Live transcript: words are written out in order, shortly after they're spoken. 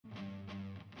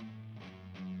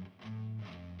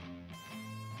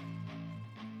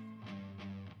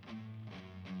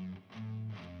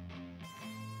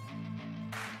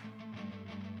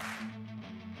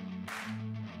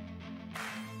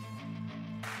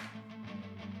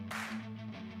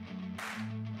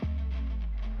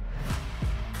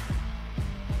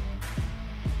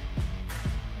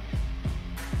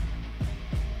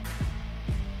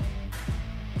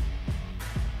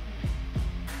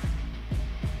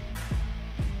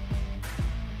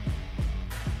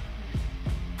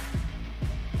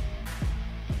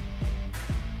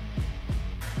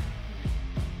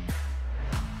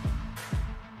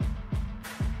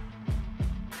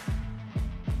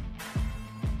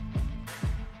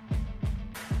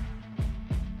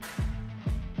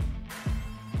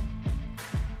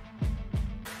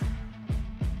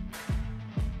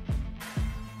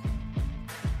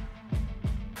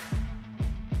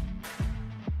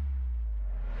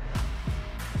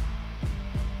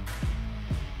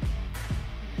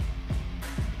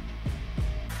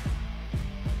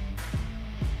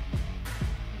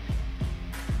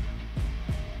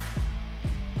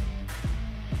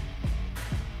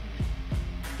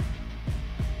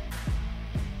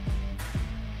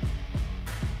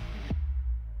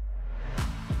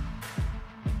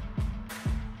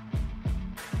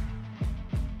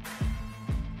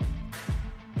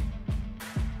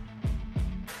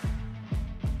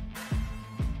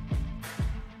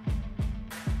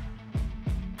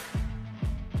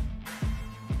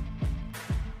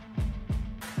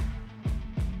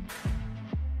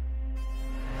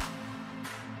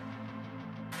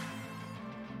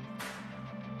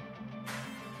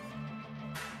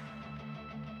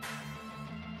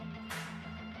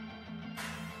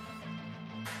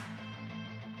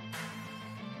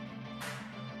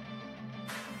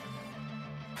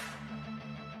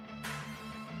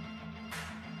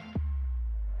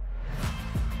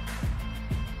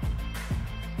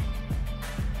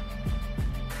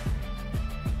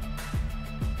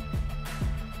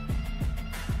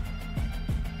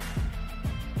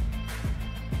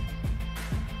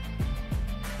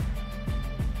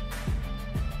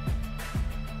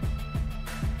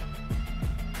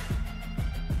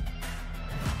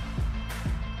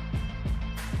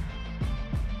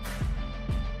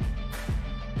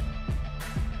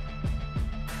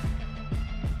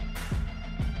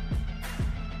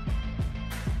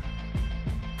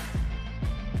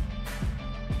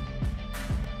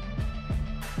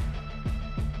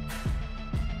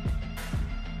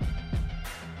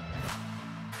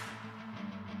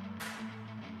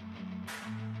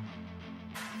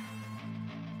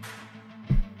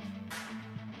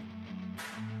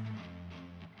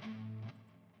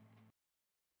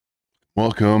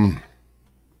Welcome.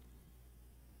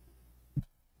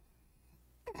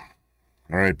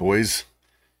 All right, boys.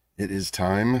 It is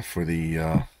time for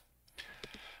the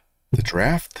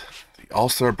draft, the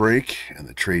All-Star break, and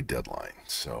the trade deadline.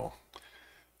 So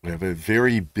we have a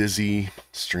very busy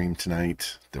stream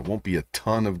tonight. There won't be a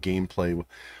ton of gameplay. We'll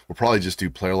probably just do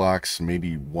player locks,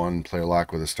 maybe one player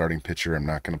lock with a starting pitcher. I'm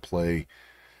not going to play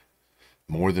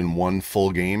more than one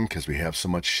full game because we have so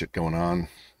much shit going on.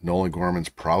 Nolan Gorman's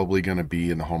probably going to be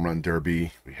in the home run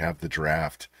derby. We have the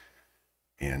draft.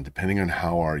 And depending on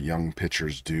how our young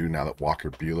pitchers do now that Walker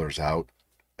Buehler's out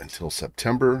until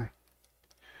September,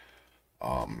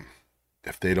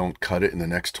 if they don't cut it in the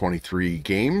next 23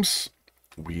 games,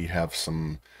 we have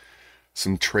some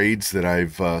trades that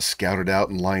I've scouted out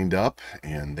and lined up,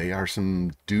 and they are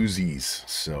some doozies.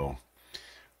 So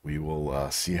we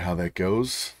will see how that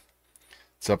goes.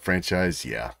 What's up, franchise?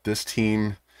 Yeah, this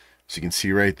team, as you can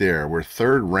see right there, we're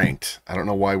third ranked. I don't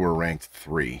know why we're ranked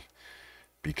 3.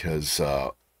 Because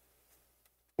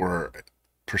we're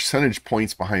percentage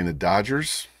points behind the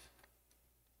Dodgers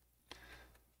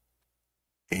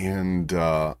and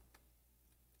a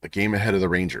game ahead of the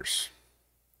Rangers.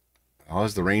 I'll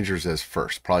have the Rangers as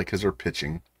first, probably because they're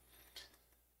pitching.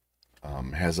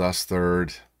 Has us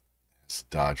third. It's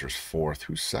Dodgers fourth.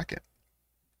 Who's second?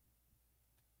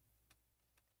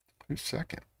 Who's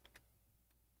second?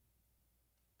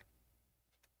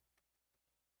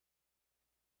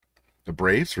 The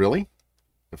Braves, really?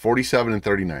 The 47 and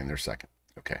 39, they're second.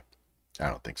 Okay. I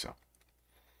don't think so.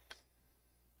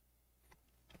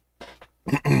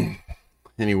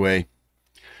 Anyway,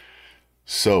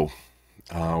 so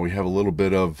we have a little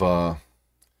bit of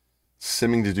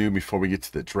simming to do before we get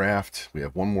to the draft. We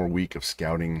have one more week of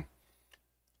scouting.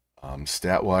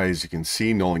 Stat-wise, you can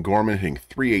see Nolan Gorman hitting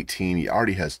 .318. He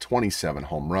already has 27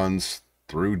 home runs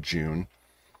through June.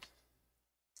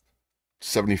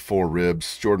 74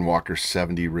 ribs. Jordan Walker,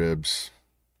 70 ribs.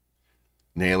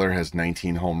 Naylor has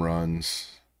 19 home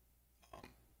runs.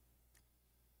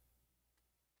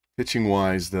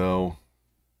 Pitching-wise, though,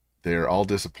 they're all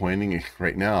disappointing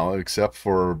right now, except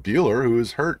for Buehler, who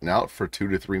is hurt and out for 2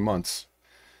 to 3 months.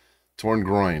 Torn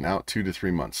groin, out 2 to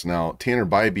 3 months. Now, Tanner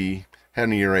Bybee had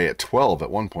an ERA at 12 at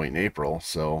one point in April,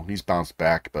 so he's bounced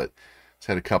back, but he's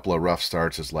had a couple of rough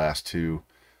starts his last 2.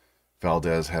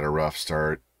 Valdez had a rough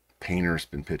start. Painter's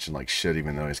been pitching like shit,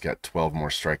 even though he's got 12 more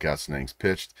strikeouts than he's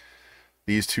pitched.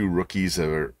 These 2 rookies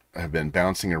have been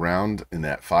bouncing around in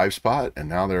that 5 spot, and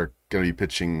now they're going to be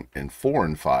pitching in 4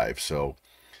 and 5. So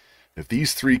if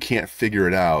these 3 can't figure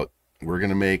it out, we're going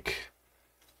to make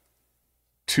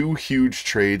 2 huge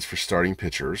trades for starting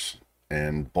pitchers,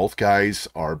 and both guys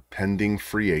are pending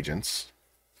free agents.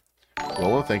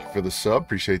 Lola, thank you for the sub.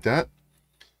 Appreciate that.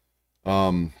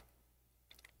 I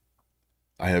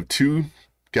have 2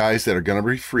 guys that are going to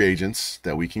be free agents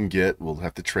that we can get. We'll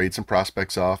have to trade some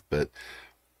prospects off, but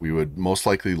we would most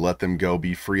likely let them go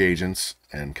be free agents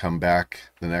and come back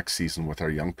the next season with our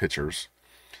young pitchers.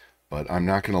 But I'm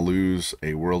not going to lose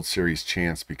a World Series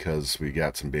chance because we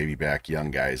got some baby back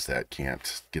young guys that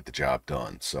can't get the job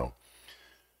done. So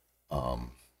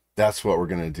that's what we're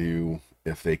going to do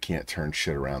if they can't turn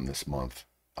shit around this month.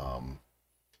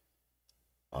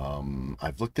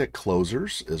 I've looked at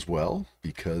closers as well,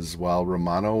 because while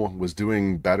Romano was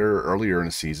doing better earlier in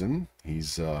the season,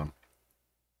 he's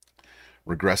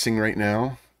regressing right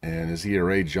now, and his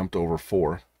ERA jumped over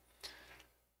 4.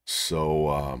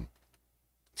 So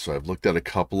I've looked at a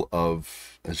couple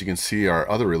of, as you can see, our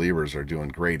other relievers are doing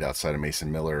great outside of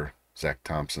Mason Miller, Zach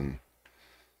Thompson.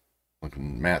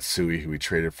 Looking Matt Suey, who we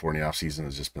traded for in the offseason,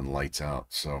 has just been lights out.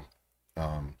 So,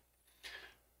 but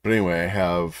anyway, I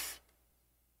have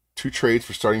 2 trades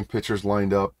for starting pitchers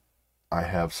lined up. I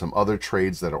have some other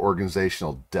trades that are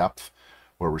organizational depth,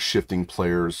 where we're shifting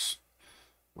players.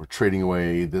 We're trading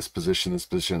away this position,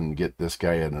 get this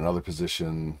guy at another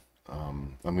position.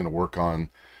 I'm going to work on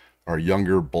our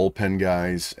younger bullpen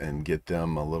guys and get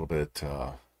them a little bit,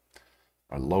 our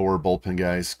lower bullpen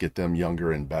guys, get them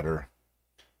younger and better.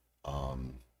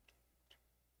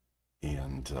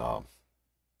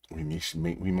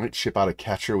 We might ship out a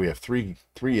catcher. We have three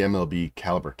MLB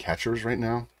caliber catchers right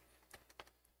now.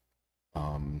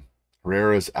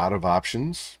 Herrera's out of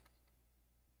options.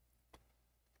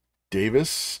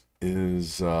 Davis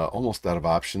is almost out of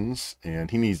options, and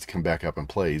he needs to come back up and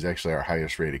play. He's actually our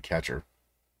highest rated catcher.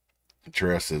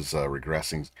 Contreras is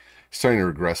regressing. He's starting to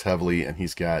regress heavily, and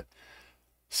he's got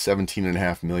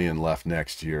 $17.5 million left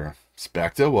next year.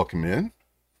 Specta, welcome in.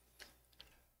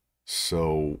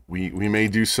 So we may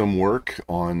do some work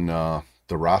on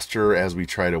the roster as we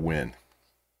try to win.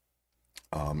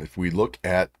 If we look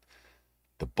at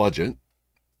the budget,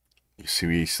 You see,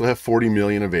 we still have 40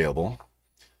 million available.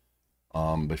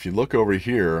 But if you look over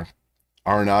here,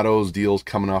 Arenado's deals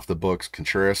coming off the books.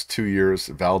 Contreras 2 years,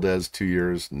 Valdez 2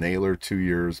 years, Naylor 2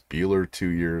 years, Buehler 2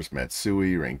 years,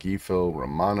 Matsui, Rengifo,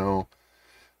 Romano.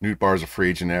 Nootbaar's a free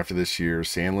agent after this year.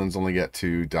 Sandlin's only got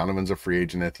 2. Donovan's a free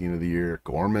agent at the end of the year.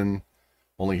 Gorman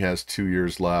only has 2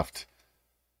 years left.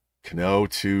 Cano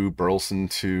 2, Burleson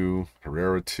 2,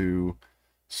 Herrera 2.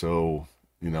 So,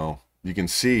 you know, you can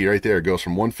see right there it goes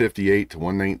from 158 to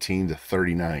 119 to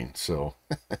 39. So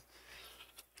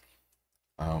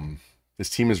this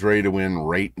team is ready to win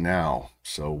right now.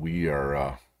 So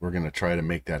we're going to try to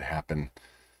make that happen.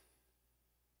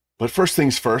 But first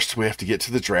things first, we have to get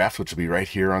to the draft, which will be right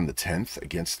here on the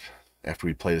 10th after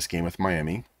we play this game with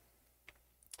Miami.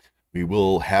 We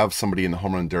will have somebody in the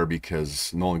home run derby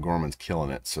because Nolan Gorman's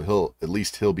killing it. So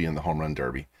he'll be in the home run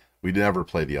derby. We never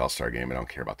play the All-Star game. I don't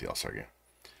care about the All-Star game,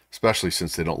 especially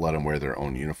since they don't let them wear their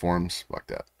own uniforms like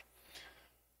that.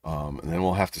 And then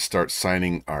we'll have to start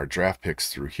signing our draft picks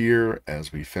through here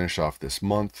as we finish off this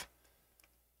month.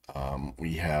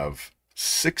 We have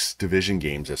 6 division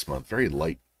games this month. Very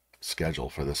light schedule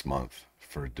for this month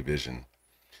for division.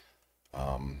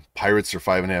 Pirates are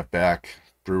 5.5 back.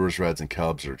 Brewers, Reds, and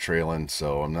Cubs are trailing,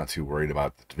 so I'm not too worried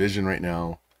about the division right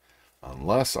now,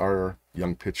 unless our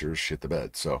young pitchers shit the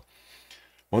bed. So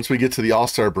once we get to the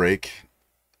All-Star break,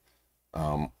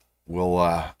 we'll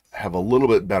have a little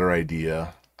bit better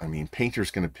idea. I mean, Painter's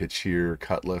going to pitch here.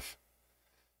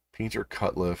 Painter,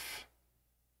 Cutliff,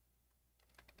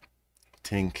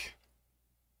 Tink.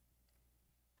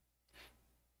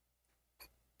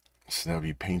 So that would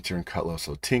be Painter and Cutliff.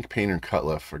 So Tink, Painter, and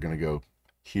Cutliff are going to go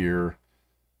here.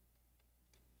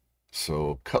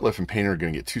 So Cutliff and Painter are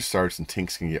going to get 2 starts, and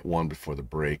Tink's going to get 1 before the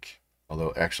break.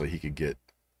 Although, actually, I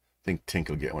think Tink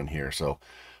will get 1 here. So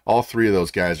all 3 of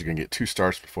those guys are going to get 2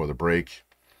 starts before the break.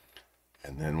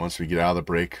 And then once we get out of the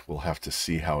break, we'll have to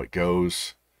see how it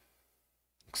goes.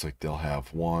 Looks like they'll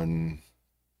have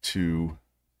 2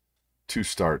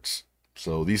 starts.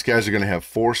 So these guys are going to have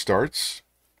 4 starts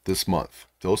this month.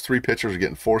 Those 3 pitchers are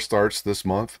getting 4 starts this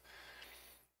month.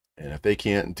 And if they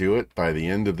can't do it by the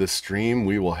end of this stream,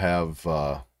 we will have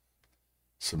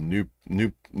some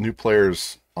new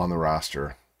players on the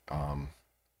roster. In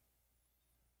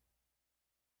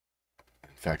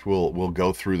fact, we'll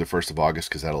go through the 1st of August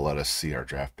because that'll let us see our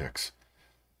draft picks.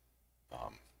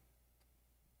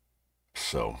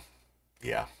 So,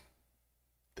 yeah,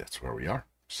 that's where we are.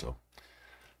 So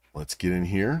let's get in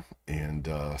here and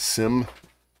sim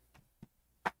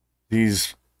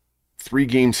these 3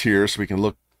 games here so we can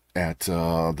look at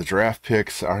the draft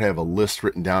picks. I have a list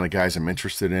written down of guys I'm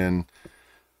interested in.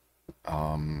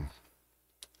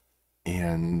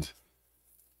 And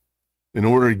in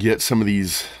order to get some of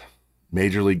these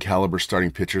major league caliber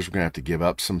starting pitchers, we're going to have to give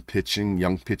up some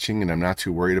young pitching, and I'm not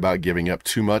too worried about giving up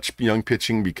too much young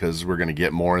pitching because we're going to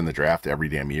get more in the draft every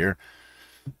damn year.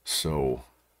 So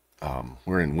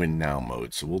we're in win now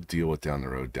mode, so we'll deal with down the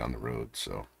road.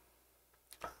 So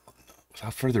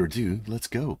without further ado, let's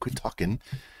go. Quit talking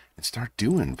and start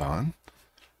doing, Vaughn.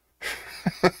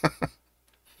 All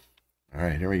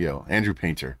right, here we go. Andrew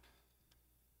Painter.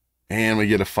 And we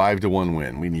get a 5-1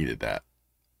 win. We needed that.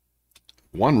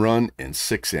 1 run in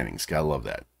 6 innings. Gotta love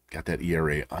that. Got that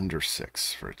ERA under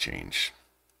 6 for a change.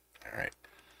 All right.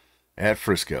 At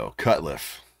Frisco,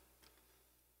 Cutliff.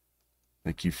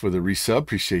 Thank you for the resub.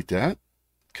 Appreciate that.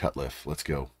 Cutliff, let's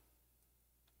go.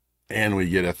 And we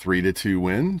get a 3-2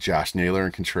 win. Josh Naylor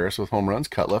and Contreras with home runs.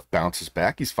 Cutliff bounces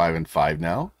back. He's 5-5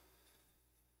 now.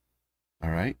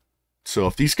 All right. So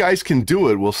if these guys can do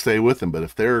it, we'll stay with them. But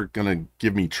if they're going to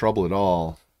give me trouble at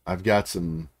all, I've got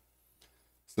some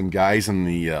guys in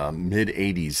the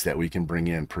mid-80s that we can bring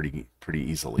in pretty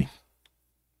easily.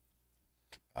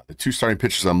 The 2 starting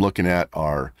pitchers I'm looking at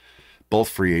are both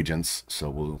free agents,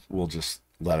 so we'll just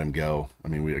let them go. I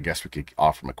mean, I guess we could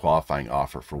offer them a qualifying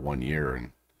offer for 1 year,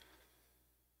 and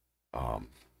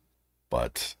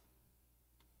but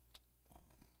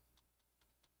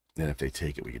then if they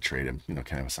take it, we could trade him. You know,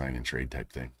 kind of a sign and trade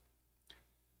type thing.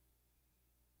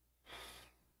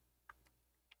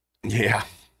 Yeah.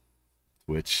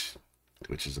 Which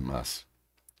is a mess.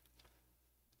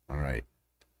 All right.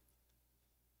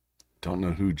 Don't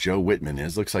know who Joe Whitman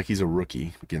is. Looks like he's a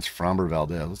rookie against Framber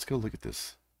Valdez. Let's go look at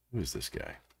this. Who is this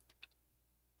guy?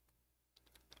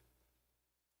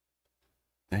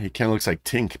 He kind of looks like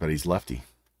Tink, but he's lefty.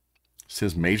 It's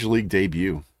his major league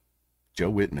debut. Joe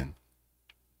Whitman.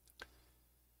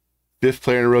 5th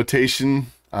player in rotation.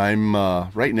 I'm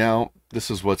right now,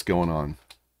 this is what's going on.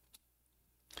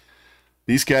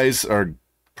 These guys are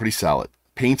pretty solid.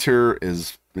 Painter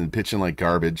has been pitching like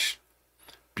garbage.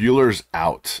 Buehler's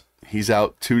out. He's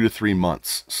out 2 to 3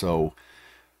 months, so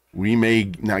we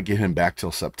may not get him back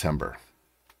till September.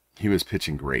 He was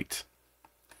pitching great.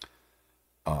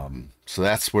 So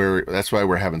that's why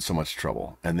we're having so much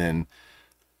trouble. And then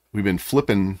we've been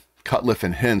flipping Cutliff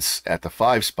and Hintz at the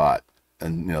 5 spot.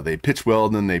 And, you know, they pitch well,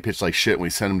 and then they pitch like shit, and we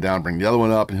send him down, bring the other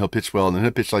one up, and he'll pitch well, and then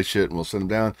he'll pitch like shit, and we'll send him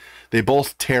down. They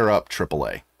both tear up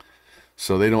AAA.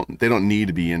 So they don't need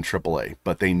to be in AAA,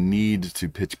 but they need to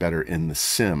pitch better in the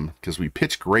sim, because we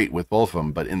pitch great with both of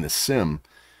them, but in the sim,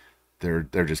 they're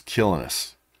just killing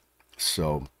us.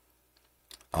 So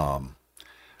I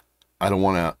don't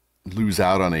want to lose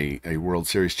out on a World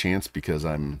Series chance, because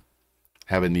I'm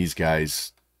having these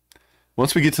guys.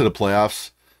 Once we get to the playoffs,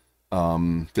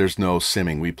 there's no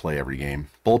simming. We play every game.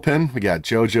 Bullpen, we got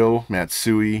JoJo,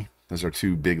 Matsui. Those are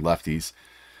 2 big lefties.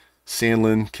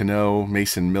 Sandlin, Cano,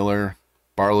 Mason Miller.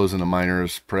 Barlow's in the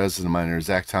minors. Perez in the minors.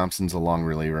 Zach Thompson's a long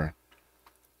reliever.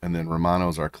 And then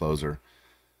Romano's our closer.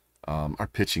 Our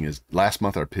pitching is... Last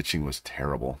month, our pitching was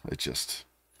terrible. It just...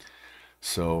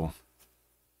 So,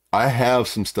 I have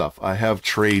some stuff. I have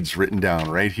trades written down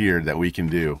right here that we can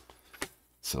do.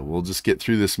 So, we'll just get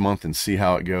through this month and see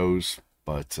how it goes.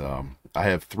 But I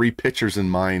have 3 pitchers in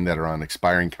mind that are on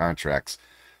expiring contracts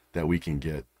that we can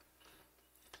get.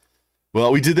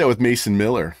 Well, we did that with Mason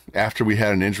Miller. After we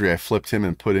had an injury, I flipped him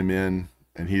and put him in,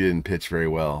 and he didn't pitch very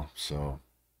well. So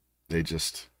they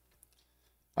just...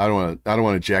 I don't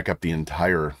want to jack up the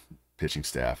entire pitching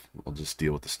staff. We'll just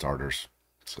deal with the starters.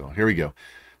 So here we go.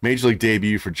 Major League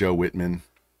debut for Joe Whitman,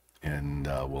 and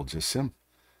we'll just sim.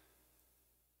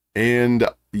 And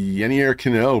Yenier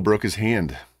Cano broke his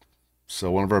hand.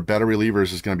 So one of our better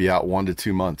relievers is going to be out 1 to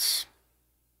 2 months.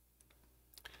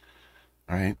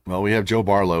 All right. Well, we have Joe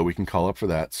Barlow. We can call up for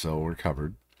that, so we're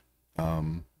covered.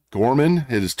 Gorman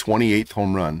hit his 28th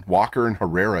home run. Walker and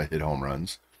Herrera hit home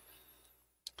runs.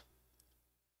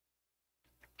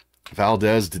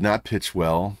 Valdez did not pitch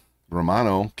well.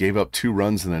 Romano gave up 2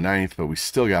 runs in the 9th, but we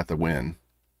still got the win.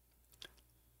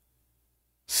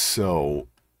 So,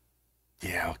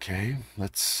 yeah, okay.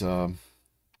 Let's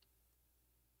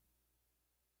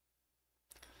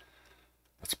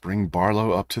bring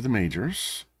Barlow up to the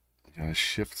majors. Gotta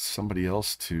shift somebody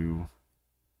else to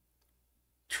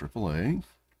AAA.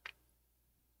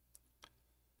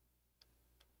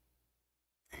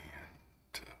 And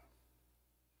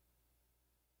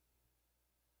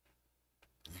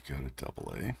you go to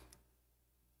AA.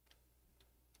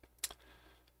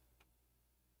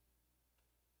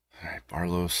 All right,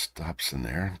 Barlow stops in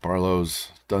there. Barlow's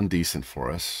done decent for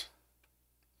us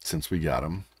since we got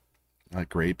him. Not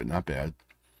great, but not bad.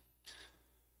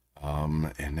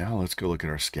 And now let's go look at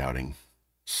our scouting.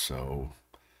 So,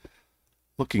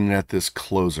 looking at this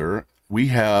closer, we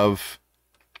have,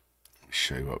 let me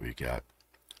show you what we got.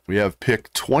 We have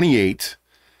pick 28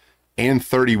 and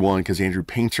 31 because Andrew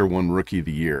Painter won Rookie of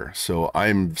the Year. So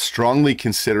I'm strongly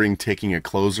considering taking a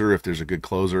closer if there's a good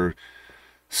closer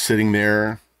sitting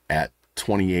there at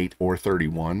 28 or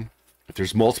 31. If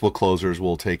there's multiple closers,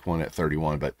 we'll take one at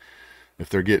 31. But if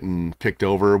they're getting picked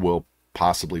over, we'll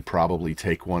probably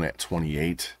take one at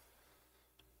 28.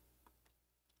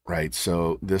 Right,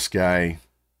 so this guy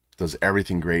does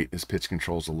everything great. His pitch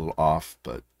control's a little off,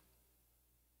 but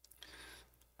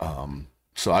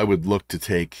so I would look to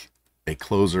take a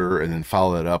closer and then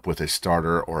follow that up with a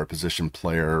starter or a position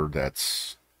player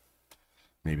that's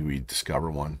maybe we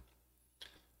discover one.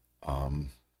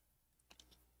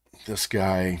 This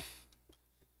guy,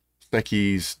 like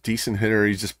he's decent hitter.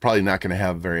 He's just probably not going to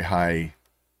have very high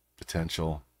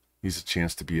potential. He's a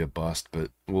chance to be a bust,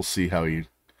 but we'll see how he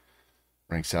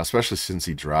ranks out, especially since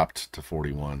he dropped to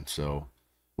 41. So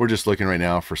we're just looking right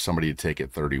now for somebody to take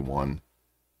at 31.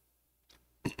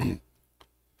 All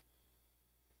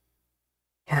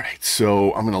right,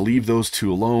 so I'm going to leave those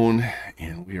 2 alone,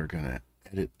 and we are going to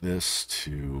edit this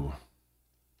to, you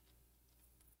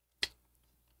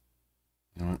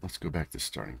know what, let's go back to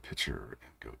starting pitcher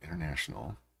and go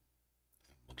international.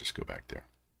 We'll just go back there.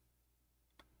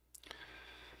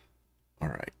 All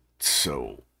right,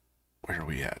 so where are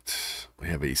we at? We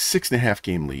have a 6.5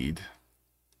 game lead.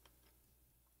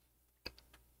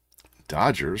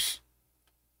 Dodgers,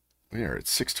 we are at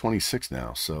 626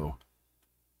 now, so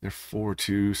they're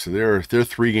 4-2, so they're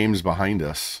 3 games behind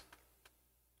us.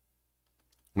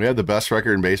 We have the best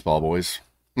record in baseball, boys.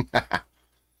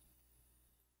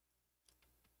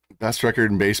 Best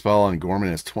record in baseball, and Gorman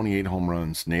has 28 home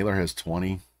runs. Naylor has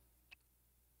 20.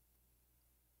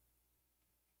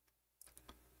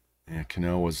 And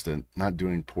Cano was not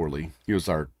doing poorly. He was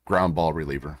our ground ball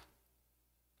reliever.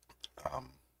 Let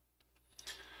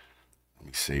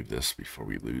me save this before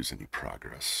we lose any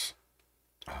progress.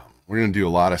 We're going to do a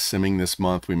lot of simming this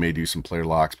month. We may do some player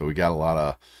locks, but we got a lot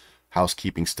of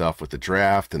housekeeping stuff with the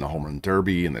draft and the home run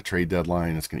derby and the trade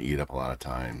deadline. It's going to eat up a lot of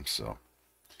time. So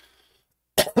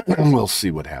we'll see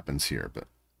what happens here. But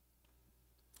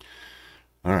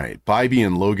all right, Bybee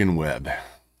and Logan Webb.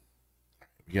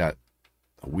 We got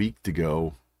a week to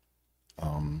go.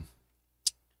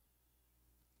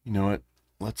 You know what?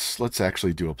 Let's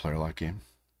actually do a player lock game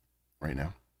right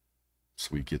now, so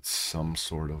we get some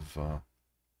sort of. Let's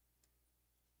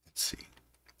see.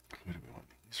 Who do we want?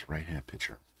 He's a right-hand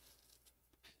pitcher.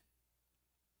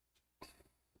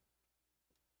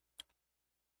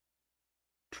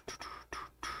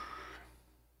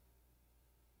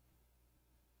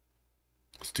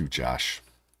 Let's do Josh.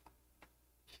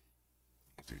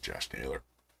 Let's do Josh Naylor.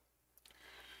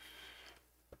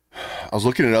 I was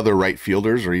looking at other right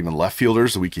fielders or even left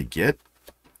fielders that we could get.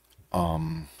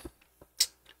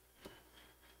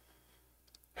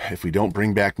 If we don't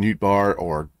bring back Nootbaar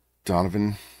or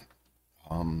Donovan,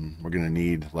 we're going to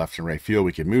need left and right field.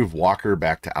 We could move Walker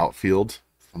back to outfield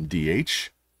from DH.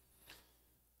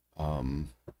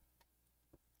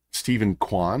 Stephen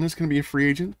Kwan is going to be a free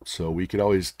agent, so we could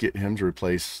always get him to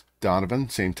replace Donovan,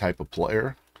 same type of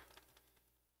player.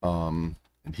 And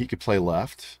he could play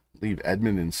left. Leave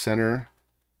Edmund in center.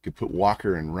 Could put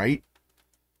Walker in right.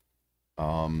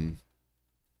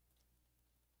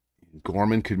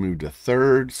 Gorman could move to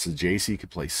third. So JC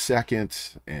could play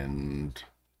second. And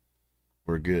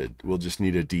we're good. We'll just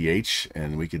need a DH,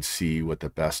 and we could see what the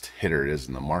best hitter is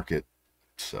in the market.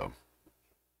 So,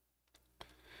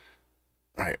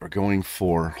 all right, we're going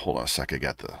for. Hold on a sec. I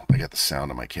got the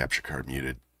sound on my capture card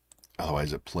muted.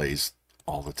 Otherwise, it plays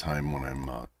all the time when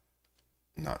I'm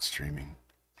not streaming.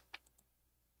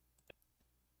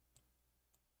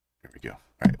 There we go.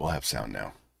 All right, we'll have sound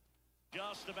now.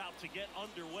 Just about to get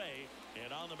underway,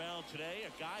 and on the mound today,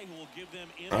 a guy who will give them.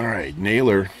 All right,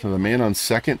 Naylor, the man on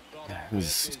second.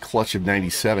 His clutch of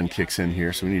 97 kicks in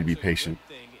here, so we need to be patient.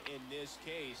 In this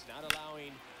case, not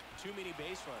allowing too many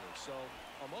base runners. So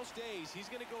on most days, he's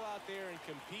going to go out there and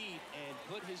compete and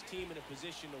put his team in a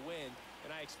position to win,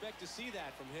 and I expect to see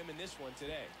that from him in this one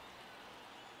today.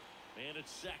 Man at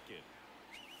second.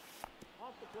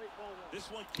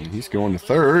 And he's going to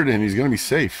third, and he's going to be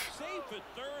safe. Safe at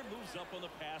third, moves up on the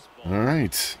pass ball. All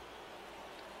right.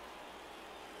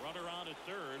 Runner on at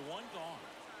third, one gone.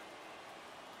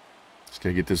 Just got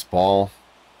to get this ball.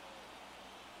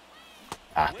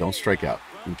 Don't strike out.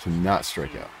 You cannot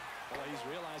strike out. Well, he's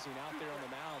realizing out there on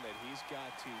the mound that he's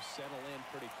got to settle in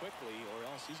pretty quickly,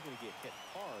 or else he's going to get hit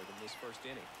hard in this first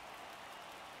inning.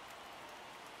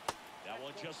 That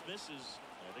one just misses,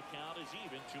 and the count is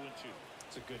even 2-2.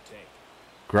 It's a good take.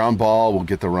 Ground ball will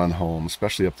get the run home,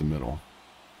 especially up the middle.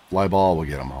 Fly ball will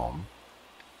get him home.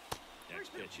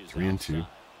 3-2.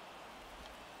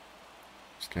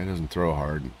 This guy doesn't throw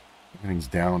hard. Everything's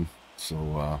down, so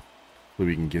hopefully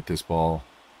we can get this ball,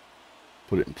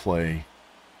 put it in play.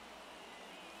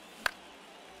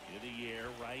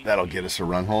 That'll get us a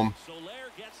run home.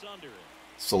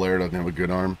 Soler doesn't have a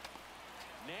good arm.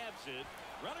 Nabs it.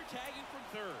 Runner tagging from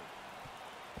third.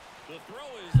 The throw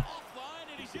is offline,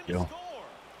 and he's in the score.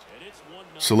 And it's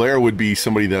 1-0. Soler would be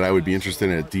somebody that I would be interested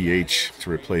in at DH to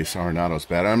replace Arenado's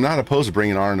bat. I'm not opposed to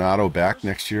bringing Arenado back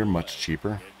next year, much cheaper.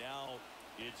 And now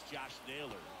it's Josh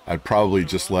Naylor. I'd probably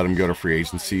just let him go to free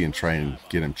agency and try and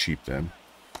get him cheap then.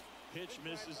 Pitch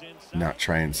misses inside. Not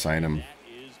try and sign him. That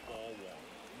is ball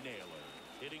one. Naylor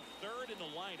hitting third in the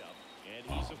lineup, and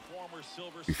he's a former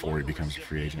Silver Before he Slugger becomes a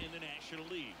free agent. in the National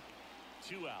League.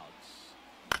 2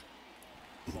 outs.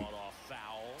 Fought off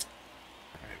foul.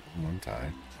 All right, one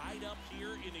tie. Tied up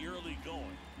here in the early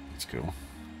going. Let's go.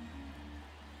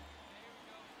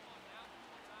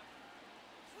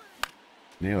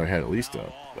 Naylor had at least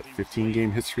a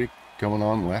 15-game hit streak going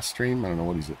on last stream. I don't know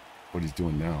what he's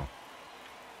doing now.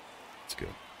 Let's go.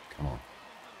 Come on.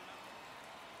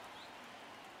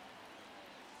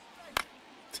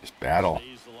 It's just battle.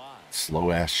 Stays alive.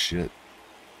 Slow ass shit.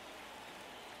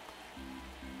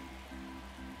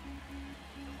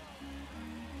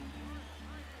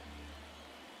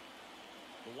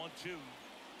 The 1-2.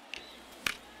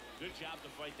 Good job to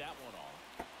fight that one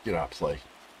off. Get out of play.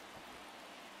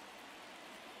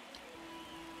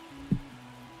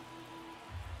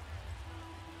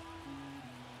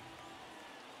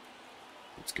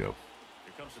 Let's go.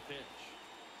 Here comes the pitch.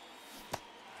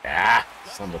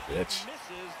 Son of a bitch. Misses.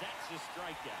 That's a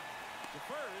strikeout. To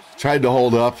first. Tried to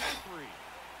hold up. 3.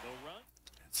 No run.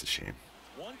 It's a shame.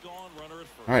 One gone, runner at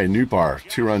first. All right, Nootbaar.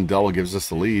 2-run double gives us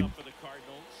the lead. For the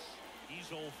Cardinals. He's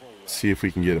 0 for 1. See if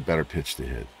we can get a better pitch to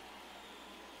hit.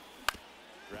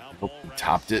 Ground Oh, ball he right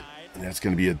topped it. side. And that's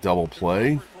going to be a double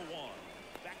play.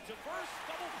 Back to first,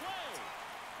 double play.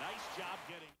 Nice job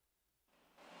getting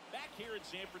back here in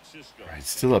San Francisco. All right,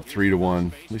 still up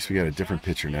 3-1. At least we got a different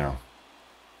pitcher now.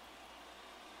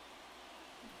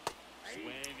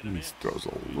 He throws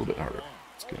a little bit harder.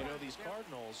 Let's go. You know, these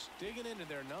Cardinals, digging into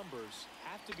their numbers,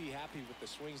 have to be happy with the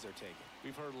swings they're taking.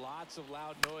 We've heard lots of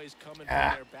loud noise coming from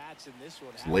their bats in this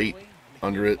one. It's late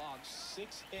under it.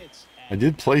 I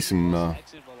did play some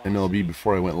MLB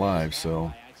before I went live, so.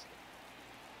 All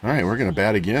right, we're going to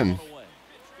bat again.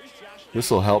 This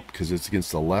will help because it's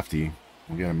against a lefty.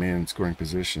 We got a man in scoring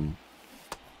position.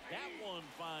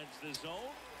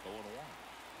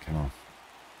 Come on.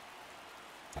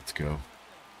 Let's go.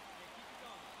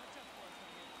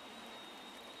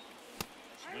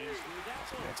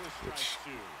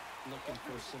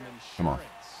 Come on.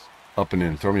 Up and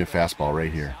in. Throw me a fastball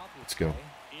right here. Let's go.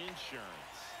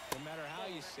 No matter how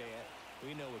you say it,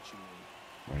 we know what you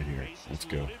mean. Right here. Let's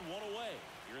go.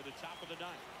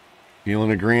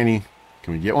 Feeling a granny.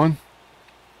 Can we get one?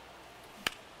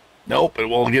 Nope. It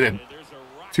won't get a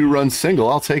 2-run single.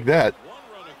 I'll take that.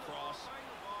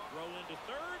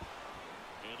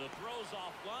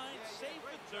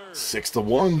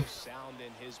 6-1. Sound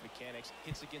in his mechanics.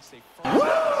 Hits against a first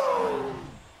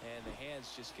and the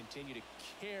hands just continue to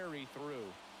carry through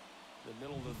the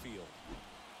middle of the field.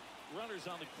 Runners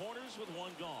on the corners with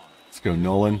one gone. Let's go,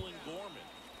 Nolan.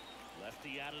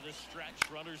 Lefty out of the stretch.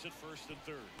 Runners at first and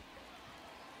third.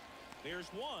 There's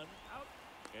one out,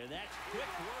 and that's quick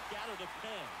work out of the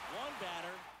pen. One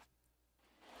batter.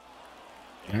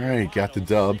 All right, got the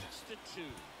dub. 6-2.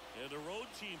 And the road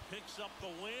team picks up the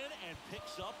win and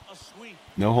picks up a sweep.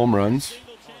 No home runs.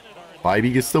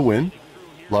 Bybee gets the win.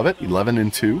 Love it.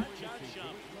 11-2.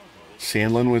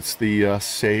 Sandlin with the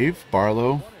save.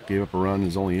 Barlow gave up a run in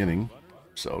his only inning.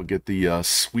 So get the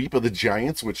sweep of the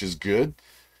Giants, which is good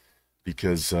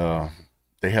because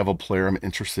they have a player I'm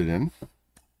interested in.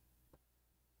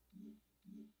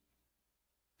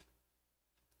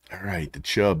 All right, the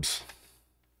Chubs.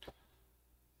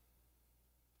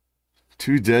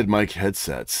 2 dead mic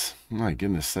headsets. My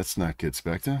goodness, that's not good,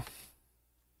 Specta.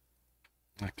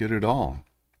 Not good at all.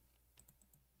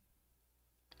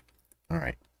 All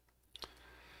right.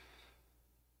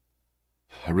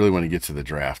 I really want to get to the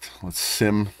draft. Let's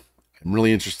sim. I'm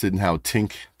really interested in how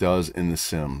Tink does in the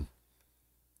sim.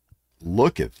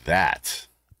 Look at that.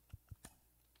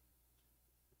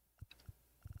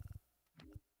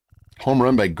 Home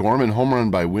run by Gorman, home run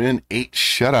by Wynn. 8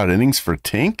 shutout innings for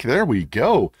Tink. There we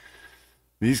go.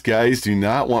 These guys do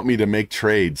not want me to make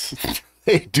trades.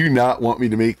 They do not want me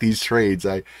to make these trades.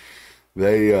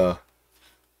 They are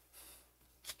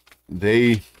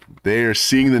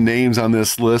seeing the names on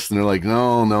this list and they're like,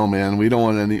 no, man, we don't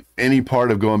want any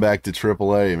part of going back to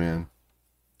AAA, man.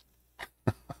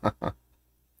 All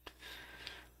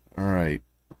right,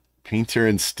 Painter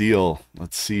and Steele.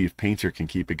 Let's see if Painter can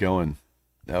keep it going.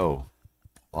 No,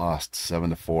 lost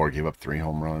 7-4. Gave up 3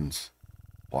 home runs.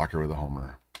 Walker with a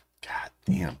homer. God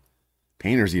damn.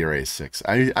 Painter's ERA is 6.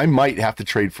 I might have to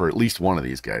trade for at least one of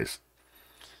these guys.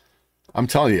 I'm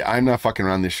telling you, I'm not fucking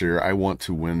around this year. I want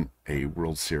to win a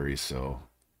World Series, so. All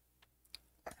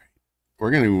right.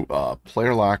 We're going to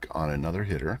player lock on another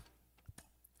hitter.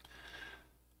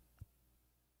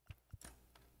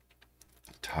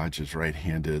 Taj is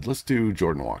right-handed. Let's do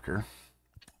Jordan Walker.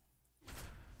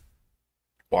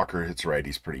 Walker hits right.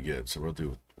 He's pretty good, so we'll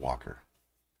do Walker.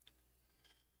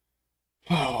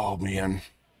 Oh, man.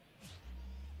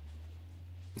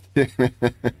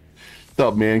 What's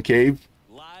up, man cave?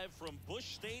 Live from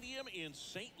Busch Stadium in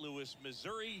St. Louis,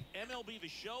 Missouri, MLB The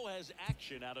Show has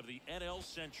action out of the NL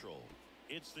Central.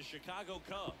 It's the Chicago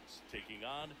Cubs taking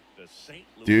on the St.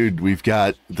 Louis. Dude, we've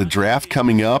got the draft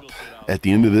coming up at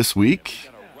the end of this week.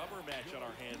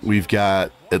 We've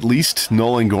got at least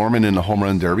Nolan Gorman in the home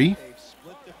run derby.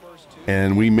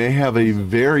 And we may have a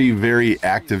very, very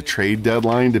active trade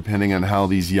deadline depending on how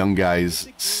these young guys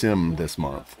sim this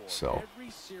month. So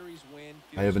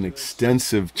I have an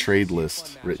extensive trade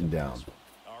list written down.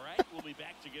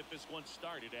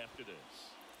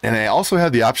 And I also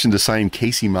have the option to sign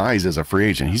Casey Mize as a free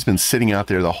agent. He's been sitting out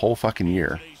there the whole fucking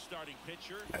year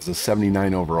as a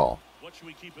 79 overall.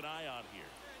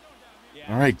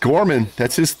 All right, Gorman,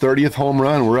 that's his 30th home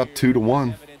run. We're up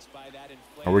 2-1.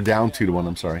 Or we're down 2-1,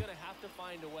 I'm sorry.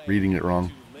 Reading it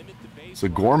wrong. So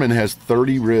Gorman has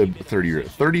 30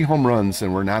 home runs,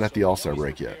 and we're not at the All-Star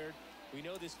break yet.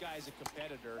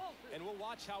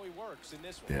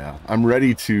 Yeah, I'm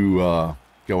ready to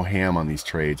go ham on these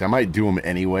trades. I might do them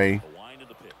anyway.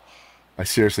 I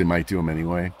seriously might do them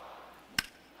anyway.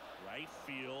 Right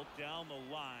field down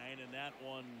the line, and that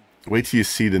one Wait till you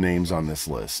see the names on this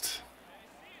list.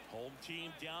 Home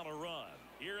team down a run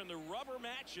here in the rubber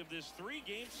match of this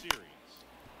 3-game series.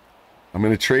 I'm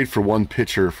going to trade for one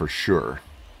pitcher for sure.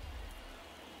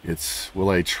 It's will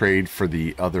I trade for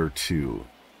the other two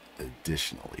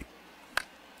additionally?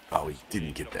 Oh, he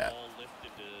didn't get that.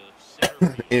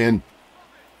 And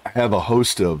I have a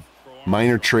host of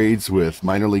minor trades with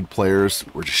minor league players.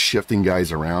 We're just shifting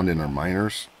guys around in our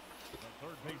minors.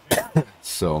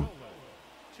 So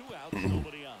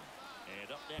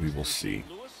we will see.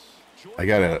 I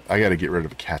gotta get rid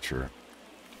of a catcher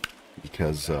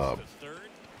because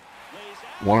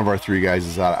one of our 3 guys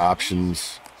is out of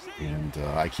options, and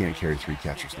I can't carry 3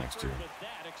 catchers next year.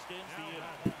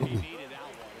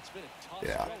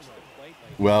 Yeah.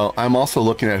 Well, I'm also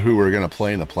looking at who we're going to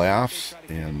play in the playoffs,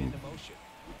 and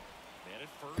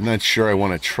I'm not sure I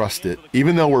want to trust it.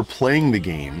 Even though we're playing the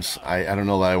games, I don't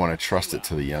know that I want to trust it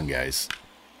to the young guys.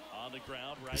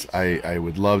 I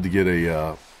would love to get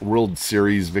a World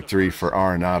Series victory for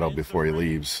Arenado before he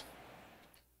leaves.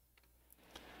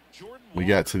 We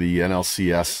got to the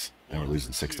NLCS, and we're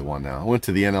losing 6-1 now. I went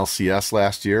to the NLCS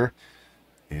last year,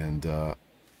 and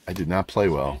I did not play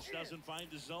well.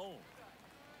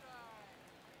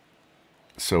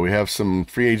 So we have some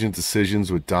free agent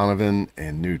decisions with Donovan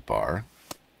and Nootbaar.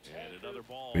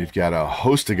 We've got a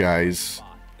host of guys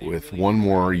with one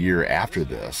more year after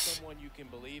this.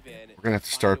 We're going to have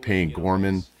to start paying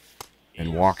Gorman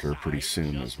and Walker pretty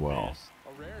soon as well.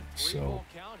 So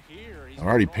I'm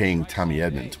already paying Tommy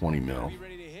Edman $20 million.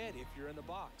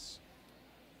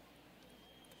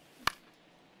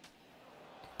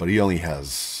 But he only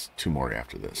has 2 more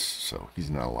after this, so he's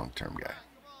not a long-term guy.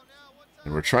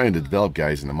 And we're trying to develop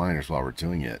guys in the minors while we're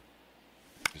doing it.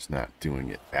 Just not doing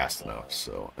it fast enough.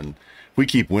 So, and if we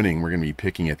keep winning, we're going to be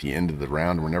picking at the end of the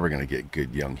round. We're never going to get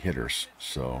good young hitters.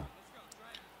 So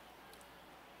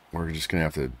we're just going to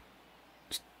have to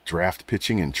draft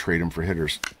pitching and trade them for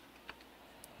hitters.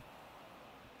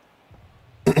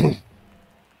 One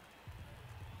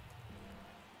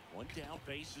down,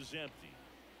 base is empty.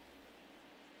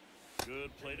 Good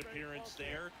plate appearance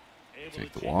there.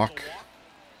 Take the walk.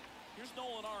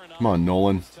 Come on,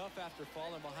 Nolan.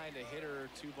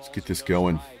 Let's get this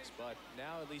going. But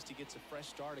now at least he gets a fresh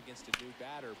start against a new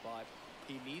batter, but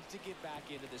he needs to get back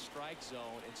into the strike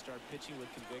zone and start pitching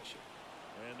with conviction.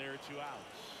 And there are 2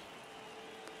 outs.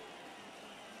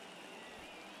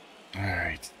 All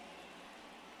right.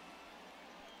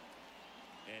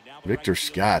 Victor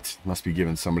Scott must be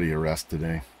giving somebody a rest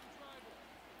today.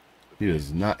 He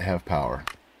does not have power.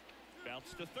 Bounce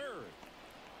to third.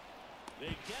 They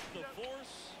get the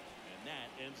force, and that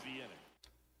ends the inning.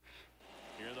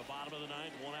 Here in the bottom of the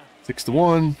 9th, 1 out.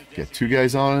 6-1. Got 2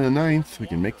 guys on in the 9th. We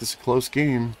can make this a close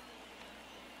game.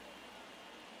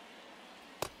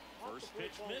 First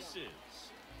pitch misses.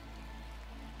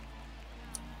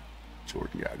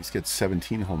 Jordan God, he's got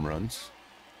 17 home runs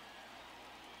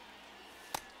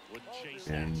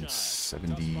and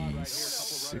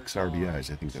 76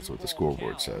 RBIs. I think that's what the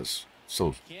scoreboard says.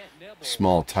 So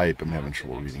small type, I'm having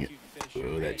trouble reading it.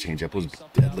 Oh, that changeup was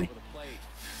deadly.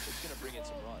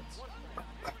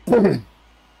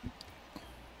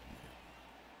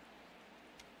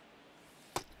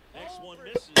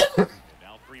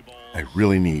 I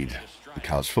really need the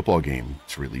college football game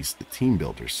to release the Team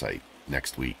Builder site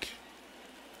next week.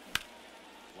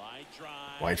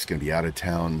 Wife's going to be out of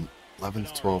town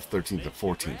 11th, 12th, 13th, and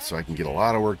 14th, so I can get a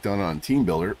lot of work done on Team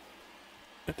Builder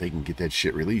if they can get that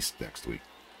shit released next week.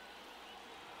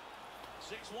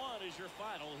 6-1 is your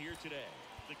final here today.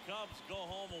 The Cubs go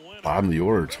home a winner. Bottom of the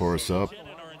order tore us up.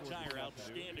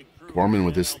 Gorman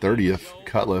with his 30th.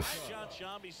 Cutliff.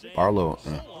 Barlow.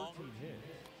 All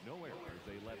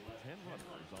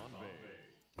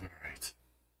right.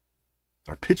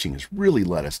 Our pitching has really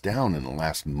let us down in the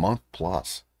last month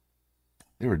plus.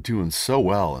 They were doing so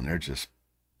well, and they're just...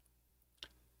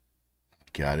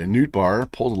 Got it.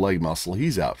 Nootbaar pulled a leg muscle.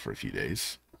 He's out for a few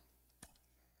days.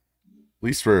 At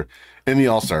least for in the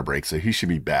All-Star break, so he should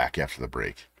be back after the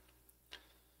break.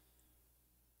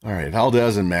 All right,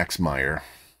 Valdez and Max Meyer.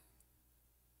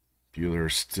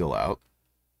 Buehler still out.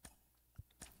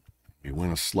 We win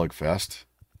a slugfest.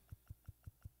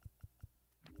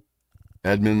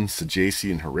 Edman,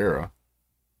 Sajasi, and Herrera.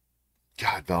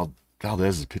 God,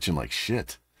 Valdez is pitching like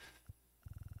shit.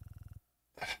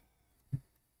 All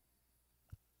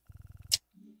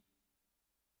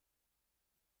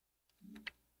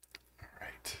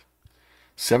right.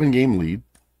 7-game lead.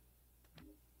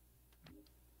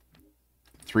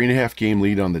 3.5 game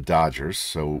lead on the Dodgers.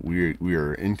 So we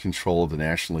are in control of the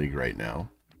National League right now.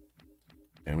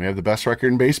 And we have the best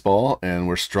record in baseball, and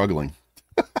we're struggling.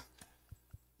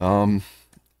 All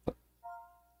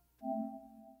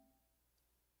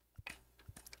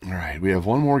right, we have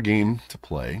one more game to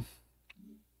play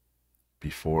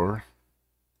before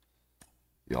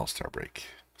the All-Star break.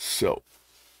 So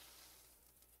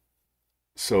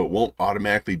it won't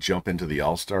automatically jump into the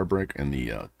All-Star break and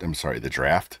the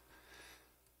draft.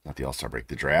 Not the All-Star break,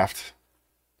 the draft.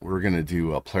 We're going to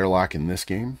do a player lock in this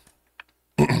game.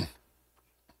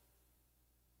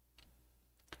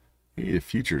 A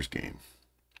futures game.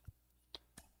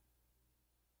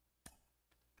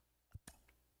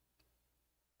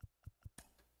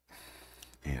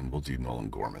 And we'll do Nolan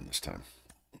Gorman this time.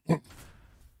 Right.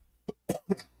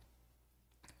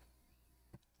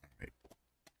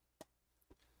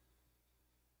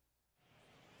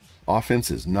 Offense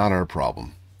is not our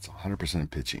problem. It's 100%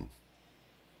 pitching.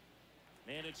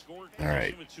 All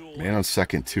right. Man on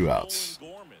second, 2 outs.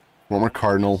 Former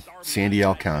Cardinal, Sandy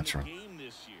Alcantara.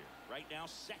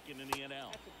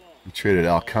 We traded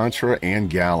Alcantara and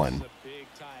Gallen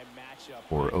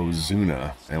for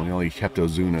Ozuna, and we only kept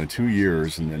Ozuna 2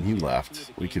 years, and then he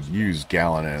left. We could use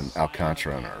Gallen and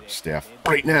Alcantara on our staff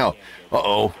right now.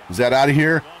 Uh-oh. Is that out of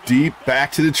here? Deep,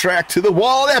 back to the track, to the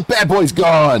wall. That bad boy's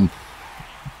gone.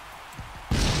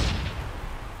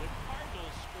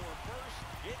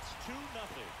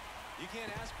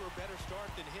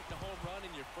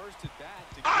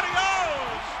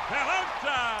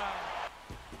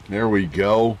 There we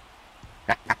go.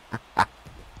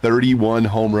 31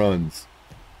 home runs.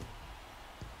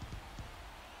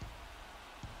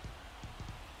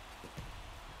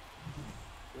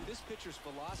 With this pitcher's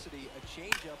velocity, a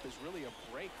changeup is really a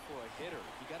break for a hitter.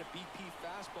 He got a BP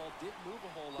fastball, didn't move a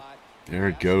whole lot. There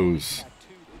it goes.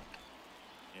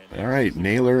 All right,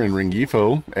 Naylor and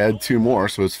Rengifo add 2 more,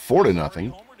 so it's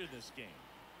 4-0.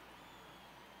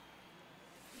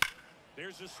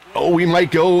 Oh, we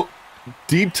might go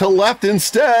deep to left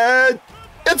instead.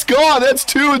 It's gone. That's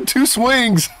 2 in 2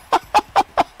 swings. Get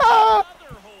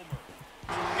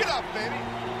up, baby.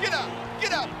 Get up.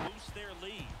 Get up. Boost their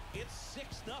lead. It's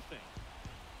 6-0.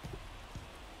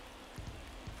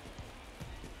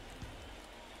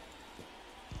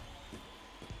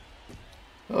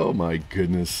 Oh my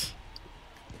goodness.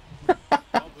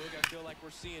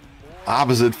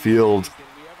 Opposite field.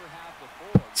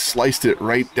 Sliced it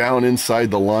right down inside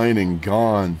the line and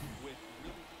gone.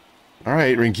 All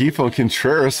right, Rengifo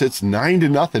Contreras, it's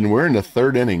 9-0. We're in the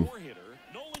 3rd inning.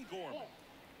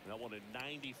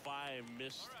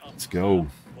 Let's go.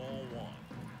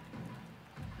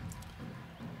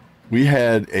 We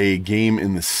had a game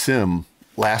in the sim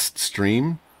last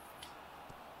stream.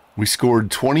 We scored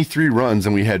 23 runs,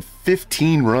 and we had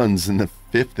 15 runs in the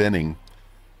 5th inning.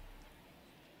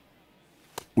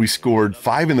 We scored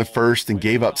 5 in the 1st and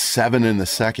gave up 7 in the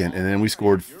 2nd, and then we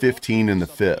scored 15 in the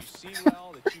 5th.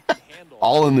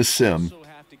 All in the sim.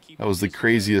 That was the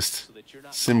craziest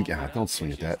sim game. Don't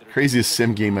swing at that. Craziest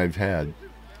sim game I've had.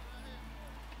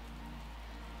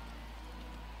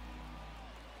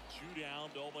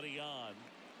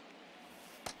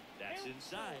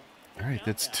 All right,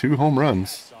 that's 2 home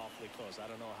runs.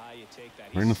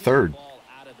 We're in the 3rd.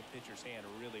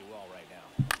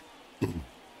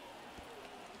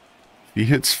 If he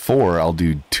hits 4, I'll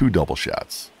do 2 double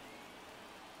shots.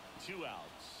 2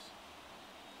 outs.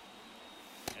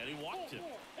 And he walked him.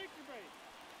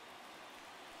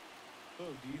 Oh,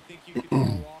 do you think you could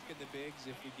walk in the bigs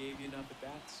if we gave you enough at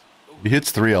bats? If he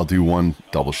hits 3, I'll do 1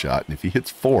 double shot, and if he hits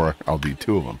 4, I'll do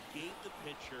 2 of them. Gave the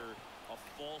pitcher a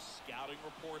false scouting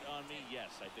report on me. Yes,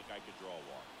 I think I could draw a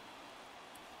walk.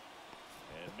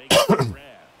 And make it grab.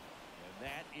 And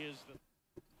that is the.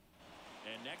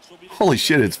 And next will be the Holy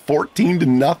shit! It's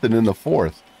 14-0 in the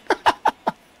 4th.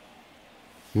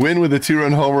 Win with a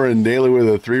 2-run homer and Naylor with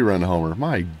a 3-run homer.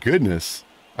 My goodness!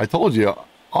 I told you,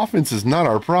 offense is not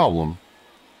our problem.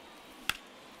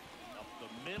 up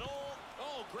the middle.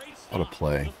 Oh, great stop. What a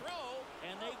play! The throw,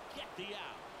 and they get the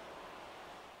out.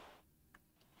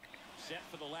 Set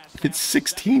for the last It's half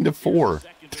of the 16-4.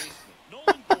 second baseman,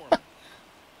 Nolan Gorman.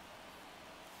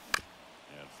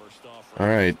 And first off, All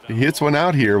right, he hits 1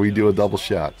 out here. We do a double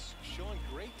shot. Showing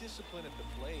great discipline at the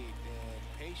plate, and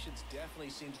patience definitely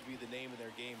seems to be the name of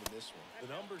their game in this one.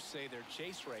 The numbers say their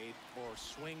chase rate, or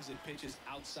swings and pitches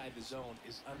outside the zone,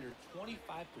 is under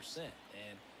 25%,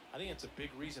 and I think it's a big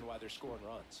reason why they're scoring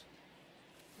runs.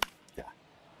 Yeah,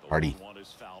 The Hardy. 1-1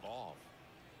 is fouled off.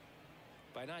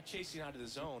 By not chasing out of the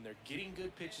zone, they're getting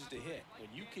good pitches to hit. When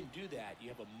you can do that, you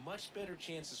have a much better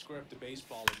chance to square up the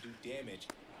baseball and do damage.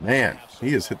 Man,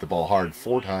 he has hit the ball hard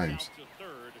 4 times. Out to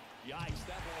third. Yikes,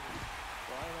 that ball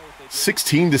was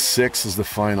 16-6 is the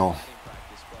final.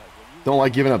 Don't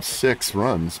like giving up 6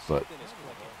 runs, but that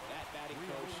batting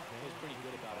coach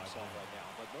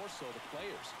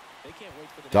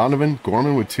Donovan,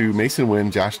 Gorman with 2, Mason Wynn,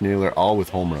 Josh Naylor, all with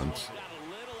home runs.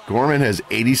 Gorman has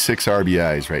 86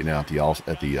 RBIs right now he's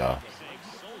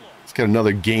got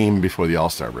another game before the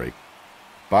All-Star break.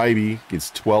 Bybee gets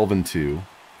 12 and 2.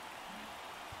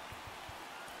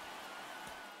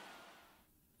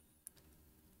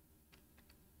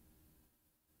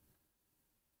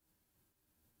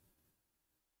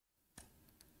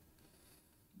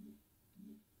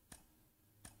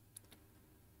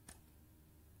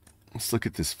 Let's look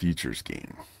at this futures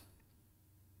game.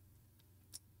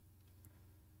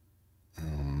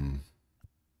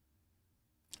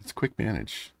 It's quick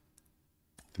manage.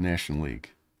 The National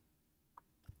League.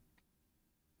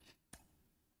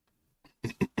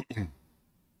 All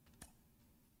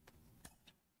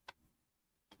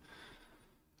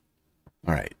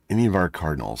right. Any of our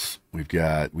Cardinals. We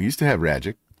used to have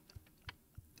Ragic.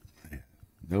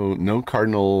 No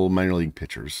Cardinal minor league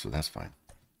pitchers, so that's fine.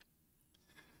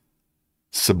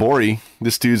 Sabori,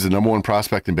 this dude's the #1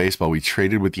 prospect in baseball. We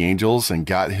traded with the Angels and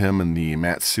got him in the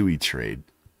Matsui trade.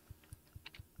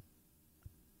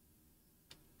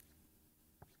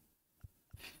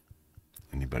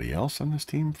 Anybody else on this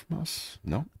team from us?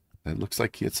 No. It looks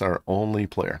like it's our only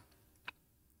player.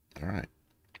 All right.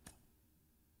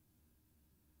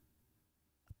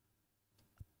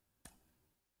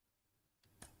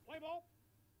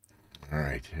 All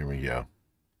right, here we go.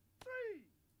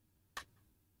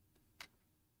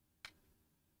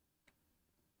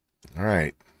 All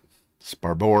right.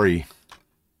 Sparbori.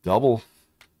 Double.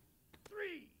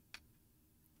 3.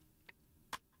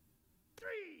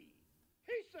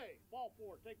 He's safe. Ball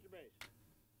 4. Take your base.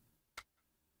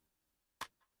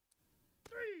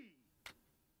 3.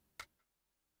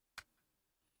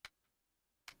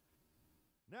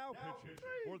 Now pitching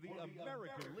for the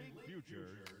American League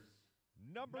Futures,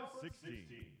 number 16,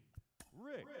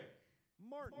 Rick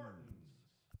Martins.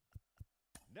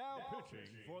 Now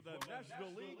pitching for the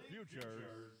National League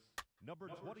Futures, number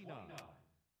 29,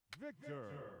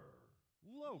 Victor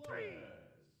Lopez.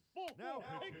 Now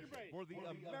pitching for the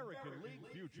American League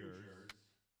Futures,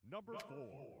 number 4,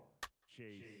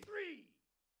 Chase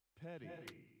Petty.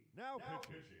 Now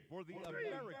pitching for the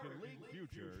American League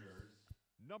Futures,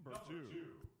 number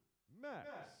 2, Max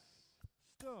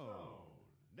Stone.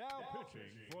 Now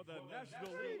pitching for the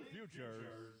National League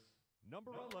Futures,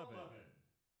 number 11,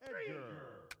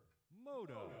 Edgar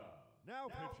Moda. Now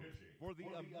pitching for the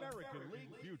American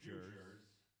League Futures,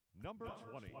 number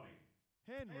 20,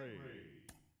 Henry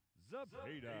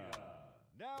Zapata.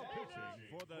 Now pitching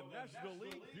for the National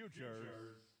League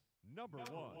Futures, number 1,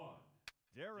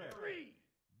 Derek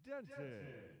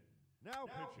Denton. Now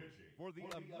pitching for the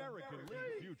American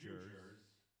League Futures,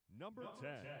 number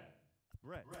 10,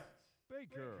 Brett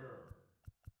Baker.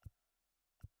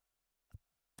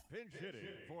 Pinch hitting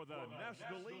for the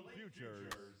National League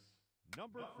Futures,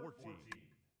 number 14,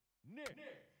 Nick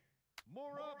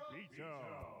Morabito.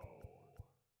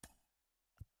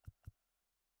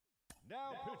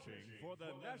 Now pitching for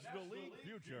the National League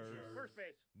Futures, First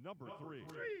base. number 3,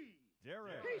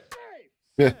 Derek He's safe.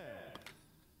 Yeah.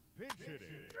 Pinch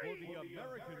hitting for the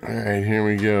American All right, here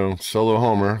we go. Solo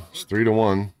homer. It's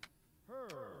 3-1.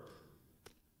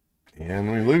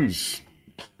 And we lose.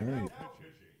 All right.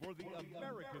 for the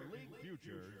American League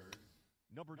Futures,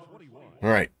 number 21. All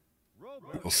right.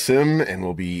 We'll sim and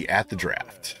we'll be at the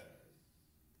draft.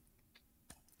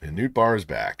 And Newt Barr is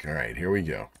back. All right, here we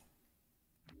go.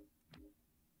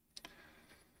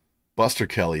 Buster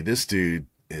Kelly, this dude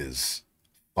is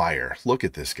fire. Look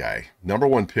at this guy.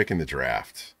 #1 pick in the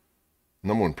draft.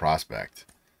 #1 prospect.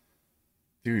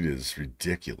 Dude is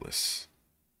ridiculous.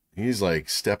 He's like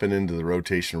stepping into the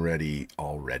rotation ready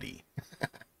already.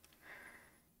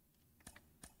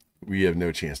 We have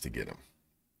no chance to get him.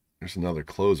 There's another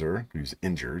closer who's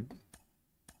injured.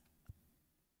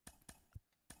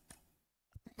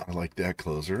 I like that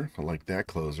closer. I like that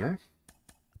closer.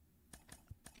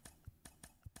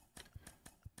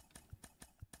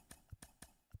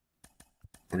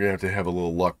 We're going to have a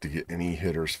little luck to get any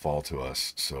hitters fall to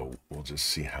us, so we'll just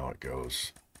see how it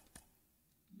goes.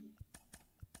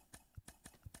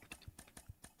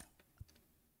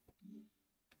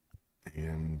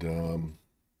 And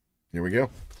here we go.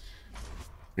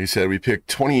 We said we picked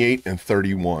 28 and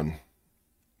 31.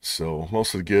 So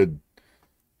most of the good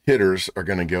hitters are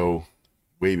going to go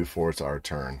way before it's our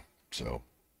turn. So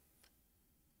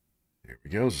here we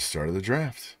go. It's the start of the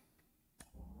draft.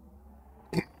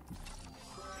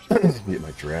 Get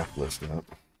my draft list up.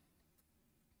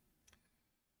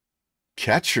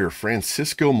 Catcher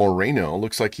Francisco Moreno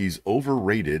looks like he's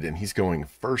overrated, and he's going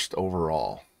first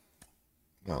overall.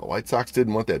 Now, the White Sox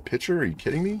didn't want that pitcher. Are you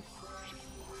kidding me?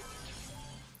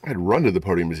 I'd run to the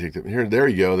podium to take them. Here, there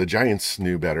you go. The Giants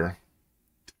knew better.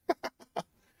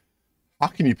 How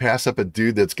can you pass up a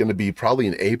dude that's going to be probably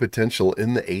an A potential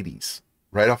in the 80s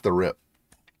right off the rip?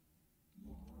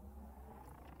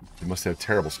 They must have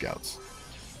terrible scouts.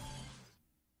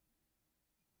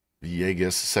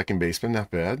 Villegas, second baseman,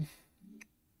 not bad.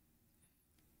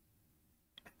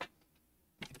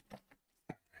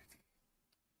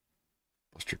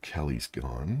 Buster Kelly's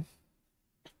gone.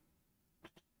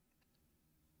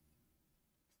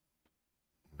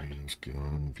 Ray's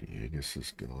gone. Villegas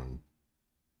is gone.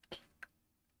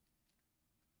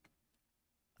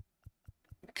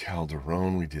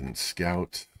 Calderon, we didn't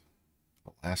scout.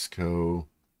 Velasco.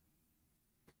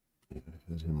 Yeah,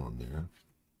 I had him on there.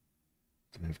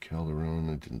 Did I have Calderon?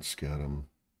 I didn't scout him.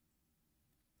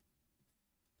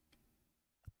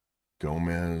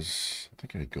 Gomez. I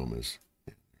think I had Gomez.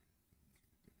 Yeah.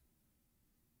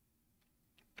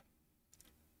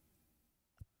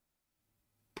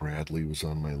 Bradley was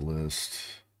on my list.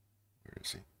 Where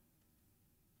is he?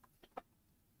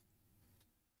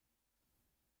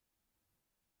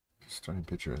 Starting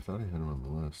pitcher. I thought I had him on the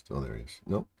list. Oh, there he is.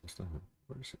 Nope, that's not him.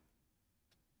 Where is he?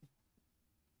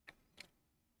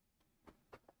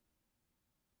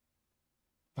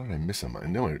 How did I miss him? I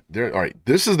know there. All right,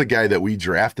 this is the guy that we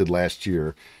drafted last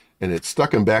year, and it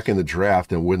stuck him back in the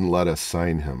draft and wouldn't let us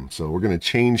sign him. So we're going to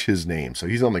change his name. So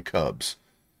he's on the Cubs.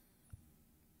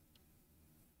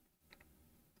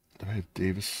 Do I have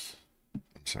Davis?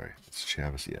 I'm sorry, it's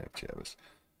Chavis. Yeah, I have Chavis.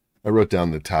 I wrote down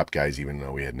the top guys even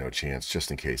though we had no chance, just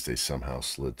in case they somehow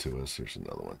slid to us. There's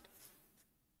another one.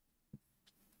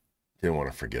 Didn't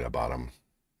want to forget about him.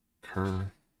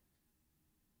 Kerr.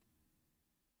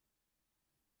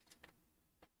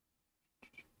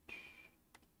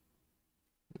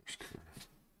 There's Kerr.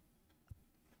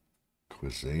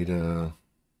 Quezada.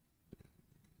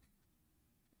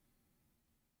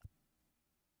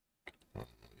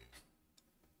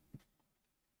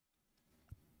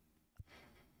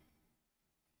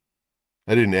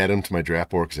 I didn't add him to my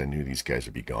draft board because I knew these guys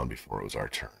would be gone before it was our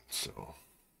turn. So,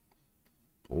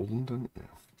 Bolden,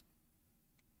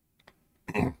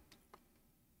 yeah.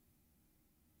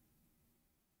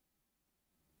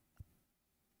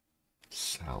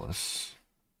 Salas.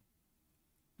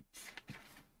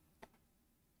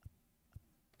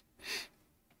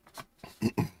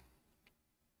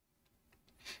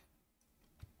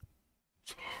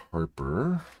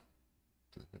 Harper.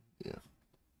 Yeah.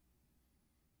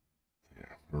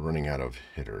 We're running out of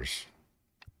hitters.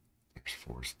 There's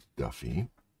Forrest Duffy.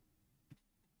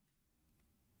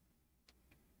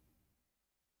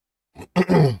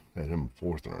 Had him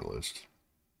fourth on our list.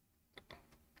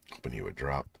 Hoping he would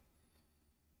drop.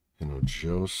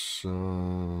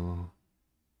 Hinojosa.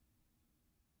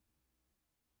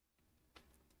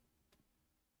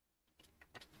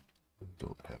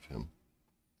 Don't have him.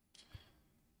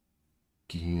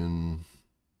 Guillen.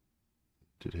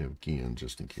 Did have Guillen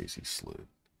just in case he slid.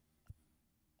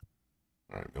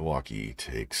 All right, Milwaukee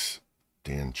takes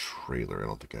Dan Traylor. I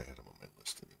don't think I had him on my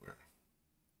list anywhere.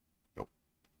 Nope.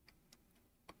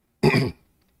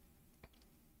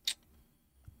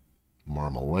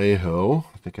 Marmolejo.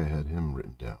 I think I had him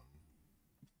written down.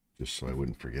 Just so I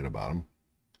wouldn't forget about him.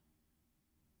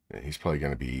 Yeah, he's probably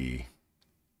going to be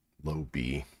low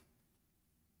B.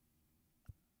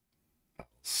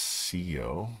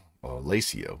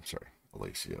 Lacio. Sorry.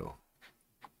 Lacio.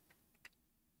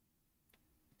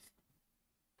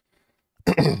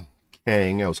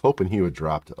 Kang, I was hoping he would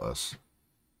drop to us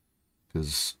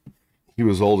because he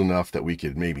was old enough that we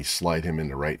could maybe slide him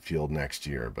into right field next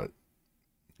year, but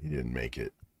he didn't make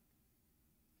it.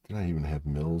 Did I even have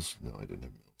Mills? No, I didn't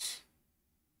have Mills.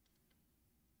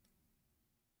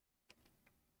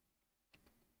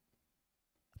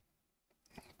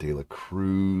 De La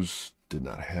Cruz did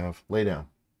not have. Lay down.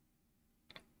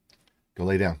 Go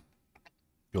lay down.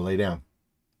 Go lay down.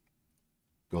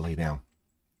 Go lay down.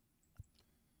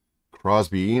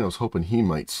 Crosby, I was hoping he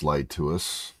might slide to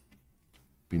us.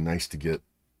 Be nice to get a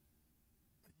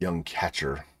young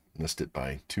catcher. Missed it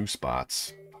by 2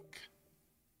 spots.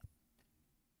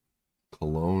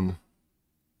 Cologne.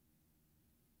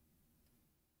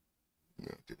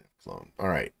 No, didn't have Cologne. All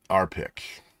right, our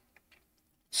pick.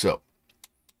 So,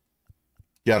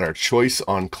 got our choice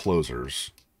on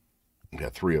closers. We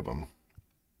got 3 of them.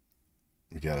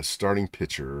 We got a starting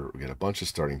pitcher. We got a bunch of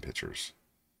starting pitchers.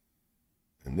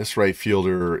 And this right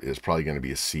fielder is probably going to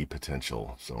be a C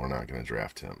potential, so we're not going to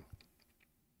draft him.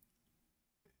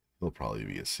 He'll probably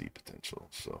be a C potential.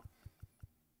 So,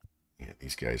 yeah,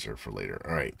 these guys are for later.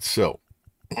 All right, so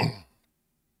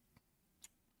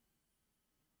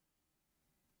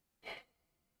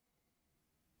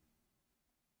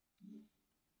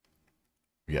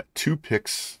 2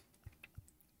 picks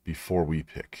before we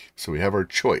pick. So we have our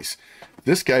choice.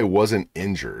 This guy wasn't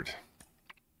injured.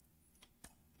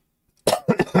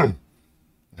 I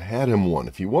had him 1.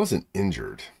 If he wasn't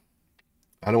injured,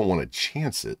 I don't want to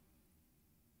chance it.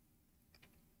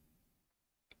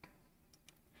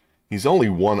 He's only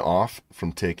 1 off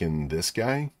from taking this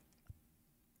guy.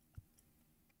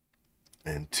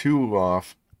 And 2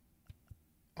 off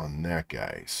on that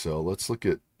guy. So let's look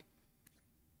at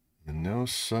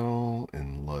Minoso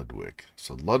and Ludwig.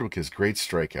 So Ludwig has great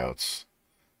strikeouts.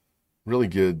 Really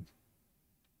good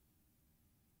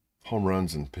home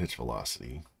runs and pitch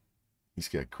velocity. He's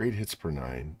got great hits per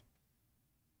 9.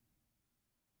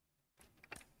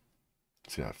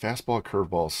 He's got fastball,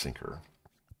 curveball, sinker.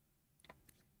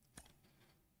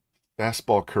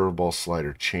 Fastball, curveball,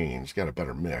 slider, change. He's got a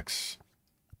better mix.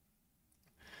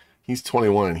 He's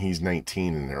 21 and he's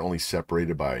 19, and they're only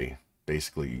separated by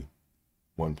basically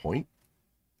 1 point.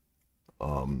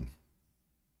 I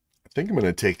think I'm going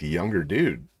to take the younger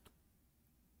dude.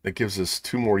 That gives us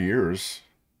 2 more years.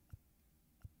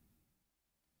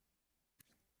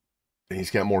 And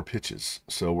he's got more pitches.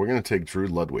 So we're going to take Drew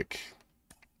Ludwig.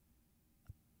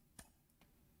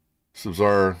 This was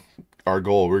our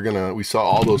goal. We saw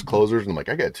all those closers, and I'm like,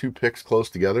 I got 2 picks close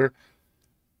together.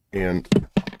 And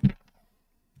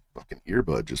fucking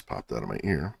earbud just popped out of my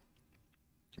ear.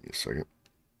 Give me a second.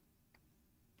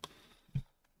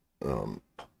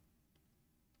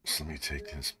 So let me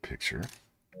take this picture.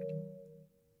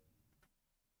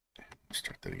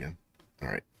 Start that again. All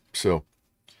right. So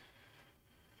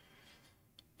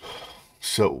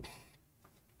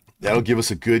that'll give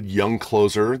us a good young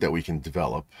closer that we can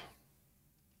develop.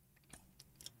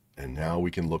 And now we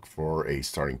can look for a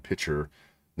starting pitcher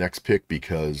next pick,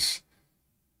 because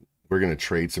we're going to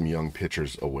trade some young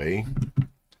pitchers away.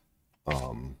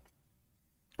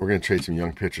 We're going to trade some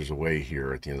young pitchers away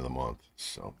here at the end of the month.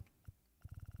 So,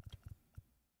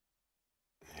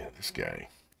 yeah, this guy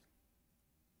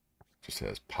just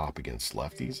has pop against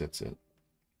lefties. That's it.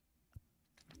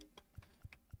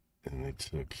 And they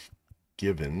took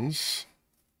Givens,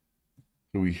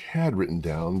 who we had written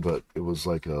down, but it was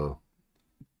like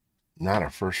not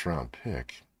a first round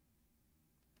pick.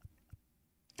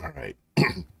 All right.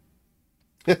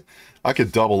 I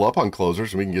could double up on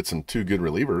closers and we can get some 2 good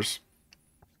relievers.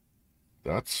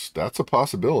 That's a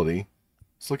possibility.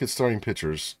 Let's look at starting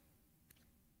pitchers.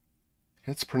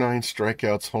 Hits per 9,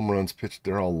 strikeouts, home runs pitched,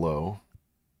 they're all low.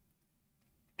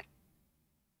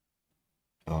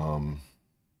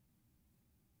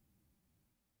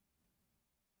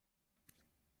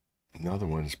 Another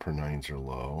one's per 9s are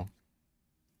low.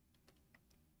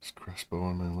 Is Crespo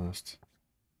on my list?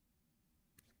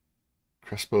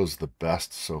 Crespo's the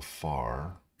best so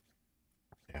far.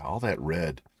 Yeah, all that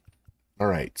red. All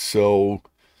right, so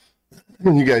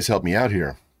you guys help me out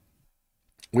here.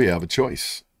 We have a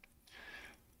choice.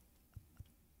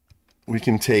 We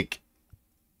can take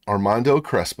Armando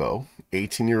Crespo,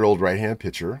 18-year-old right-hand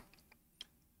pitcher,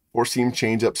 4-seam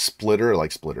changeup splitter,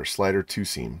 slider,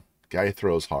 2-seam. Guy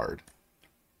throws hard.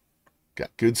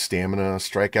 Got good stamina.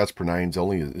 Strikeouts per 9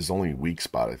 is only weak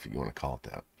spot, if you want to call it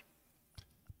that.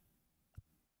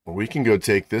 Well, we can go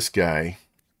take this guy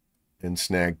and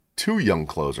snag 2 young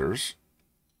closers.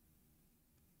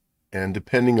 And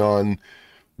depending on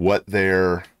what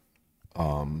their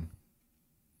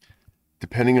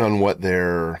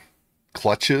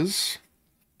clutch is,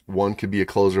 one could be a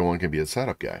closer, one could be a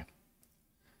setup guy.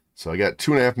 So I got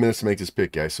 2.5 minutes to make this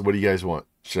pick, guys. So what do you guys want?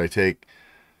 Should I take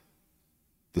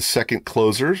the second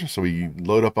closer, so we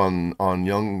load up on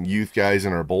young youth guys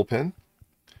in our bullpen,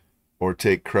 or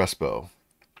take Crespo?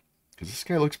 Because this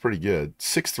guy looks pretty good.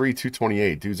 6'3",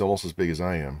 228. Dude's almost as big as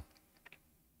I am.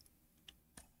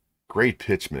 Great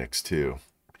pitch mix, too.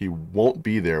 He won't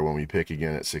be there when we pick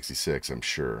again at 66, I'm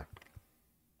sure.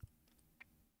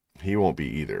 He won't be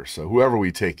either. So whoever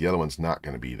we take, the other one's not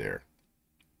going to be there.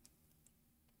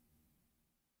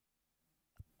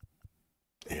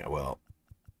 Yeah, well,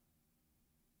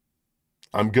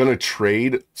 I'm going to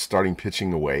trade starting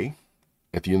pitching away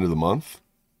at the end of the month.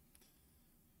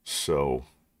 So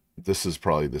this is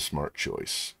probably the smart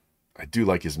choice. I do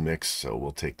like his mix, so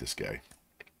we'll take this guy.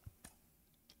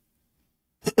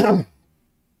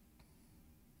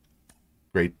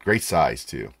 Great size,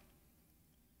 too.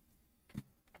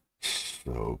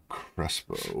 So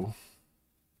Crespo.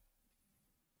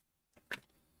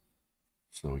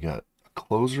 So we got a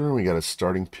closer, and we got a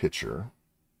starting pitcher.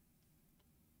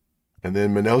 And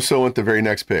then Minoso went the very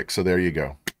next pick, so there you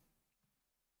go.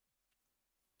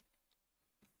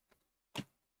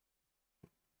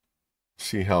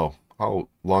 See how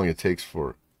long it takes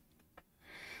for...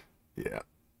 Yeah.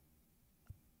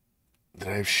 Did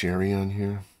I have Sherry on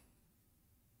here?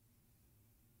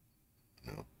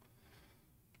 No.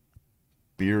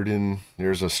 Bearden,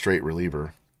 there's a straight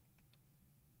reliever.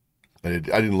 I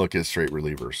didn't look at straight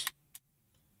relievers.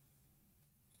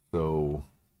 So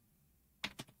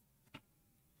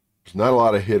there's not a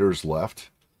lot of hitters left.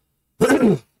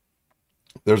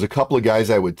 There's a couple of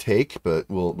guys I would take, but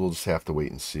we'll just have to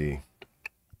wait and see.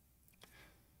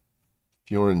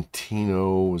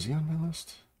 Fiorentino, was he on my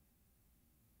list?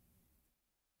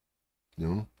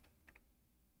 No.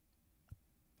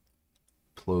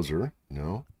 Closer,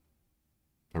 no.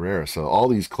 Herrera. So all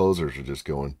these closers are just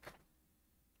going.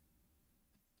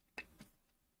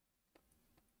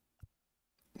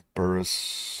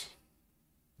 Burris,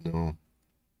 no.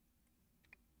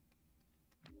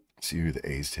 See who the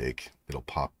A's take. It'll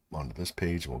pop onto this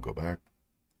page and we'll go back.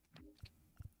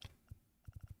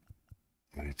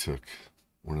 And he took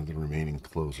one of the remaining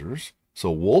closers.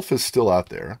 So Wolf is still out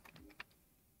there.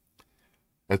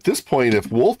 At this point,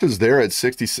 if Wolf is there at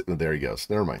 60, there he goes.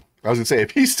 Never mind. I was going to say,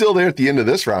 if he's still there at the end of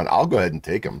this round, I'll go ahead and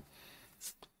take him.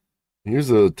 Here's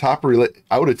the top relay.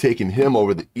 I would have taken him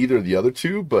over either of the other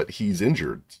two, but he's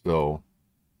injured. So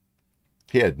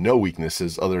he had no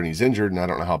weaknesses other than he's injured, and I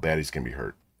don't know how bad he's going to be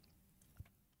hurt.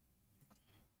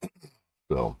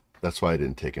 So that's why I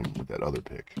didn't take him with that other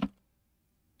pick.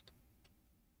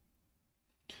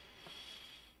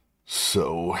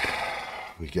 So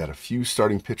we got a few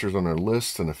starting pitchers on our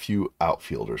list and a few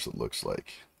outfielders, it looks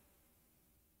like.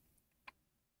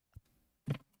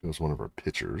 There's one of our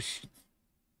pitchers.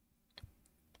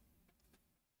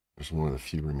 There's one of the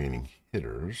few remaining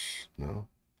hitters. No.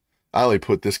 I only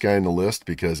put this guy in the list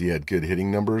because he had good hitting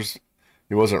numbers.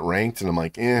 He wasn't ranked, and I'm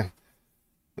like,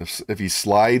 if he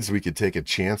slides, we could take a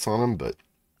chance on him, but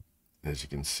as you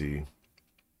can see,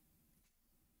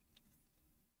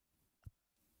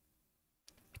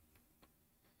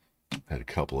 I had a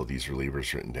couple of these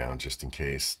relievers written down just in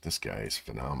case. This guy is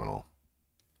phenomenal.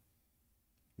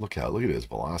 Look at his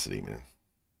velocity, man.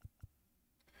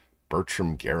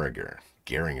 Bertram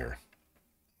Gehringer.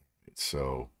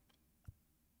 So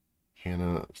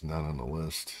Hannah is not on the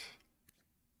list.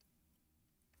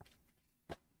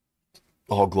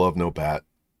 All glove, no bat.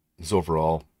 His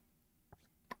overall,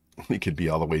 he could be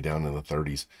all the way down in the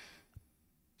 30s.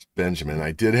 Benjamin,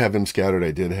 I did have him scouted.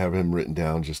 I did have him written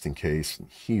down just in case.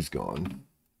 He's gone.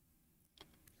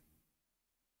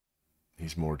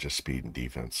 He's more just speed and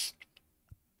defense.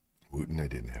 Wooten, I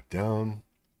didn't have down.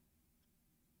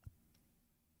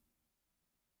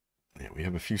 Yeah, we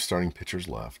have a few starting pitchers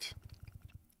left.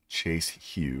 Chase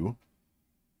Hugh.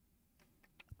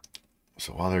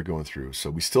 So while they're going through, so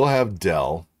we still have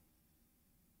Dell.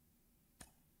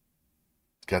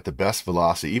 Got the best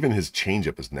velocity. Even his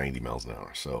changeup is 90 miles an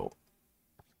hour. So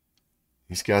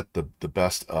he's got the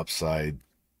best upside.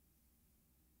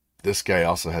 This guy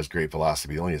also has great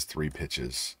velocity. He only has 3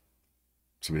 pitches.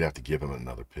 So we'd have to give him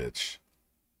another pitch.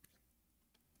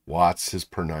 Watts, his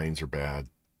per nines are bad.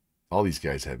 All these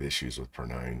guys have issues with per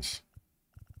nines.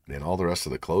 And all the rest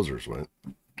of the closers went.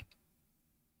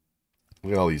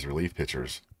 Look at all these relief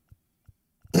pitchers.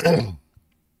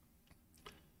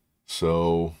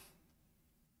 So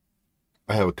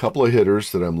I have a couple of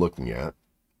hitters that I'm looking at.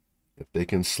 If they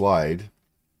can slide,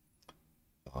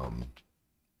 I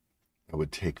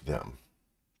would take them.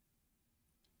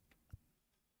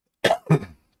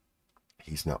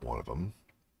 He's not one of them.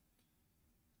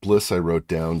 Bliss I wrote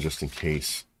down just in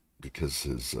case because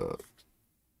his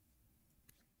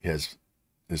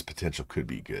potential could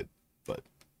be good, but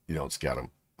you don't scout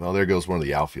him. Well, there goes one of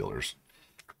the outfielders.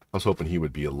 I was hoping he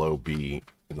would be a low B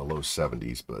in the low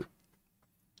 70s, but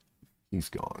he's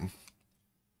gone.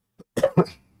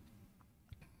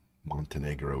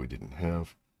 Montenegro we didn't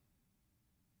have.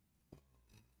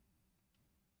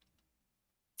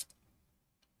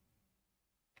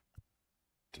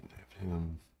 Didn't have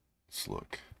him. Let's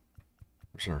look.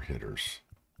 Where's our hitters?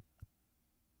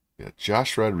 We got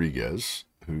Josh Rodriguez,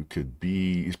 who could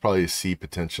be, he's probably a C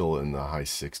potential in the high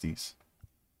 60s.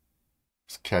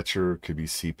 His catcher could be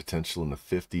C potential in the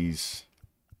 50s.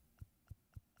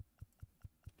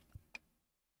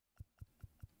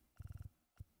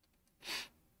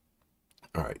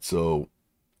 All right, so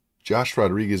Josh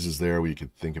Rodriguez is there. We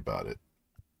could think about it.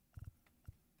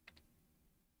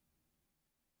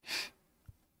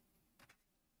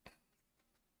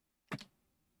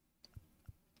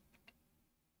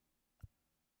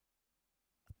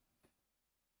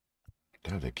 Do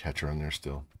I have the catcher on there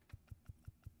still?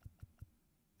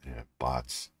 Yeah,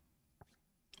 Bots.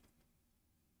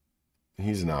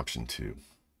 He's an option too.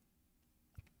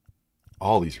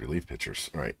 All these relief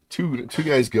pitchers. All right, two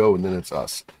guys go, and then it's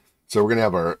us. So we're gonna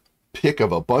have our pick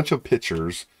of a bunch of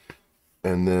pitchers,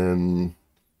 and then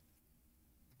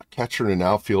a catcher and an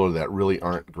outfielder that really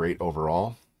aren't great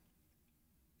overall.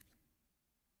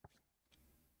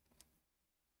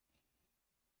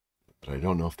 But I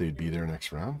don't know if they'd be there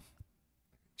next round.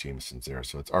 Jameson's there,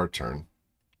 so it's our turn.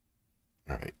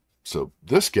 All right. So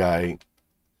this guy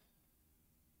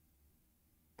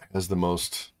has the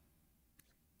most.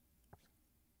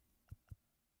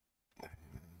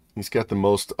 He's got the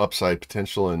most upside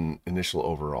potential and initial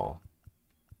overall.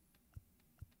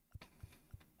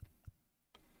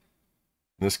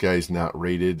 This guy's not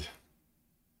rated.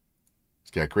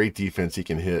 He's got great defense. He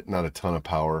can hit, not a ton of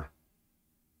power.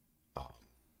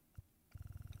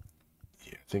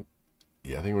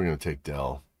 Yeah, I think we're going to take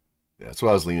Dell. Yeah, that's what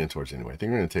I was leaning towards anyway. I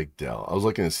think we're going to take Dell. I was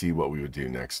looking to see what we would do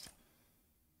next.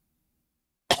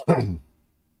 Got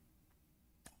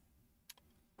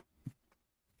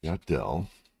Dell.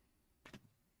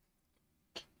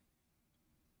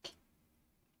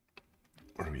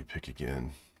 Where do we pick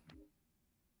again?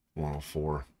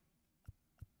 104.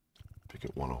 Pick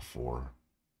at 104.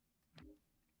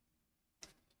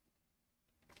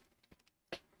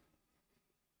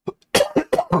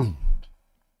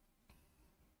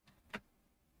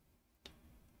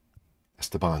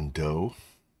 Esteban Doe.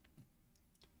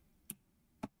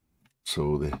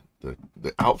 So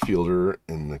the outfielder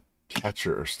and the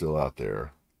catcher are still out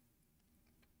there.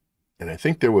 And I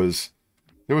think there was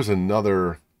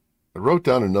another. I wrote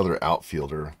down another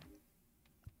outfielder.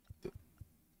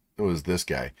 It was this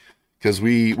guy, because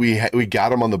we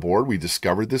got him on the board. We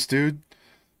discovered this dude,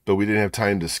 but we didn't have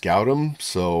time to scout him,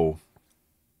 so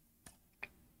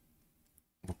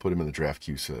we'll put him in the draft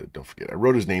queue. So don't forget. I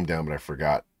wrote his name down, but I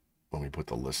forgot when we put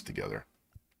the list together.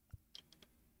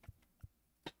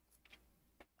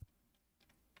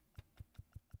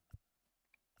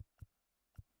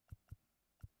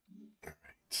 All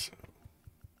right, so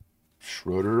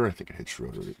Schroeder. I think I had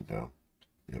Schroeder written down.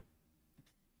 Yep.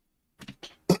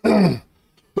 All right.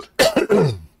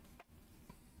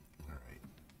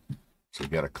 So we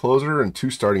got a closer and 2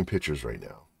 starting pitchers right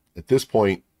now. At this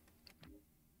point,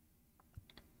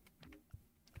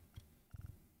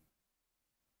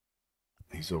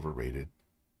 he's overrated.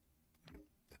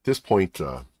 At this point,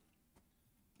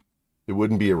 it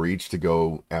wouldn't be a reach to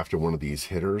go after one of these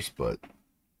hitters, but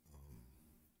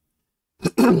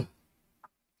it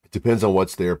depends on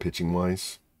what's there pitching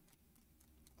wise.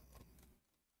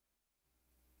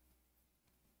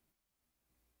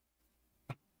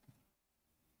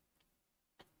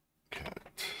 Got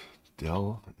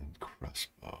Dell and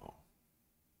Crespo.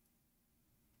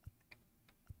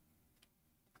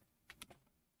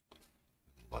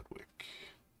 Ludwig.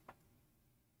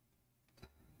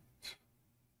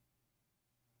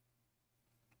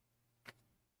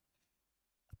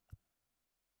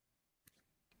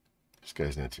 This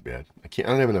guy's not too bad. I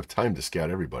don't have enough time to scout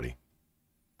everybody.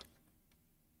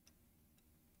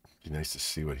 Be nice to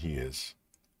see what he is.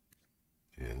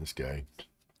 And this guy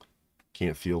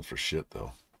can't field for shit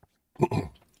though.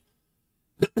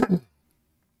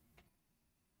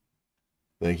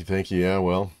 Thank you. Yeah,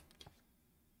 well,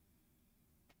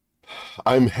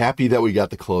 I'm happy that we got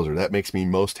the closer. That makes me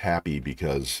most happy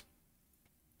because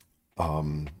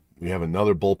we have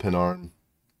another bullpen arm.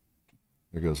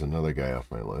 There goes another guy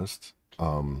off my list.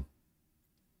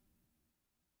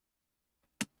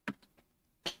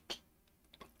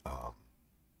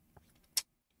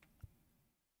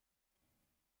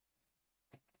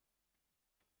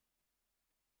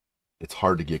 It's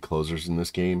hard to get closers in this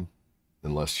game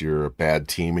unless you're a bad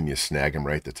team and you snag them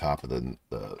right at the top of the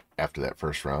after that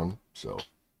first round. So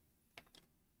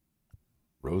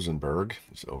Rosenberg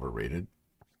is overrated.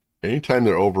 Anytime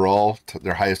their overall,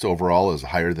 their highest overall is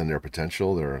higher than their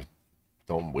potential,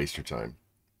 don't waste your time.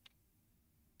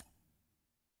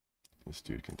 This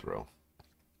dude can throw.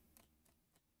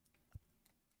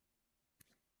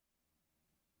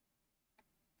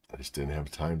 I just didn't have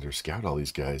time to scout all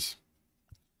these guys.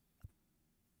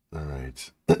 All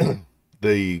right.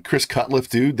 The Chris Cutliff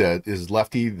dude that is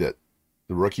lefty, the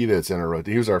rookie that's in our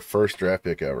rotation, he was our first draft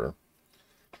pick ever.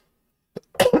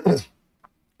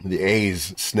 The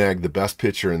A's snagged the best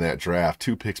pitcher in that draft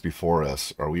 2 picks before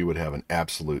us, or we would have an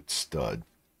absolute stud.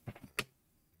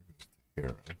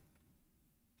 Here.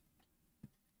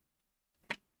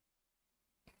 I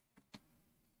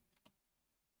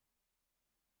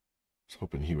was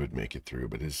hoping he would make it through,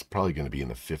 but he's probably going to be in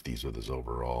the 50s with his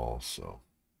overall, so.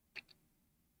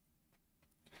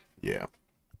 Yeah.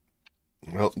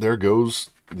 Well, there goes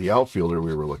the outfielder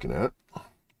we were looking at.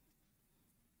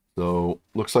 So,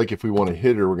 looks like if we want a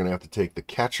hitter, we're going to have to take the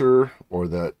catcher or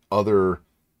that other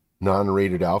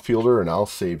non-rated outfielder, and I'll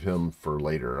save him for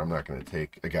later. I'm not going to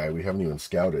take a guy we haven't even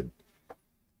scouted.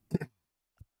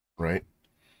 Right?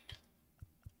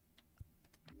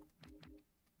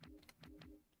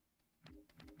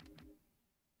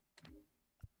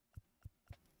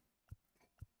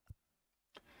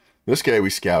 This guy we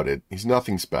scouted, he's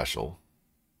nothing special.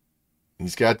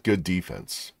 He's got good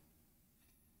defense.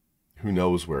 Who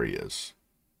knows where he is?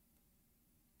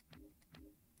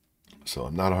 So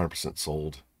I'm not 100%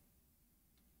 sold.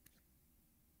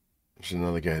 There's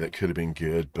another guy that could have been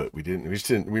good, but we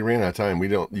didn't. We ran out of time.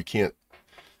 You can't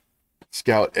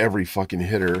scout every fucking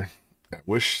hitter. I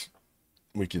wish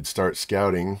we could start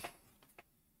scouting.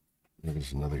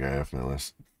 There's another guy off my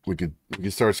list. We could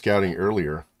start scouting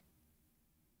earlier.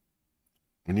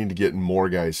 We need to get more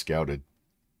guys scouted.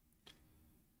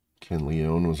 Ken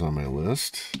Leone was on my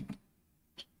list.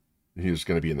 He was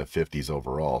going to be in the 50s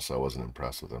overall, so I wasn't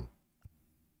impressed with him.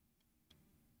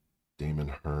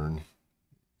 Damon Hearn.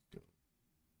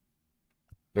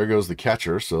 There goes the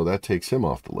catcher, so that takes him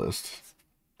off the list.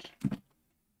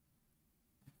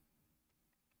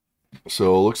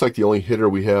 So it looks like the only hitter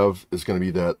we have is going to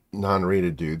be that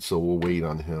non-rated dude, so we'll wait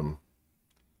on him.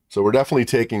 So we're definitely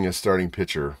taking a starting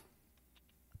pitcher.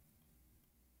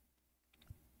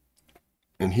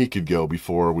 And he could go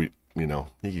before he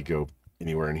could go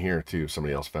anywhere in here too if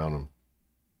somebody else found him.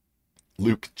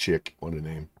 Luke Chick, what a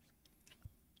name.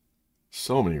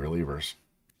 So many relievers.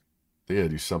 They had to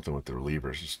do something with the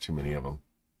relievers. There's too many of them.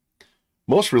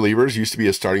 Most relievers used to be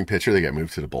a starting pitcher. They got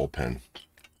moved to the bullpen.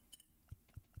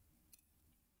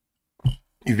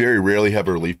 You very rarely have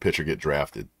a relief pitcher get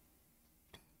drafted.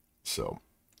 So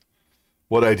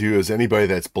what I do is anybody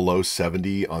that's below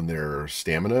 70 on their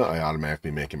stamina, I automatically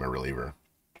make him a reliever.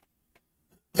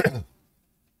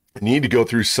 I need to go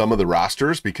through some of the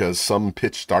rosters because some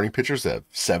starting pitchers that have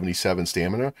 77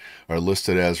 stamina are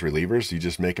listed as relievers. You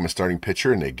just make them a starting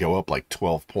pitcher and they go up like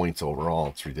 12 points overall.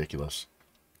 It's ridiculous.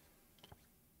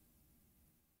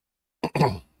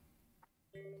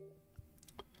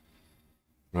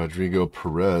 Rodrigo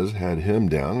Perez had him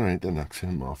down. All right, that knocks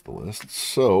him off the list.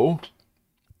 So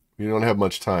we don't have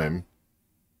much time.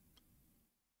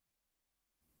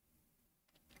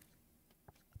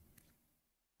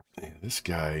 Yeah, this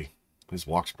guy, his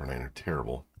walks per nine are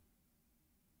terrible.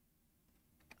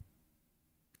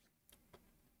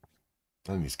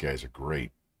 None of these guys are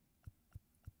great.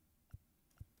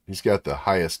 He's got the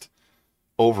highest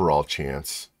overall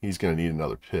chance. He's going to need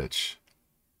another pitch.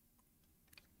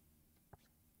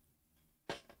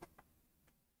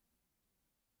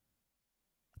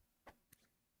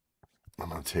 I'm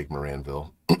going to take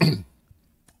Moranville.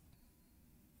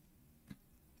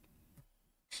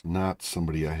 It's not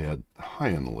somebody I had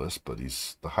high on the list, but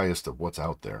he's the highest of what's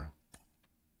out there.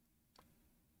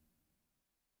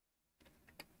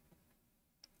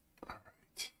 All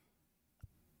right.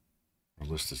 Our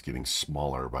list is getting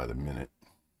smaller by the minute.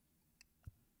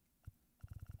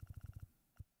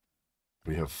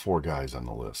 We have 4 guys on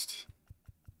the list.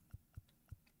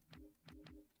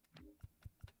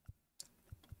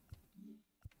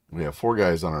 We have 4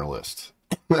 guys on our list.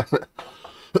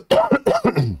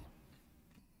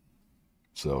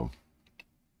 So,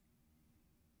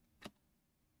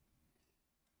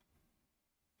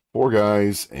 4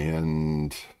 guys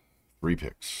and 3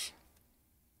 picks.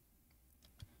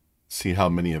 See how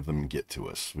many of them get to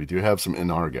us. We do have some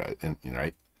NR guys,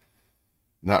 right?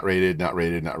 Not rated, not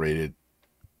rated, not rated,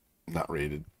 not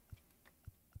rated.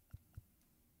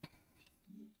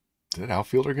 Did that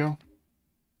outfielder go?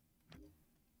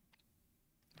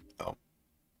 Oh.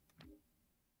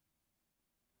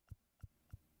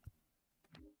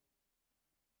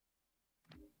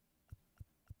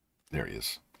 There he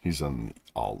is. He's on the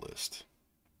all list.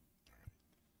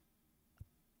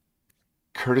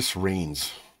 Curtis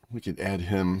Raines. We could add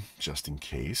him just in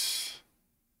case.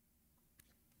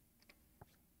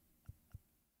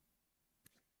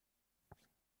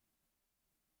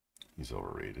 He's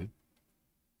overrated.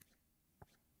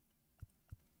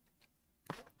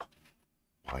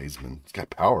 Wiseman. He's got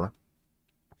power.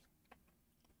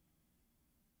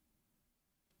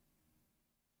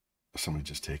 Somebody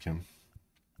just take him.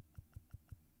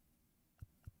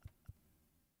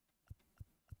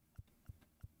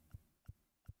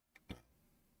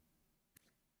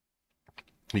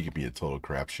 He could be a total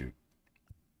crapshoot.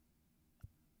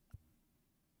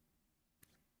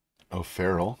 Oh,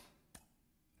 Farrell.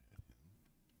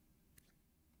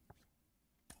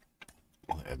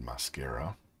 We'll add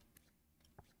Mascara.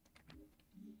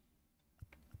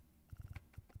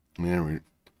 Man,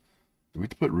 did we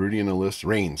put Rudy in the list?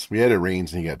 Raines. We had a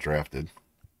Raines and he got drafted.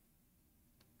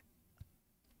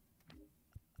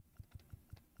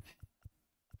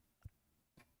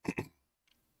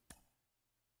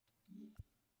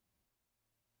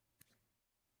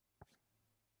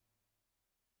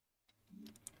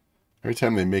 Every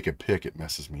time they make a pick, it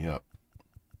messes me up.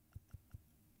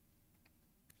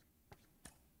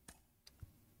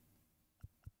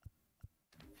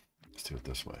 Let's do it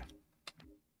this way.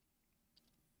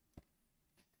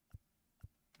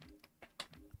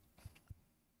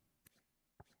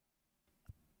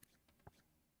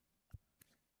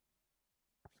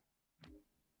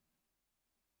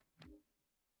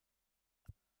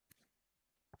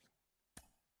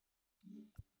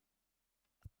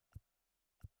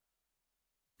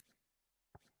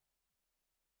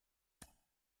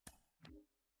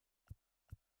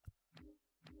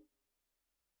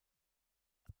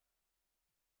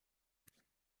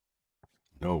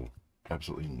 No,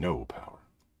 absolutely no power.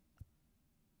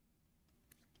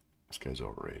 This guy's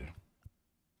overrated.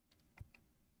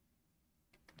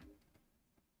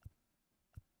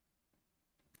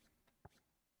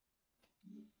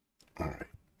 All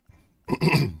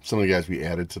right. Some of the guys we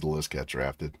added to the list got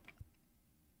drafted.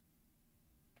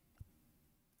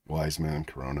 Wiseman,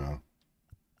 Corona.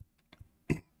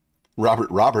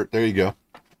 Robert, there you go.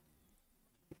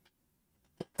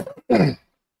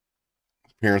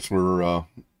 Parents were out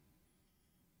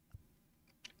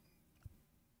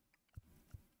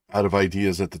of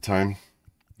ideas at the time.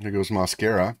 Here goes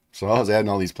Mascara. So I was adding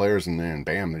all these players in there, and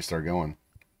bam, they start going.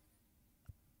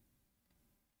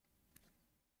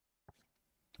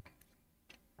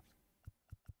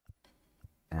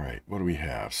 All right, what do we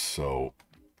have? So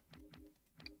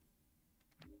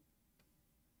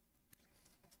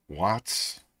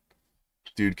Watts,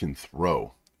 dude can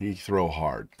throw. He throw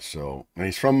hard. So, and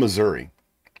he's from Missouri.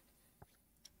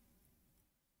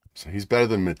 So he's better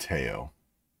than Mateo.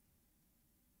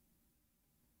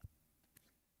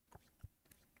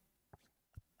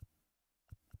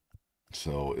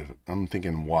 So if I'm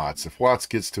thinking Watts, if Watts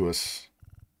gets to us,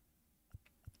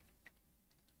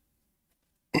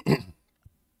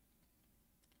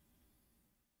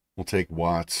 we'll take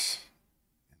Watts,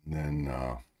 and then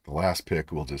the last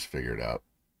pick we'll just figure it out.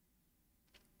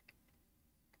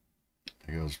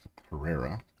 There goes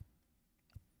Herrera.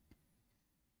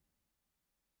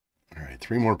 All right,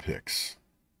 3 more picks.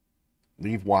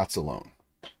 Leave Watts alone.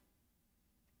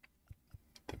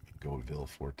 Then we go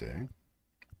Villaforte.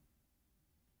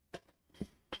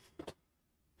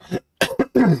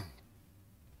 There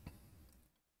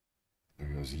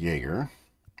goes Jaeger.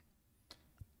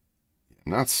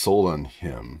 I'm not sold on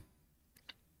him.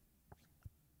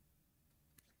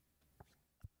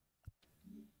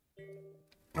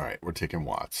 All right, we're taking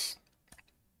Watts.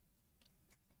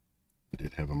 I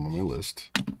did have him on my list.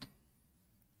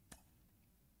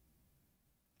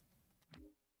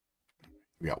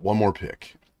 We got 1 more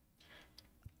pick.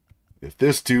 If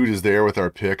this dude is there with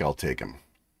our pick, I'll take him.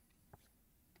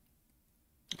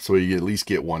 So you at least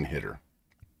get 1 hitter.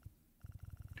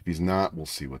 If he's not, we'll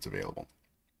see what's available.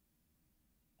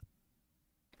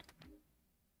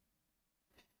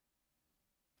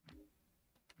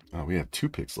 Oh, we have 2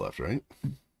 picks left, right?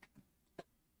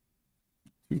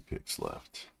 2 picks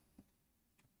left.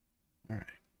 All right.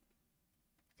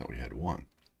 Thought we had 1.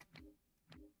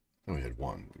 Thought we had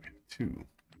 1. We had 2.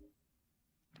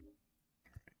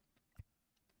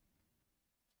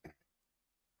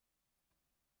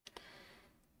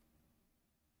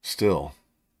 Still,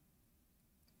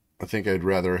 I think I'd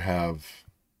rather have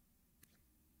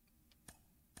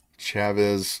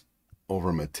Chavez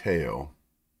over Mateo.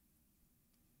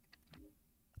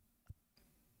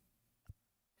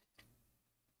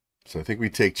 So I think we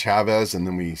take Chavez, and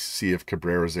then we see if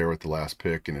Cabrera's there with the last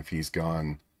pick, and if he's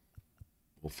gone,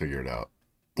 we'll figure it out.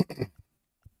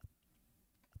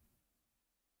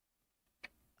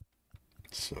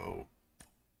 So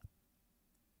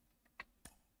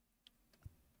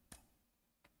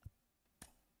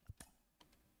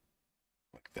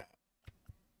like that.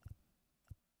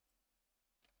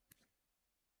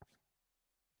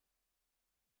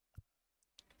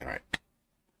 All right.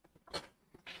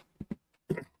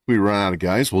 We run out of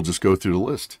guys, we'll just go through the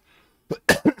list.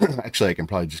 Actually, I can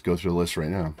probably just go through the list right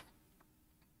now. All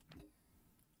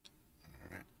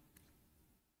right.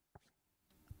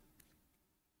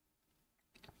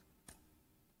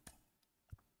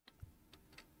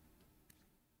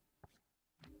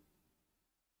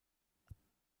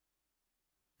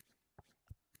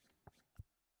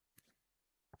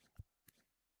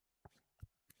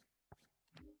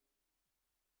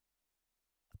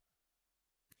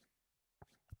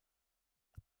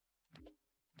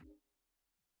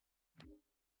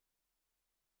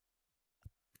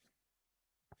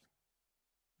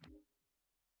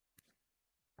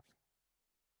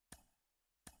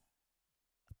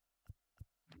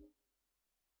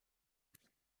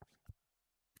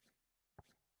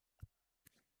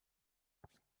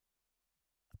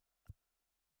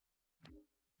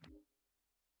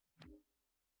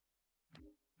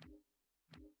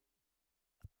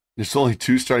 There's only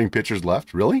 2 starting pitchers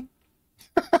left? Really?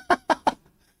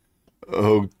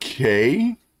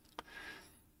 Okay.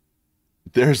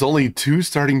 There's only 2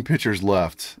 starting pitchers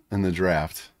left in the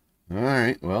draft. All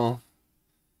right, well,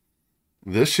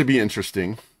 this should be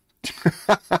interesting.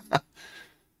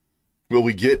 Will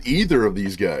we get either of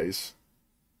these guys?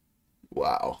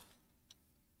 Wow.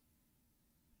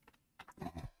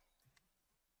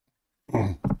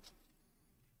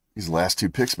 These last 2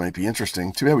 picks might be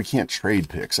interesting. Too bad we can't trade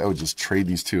picks. I would just trade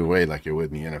these 2 away like I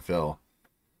would in the NFL.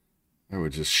 I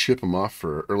would just ship them off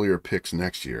for earlier picks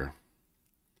next year.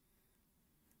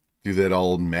 Do that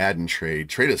old Madden trade.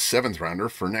 Trade a 7th rounder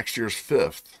for next year's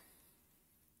 5th.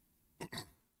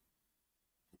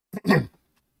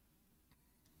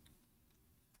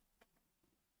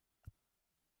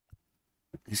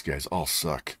 These guys all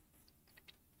suck.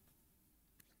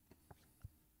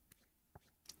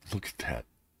 Look at that.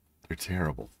 They're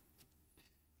terrible.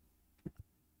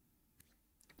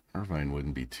 Irvine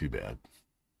wouldn't be too bad.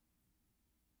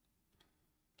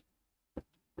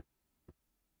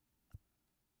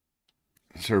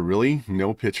 Is there really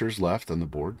no pitchers left on the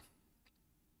board?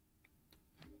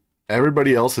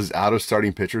 Everybody else is out of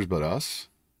starting pitchers but us?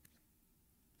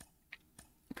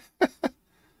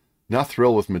 Not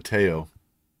thrilled with Mateo.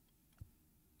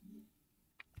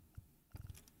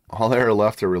 All that are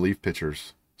left are relief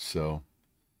pitchers. So,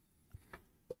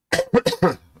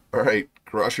 all right,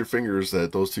 cross your fingers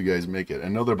that those 2 guys make it. I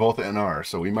know they're both NR,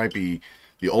 so we might be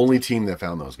the only team that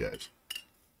found those guys.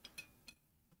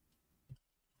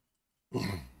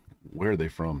 Where are they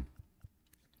from?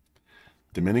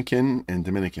 Dominican and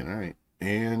Dominican. All right.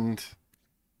 And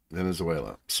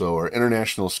Venezuela. So our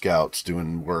international scouts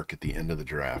doing work at the end of the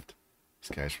draft.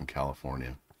 This guy's from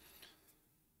California.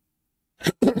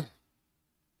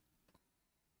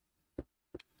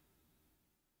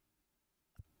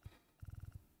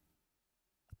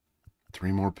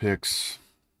 3 more picks.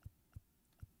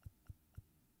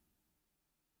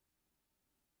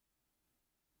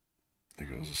 There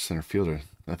goes the center fielder.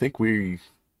 I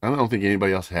don't think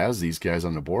anybody else has these guys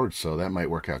on the board, so that might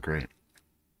work out great.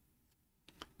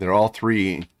 They're all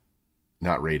 3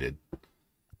 not rated.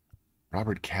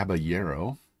 Robert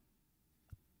Caballero.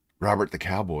 Robert the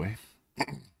Cowboy.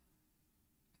 Let's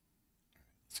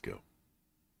go.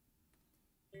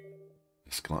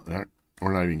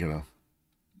 We're not even going to...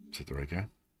 Is that the right guy?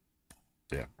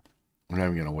 Yeah. We're not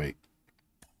even going to wait.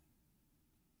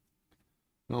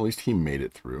 Well, at least he made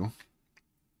it through.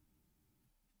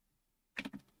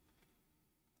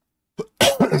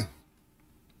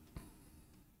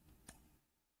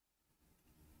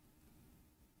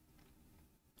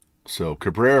 So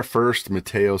Cabrera first,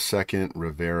 Mateo second,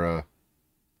 Rivera.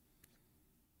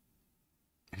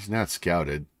 He's not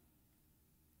scouted.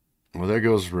 Well, there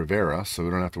goes Rivera, so we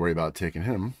don't have to worry about taking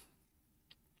him.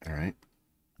 All right.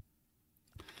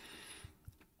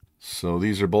 So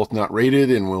these are both not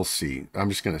rated, and we'll see. I'm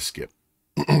just going to skip.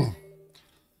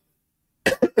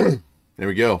 There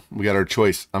we go. We got our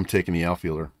choice. I'm taking the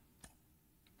outfielder.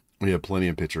 We have plenty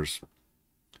of pitchers.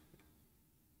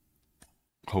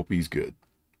 Hope he's good.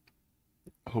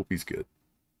 Hope he's good.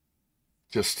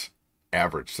 Just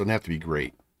average. Doesn't have to be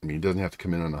great. I mean, he doesn't have to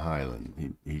come in on the high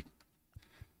end. He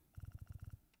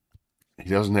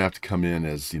doesn't have to come in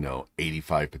as,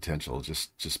 85 potential.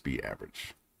 Just be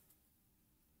average.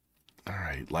 All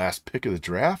right, last pick of the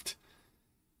draft.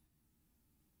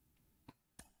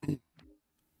 All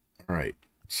right,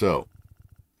 so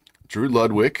Drew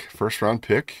Ludwig, first round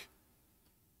pick.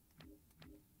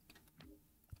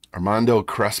 Armando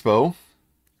Crespo,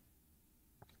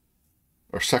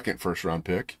 our second first round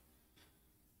pick.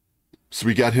 So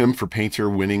we got him for Painter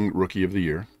winning Rookie of the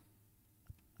Year.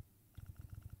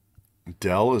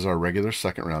 Dell is our regular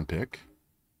second round pick.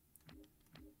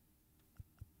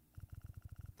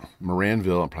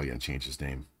 Moranville, I'm probably going to change his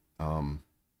name. Our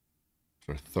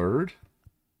third.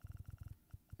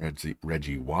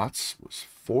 Reggie Watts was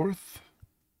fourth.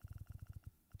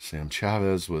 Sam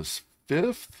Chavez was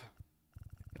fifth.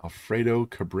 Alfredo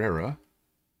Cabrera.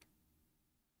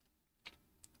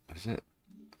 That's it.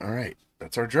 All right,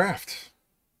 that's our draft.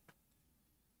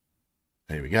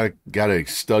 Hey, we got a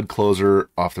stud closer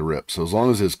off the rip. So as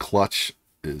long as his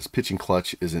pitching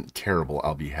clutch isn't terrible,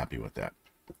 I'll be happy with that.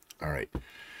 All right.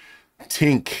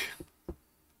 Tink.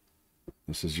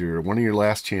 This is one of your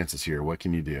last chances here. What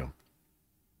can you do?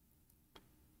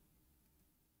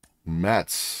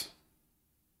 Mets.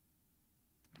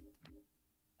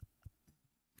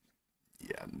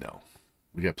 Yeah, no.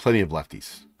 We got plenty of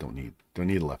lefties. Don't need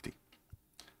a lefty.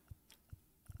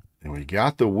 And we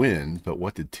got the win, but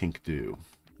what did Tink do?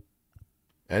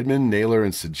 Edmund, Naylor,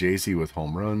 and Sajazi with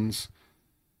home runs.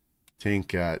 Tank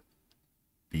got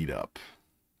beat up.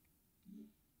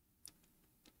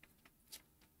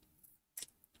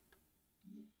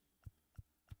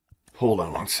 Hold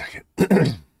on one second.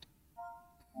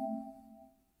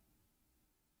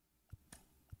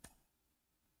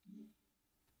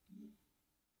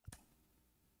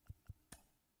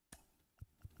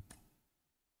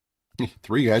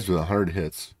 Three guys with 100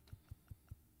 hits.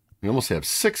 We almost have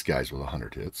six guys with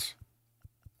 100 hits.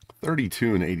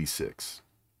 32 and 86.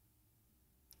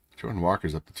 Jordan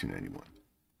Walker's up to 291.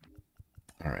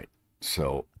 All right.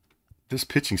 So this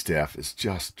pitching staff is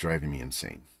just driving me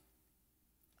insane.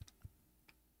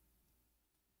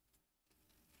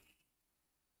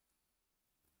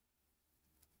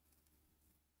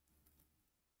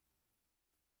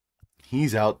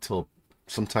 He's out till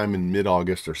sometime in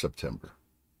mid-August or September.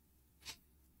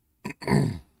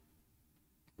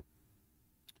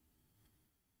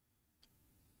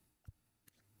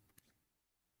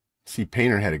 See,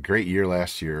 Painter had a great year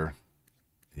last year,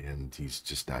 and he's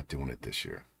just not doing it this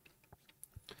year.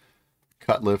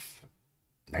 Cutliff,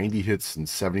 90 hits in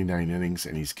 79 innings,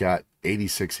 and he's got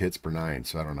 86 hits per 9,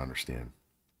 so I don't understand.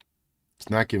 He's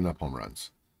not giving up home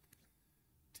runs.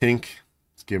 Tink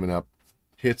is giving up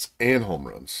hits and home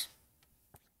runs.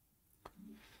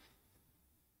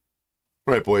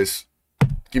 All right, boys,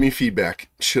 give me feedback.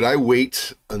 Should I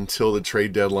wait until the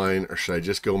trade deadline, or should I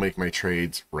just go make my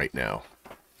trades right now?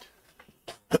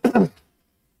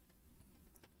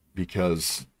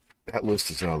 Because that list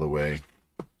is out of the way.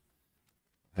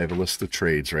 I have a list of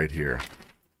trades right here.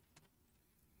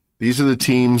 These are the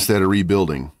teams that are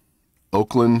rebuilding: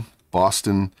 Oakland,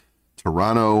 Boston,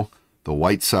 Toronto, the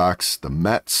White Sox, the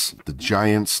Mets, the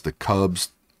Giants, the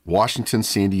Cubs, Washington,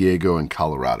 San Diego, and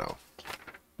Colorado.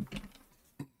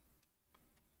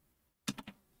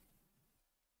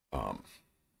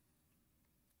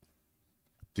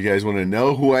 Do you guys want to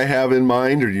know who I have in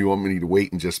mind, or do you want me to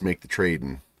wait and just make the trade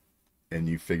and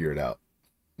you figure it out?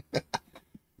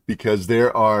 Because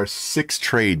there are 6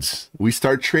 trades. We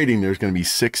start trading, there's going to be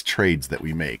 6 trades that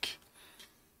we make.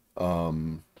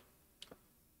 3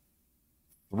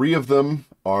 of them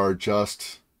are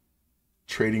just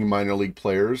trading minor league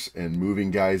players and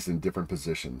moving guys in different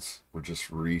positions. We're just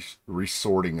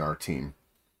resorting our team.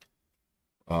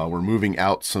 We're moving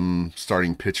out some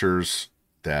starting pitchers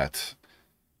that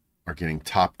are getting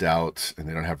topped out and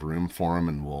they don't have room for them,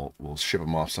 and we'll ship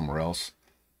them off somewhere else.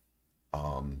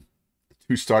 2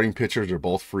 starting pitchers are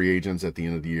both free agents at the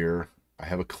end of the year. I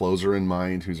have a closer in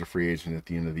mind who's a free agent at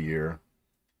the end of the year.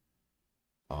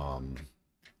 And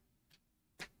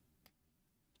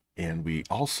we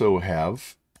also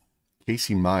have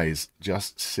Casey Mize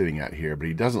just sitting out here, but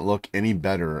he doesn't look any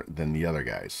better than the other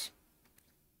guys.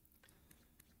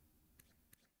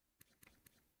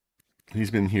 He's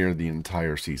been here the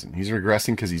entire season. He's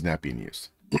regressing because he's not being used.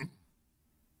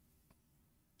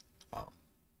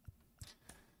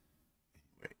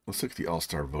 Let's look at the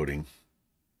All-Star voting.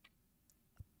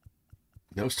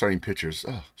 No starting pitchers.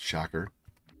 Oh, shocker.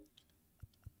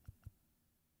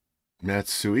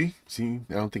 Matsui. See,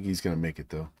 I don't think he's going to make it,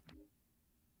 though.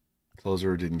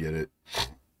 Closer didn't get it.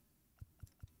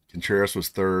 Contreras was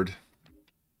 3rd.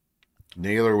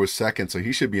 Naylor was 2nd, so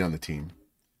he should be on the team.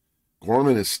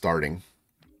 Gorman is starting.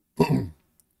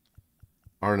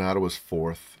 Arenado was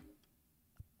 4th.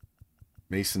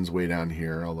 Mason's way down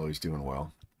here, although he's doing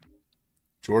well.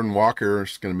 Jordan Walker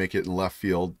is going to make it in left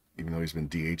field, even though he's been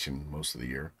DHing most of the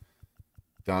year.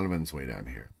 Donovan's way down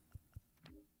here.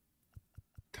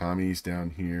 Tommy's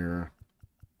down here.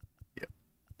 Yep.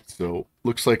 So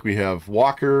looks like we have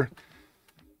Walker,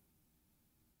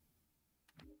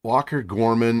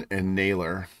 Gorman, and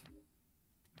Naylor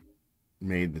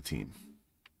made the team.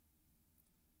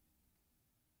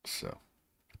 So,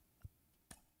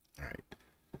 all right.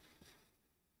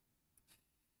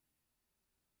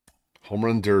 Home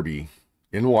run derby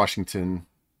in Washington.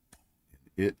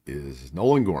 It is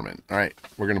Nolan Gorman. All right,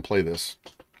 we're going to play this.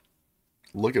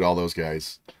 Look at all those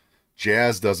guys.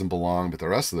 Jazz doesn't belong, but the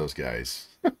rest of those guys.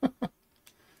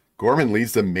 Gorman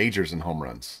leads the majors in home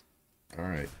runs. All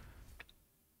right.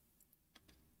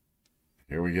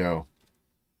 Here we go.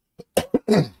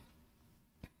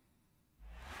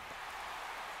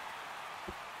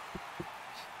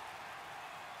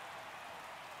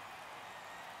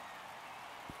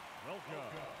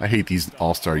 I hate these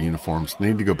all-star uniforms. They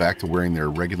need to go back to wearing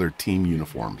their regular team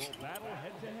uniforms.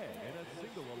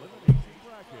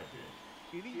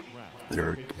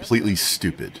 They're completely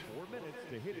stupid.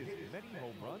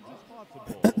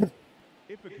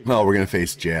 Well, we're going to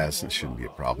face Jazz. It shouldn't be a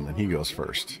problem. And he goes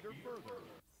first.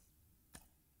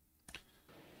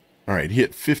 All right, he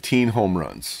hit 15 home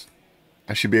runs.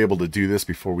 I should be able to do this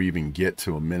before we even get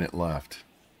to a minute left.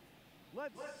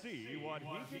 Let's see what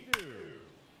he can do.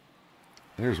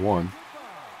 There's one.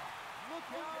 Look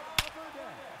out upper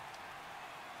deck.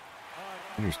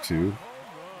 There's two.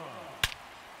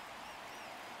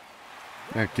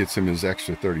 That gets him his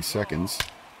extra 30 seconds. And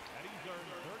he's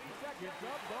earned 30 seconds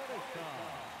of bonus time.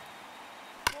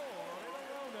 4 in a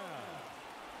row now.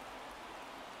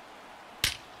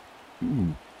 Ooh.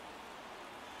 And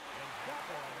that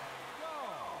one, go.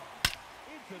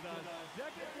 Into the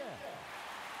second deck.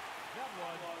 That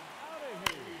one out of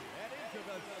here. And into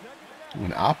the second deck.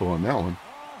 An oppo on that one.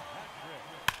 Hat trick.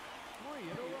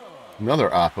 3 in a row. Another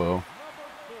oppo. Number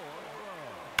 4 in a row.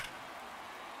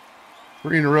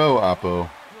 3 in a row, oppo.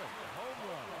 Trick, home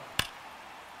run.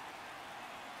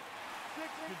 6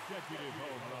 consecutive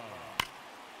home runs.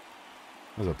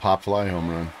 That was a pop fly home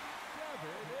run. 7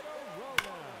 in a row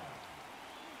now.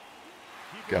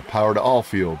 Got power to all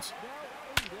fields. Now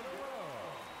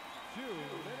 8 in a row. 2 minutes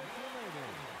remaining.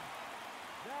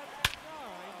 That's 9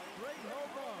 straight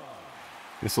home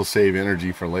runs. This will save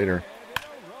energy for later.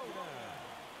 10 in a row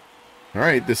now. All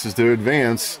right, this is to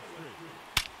advance.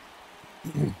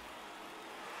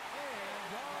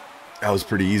 That was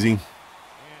pretty easy.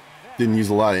 Didn't use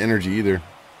a lot of energy either. He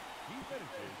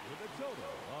finishes with a total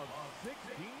of 16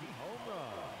 home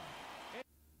runs.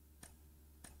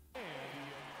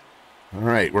 All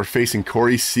right, we're facing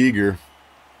Corey Seager.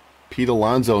 Pete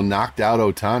Alonso knocked out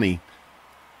Ohtani.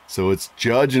 So it's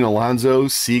Judge and Alonso,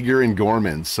 Seager and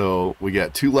Gorman. So we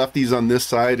got 2 lefties on this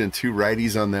side and 2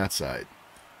 righties on that side.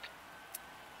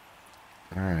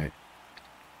 All right.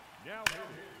 Now the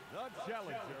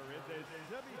challenger in this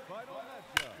semifinal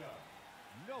matchup.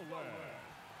 Nowhere.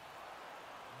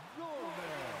 Gorman.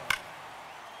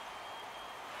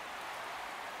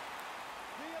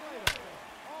 See you later.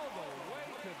 All the way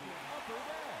to the upper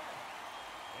deck.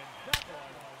 And that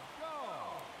one, go.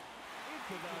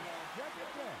 Into the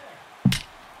second deck.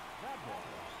 That one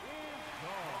is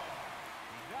gone.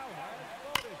 He now has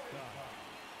bonus time.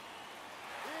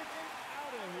 It's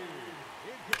out of here.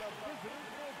 Into the visitor's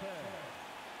bullpen.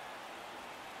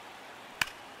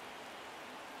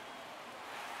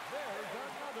 There's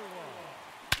another one.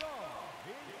 Gone.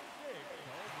 His 6th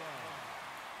home run.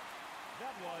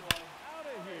 That one out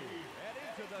of here and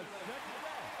into the second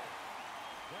deck.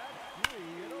 That's 3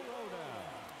 in a row now.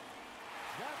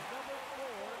 That's number 4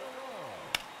 in a row.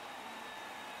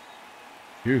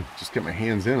 Phew, just get my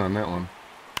hands in on that one.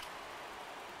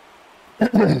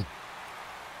 6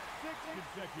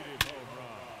 consecutive home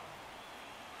runs.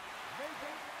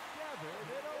 Making 7 in a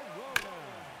row now.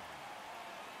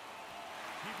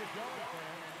 Keep it going,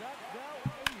 fans. That's now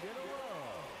 8 in a row.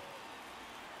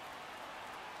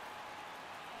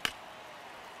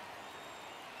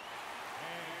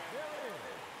 And there it is,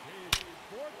 his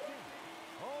 14th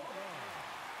home run.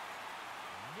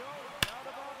 No doubt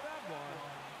about that one.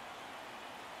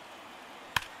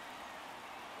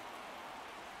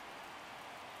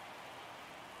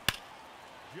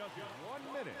 Just 1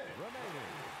 minute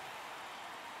remaining.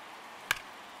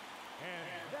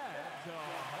 And that's a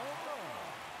home run.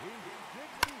 He's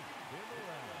 16th in the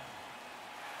round.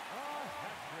 A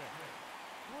hat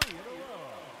trick. 3 in a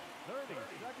row. 30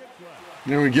 seconds left.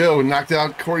 There we go. Knocked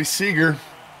out Corey Seager.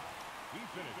 He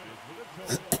finishes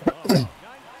with a total of 19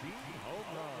 home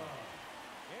runs.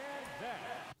 And that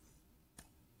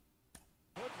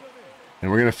puts him in. And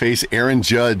we're going to face Aaron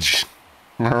Judge.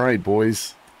 All right,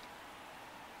 boys.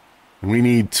 We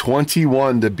need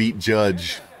 21 to beat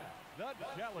Judge. The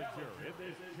challenger in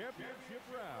this championship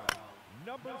round,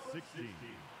 number 16,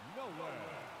 nowhere.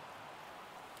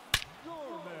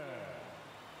 Gorman.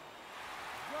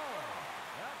 Go.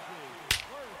 That's his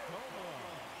first home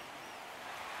run.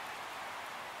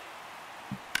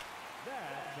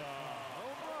 That's a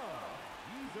home run.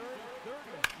 He's earned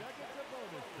 30 seconds of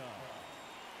bonus time.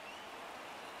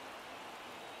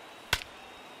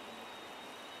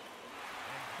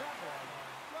 And that one,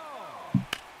 go.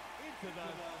 Into the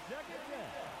second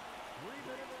deck. 3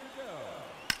 minutes to go.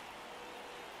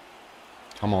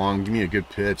 Come on, give me a good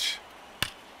pitch. It's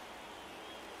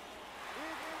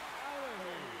out of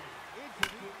here. Into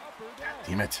the upper deck.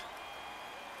 Damn it.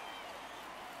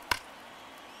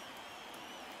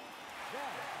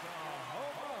 That's a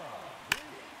home run. His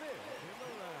 5th in the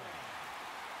round.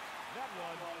 That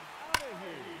one out of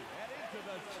here and into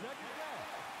the second deck.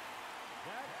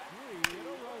 That's 3 in a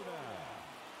row now.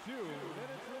 2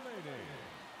 minutes remaining.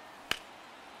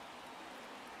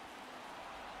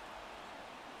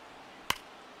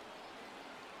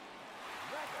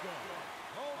 Let's go.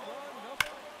 Home run number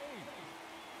 8.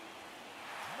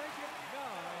 Make it 9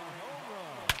 home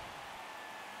runs.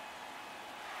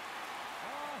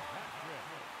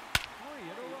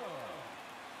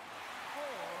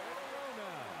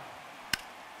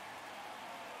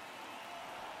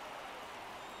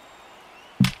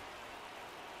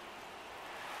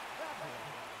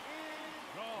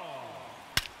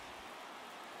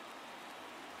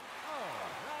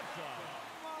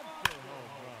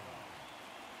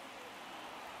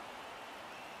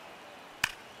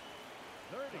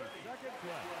 32nd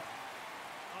play.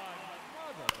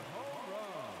 Another home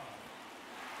run.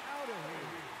 Out of here.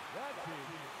 That's his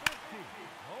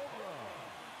 15th home run.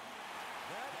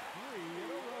 That's 3 in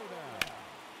a row now.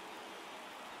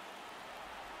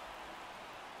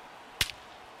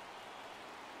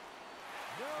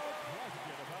 No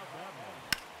question about that one.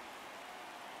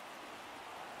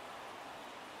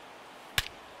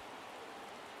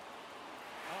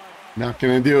 Not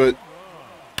going to do it.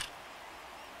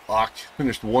 Locked.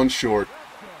 Finished one short.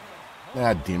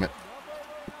 Ah, damn it.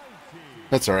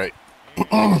 That's all right.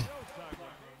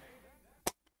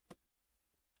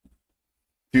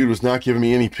 Dude was not giving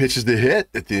me any pitches to hit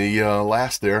at the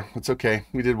last there. It's okay.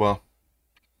 We did well.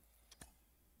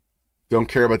 Don't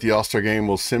care about the All-Star game.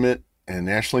 We'll sim it. And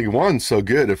National League won. So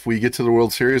good. If we get to the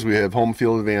World Series, we have home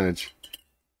field advantage.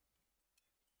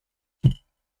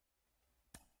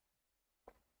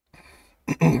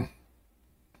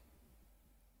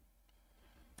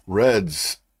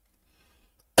 Reds.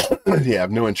 Yeah, I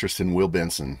have no interest in Will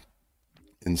Benson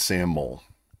and Sam Mole.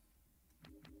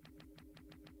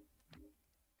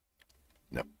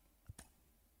 No.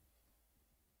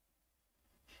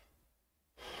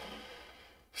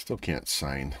 Still can't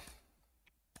sign.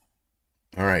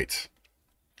 All right.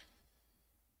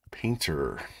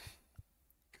 Painter.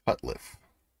 Cutliff.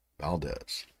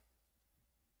 Valdez.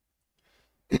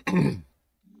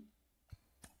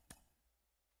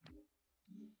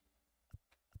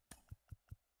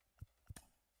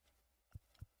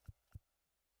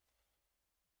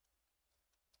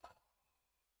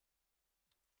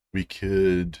 We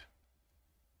could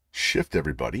shift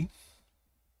everybody.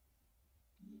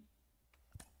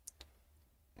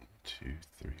 1, 2,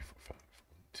 3, 4, 5.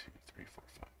 1, 2, 3, 4,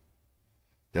 5.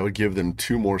 That would give them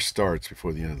 2 more starts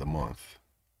before the end of the month.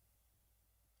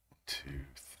 1, 2, 3,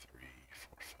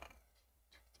 4, 5.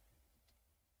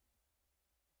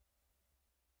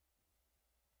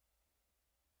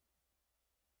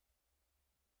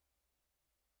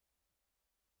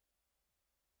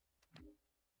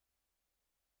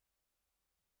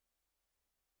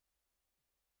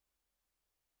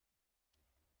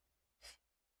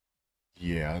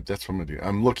 Yeah, that's what I'm gonna do.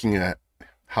 I'm looking at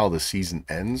how the season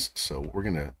ends, so we're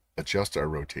gonna adjust our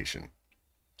rotation.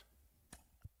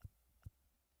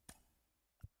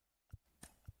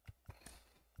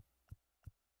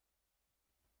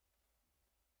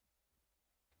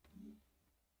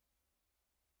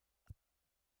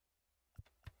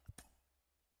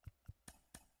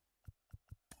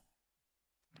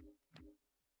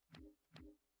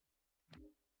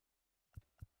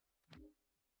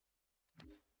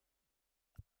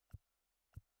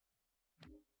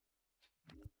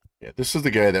 Yeah, this is the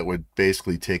guy that would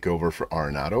basically take over for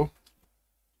Arenado.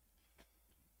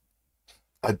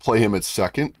 I'd play him at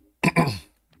second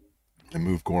and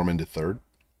move Gorman to third.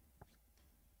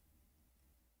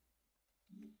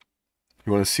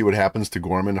 You want to see what happens to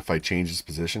Gorman if I change his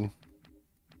position?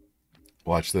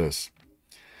 Watch this.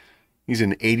 He's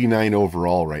an 89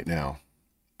 overall right now.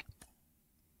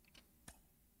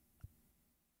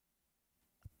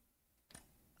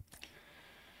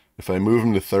 If I move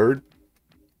him to third,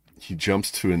 he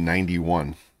jumps to a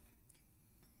 91.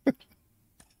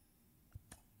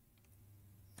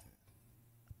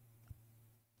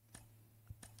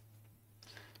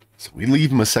 So we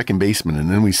leave him a second baseman,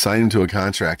 and then we sign him to a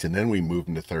contract, and then we move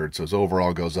him to third. So his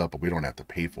overall goes up, but we don't have to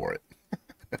pay for it.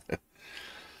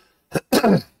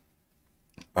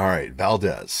 All right,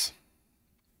 Valdez.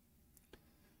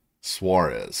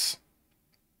 Suarez.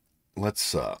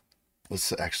 Let's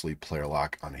actually player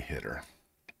lock on a hitter.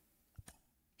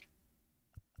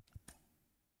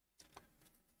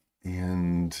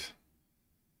 And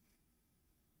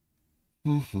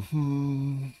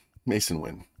Mason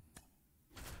Wynn.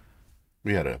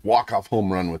 We had a walk-off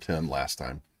home run with him last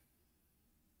time.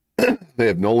 They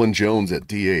have Nolan Jones at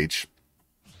DH.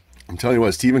 I'm telling you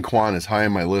what, Stephen Kwan is high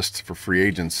on my list for free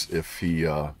agents if he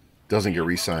doesn't get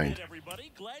re-signed.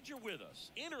 Everybody, glad you're with us.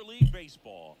 Interleague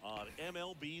baseball on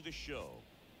MLB The Show.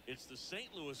 It's the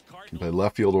St. Louis Cardinals. Play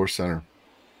left field or center.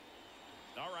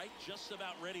 All right, just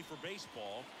about ready for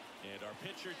baseball. And our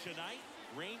pitcher tonight,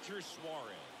 Ranger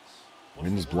Suarez.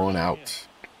 Wind's blown out.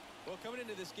 Well, coming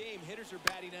into this game, hitters are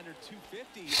batting under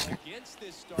 250 against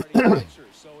this starting pitcher.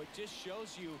 So it just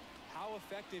shows you how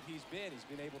effective he's been. He's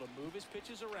been able to move his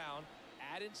pitches around,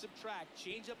 add and subtract,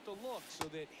 change up the look so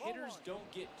that hitters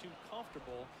don't get too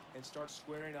comfortable and start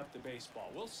squaring up the baseball.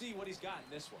 We'll see what he's got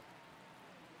in this one.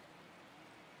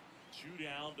 2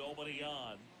 down, nobody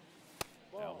on.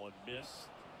 That one missed.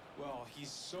 Well, he's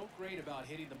so great about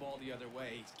hitting the ball the other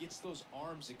way. He gets those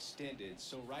arms extended.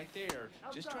 So right there,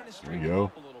 just trying to straighten him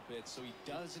up a little bit so he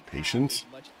doesn't Patience. have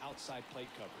as much outside plate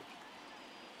coverage.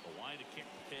 The line to kick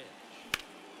the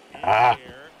pitch. Ah,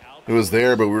 it was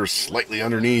there, but we were slightly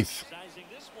underneath. Sizing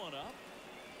this one up.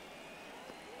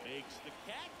 Makes the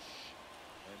catch.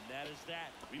 And that is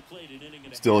that. We played an inning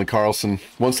and a Dylan half. Carlson.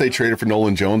 Once they traded for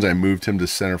Nolan Jones, I moved him to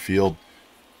center field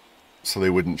so they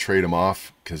wouldn't trade him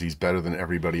off because he's better than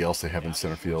everybody else they have in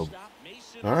center field.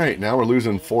 All right, now we're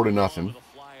losing 4-0.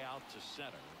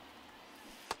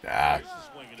 Ah,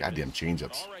 goddamn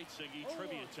changeups. All right, Siggy,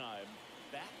 trivia time.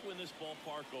 Back when this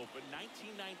ballpark opened,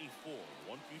 1994,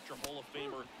 one future Hall of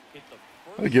Famer hit the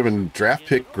I'm first giving draft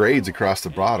pick grades across the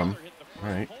bottom. All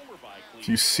right. If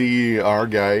you see our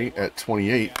guy at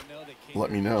 28,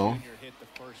 let me know. Hit the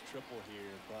first triple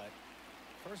here, but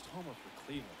first homer for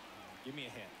Cleveland. Give me a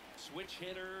hint. switch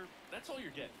hitter. That's all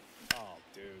you're getting. Oh,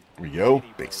 dude. There we go.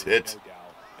 Base hit. No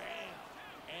doubt.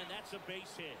 Bam. And that's a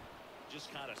base hit.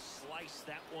 Just kind of slice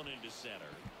that one into center.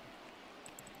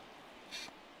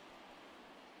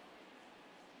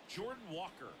 Jordan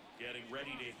Walker getting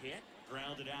ready to hit.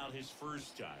 Grounded out his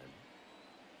first time.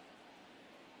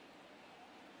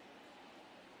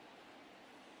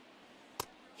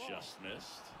 Just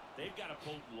missed. They've got a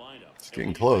potent lineup. It's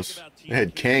getting close. They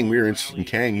had Kang. We were interested in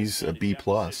Kang. He's a B+.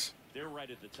 They're right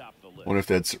at the top of the list. Wonder if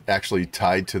that's actually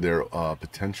tied to their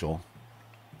potential.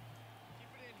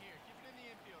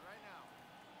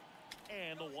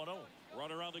 And the 1-0.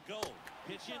 Runner on the go.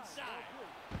 Pitch inside.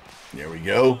 There we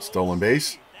go. Stolen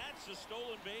base. That's a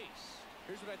stolen base.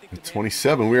 Here's what I think At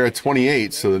 27. We are at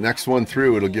 28, so the next one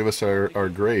through, it'll give us our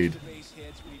grade.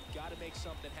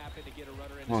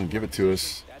 Come on, give it to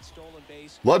us.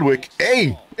 Ludwig,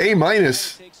 A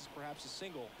minus.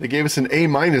 They gave us an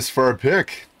A- for our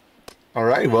pick. All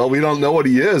right, well, we don't know what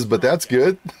he is, but that's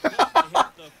good.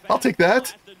 I'll take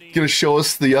that. Gonna show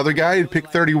us the other guy at pick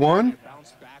 31?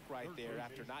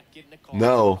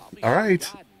 No. All right.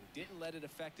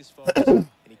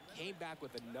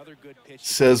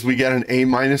 Says we got an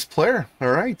A- player.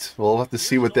 All right. We'll have to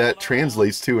see what that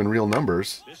translates to in real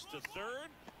numbers.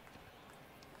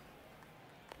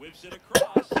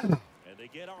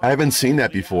 I haven't seen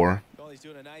that before. He's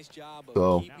doing a nice job of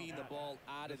So keeping the ball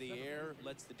out of the air,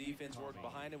 lets the defense work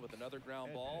behind him with another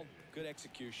ground ball. Good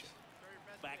execution.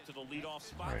 Back to the leadoff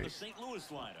spot in the St. Louis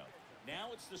lineup. Now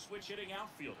it's the switch hitting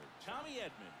outfielder, Tommy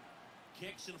Edman.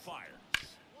 Kicks and fires.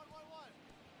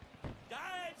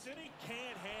 Dives and he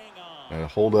can't hang on.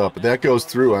 hold up. If that goes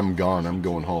through, I'm gone. I'm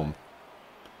going home.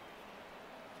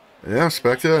 Yeah,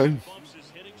 expected.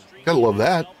 Gotta love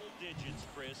that.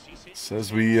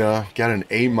 Says we got an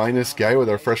A- guy with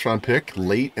our first round pick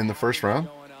late in the first round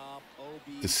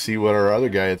to see what our other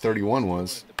guy at 31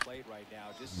 was.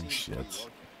 Oh, shit.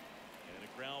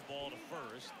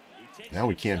 Now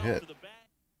we can't hit.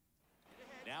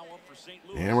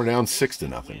 And we're down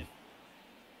 6-0.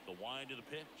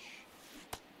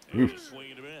 Oof.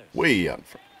 Way out in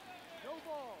front.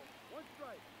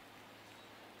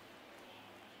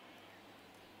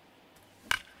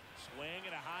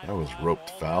 That was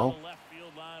roped foul.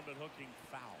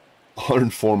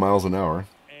 104 miles an hour.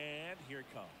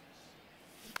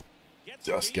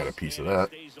 Just got a piece of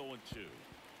that.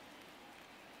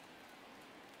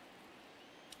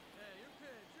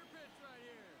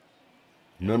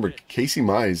 Remember, Casey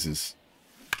Mize is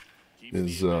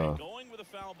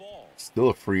still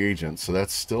a free agent, so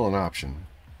that's still an option.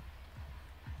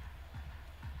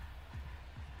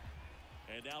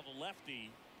 And now the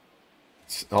lefty.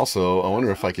 Also, I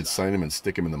wonder if I could sign him and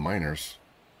stick him in the minors.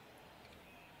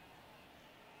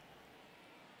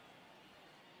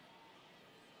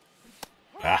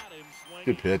 Ah,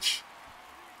 good pitch.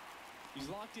 He's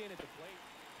locked in at the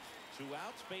plate. 2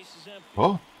 outs, base is empty.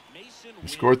 Oh, we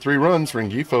scored 3 runs.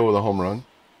 Rengifo with a home run.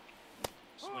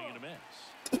 Swing and a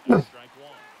miss. Strike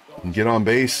one. And get on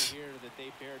base.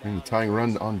 And the tying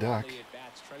run on deck.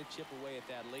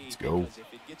 Let's go. If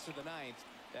it gets to the ninth,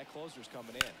 that closer's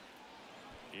coming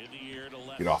in. In the air to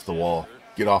left Get off the wall. center.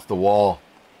 Get off the wall.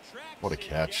 What a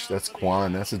catch. That's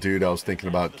Quan. That's the dude I was thinking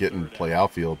about getting to play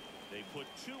outfield. They put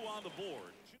 2 on the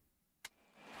board.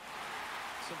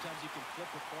 Sometimes you can flip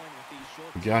a coin with these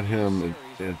short We got him.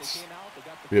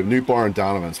 We have Newbar and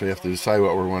Donovan, so we have to decide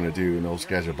what we want to do. And those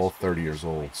guys are both 30 years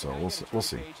old, so we'll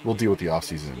see. We'll deal with the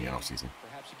offseason in the offseason.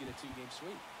 Perhaps you get a 2-game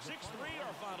sweep. 6-3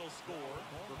 our final score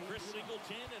for Chris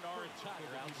Singleton and our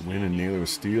entire Win and Naylor with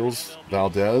steals.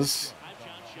 Valdez.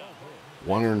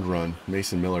 1 earned run.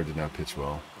 Mason Miller did not pitch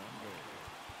well.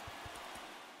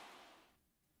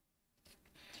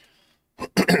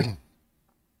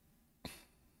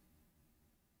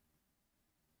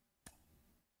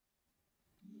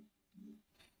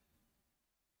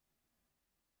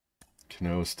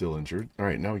 Cano is still injured. All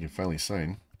right, now we can finally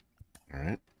sign. All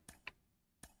right.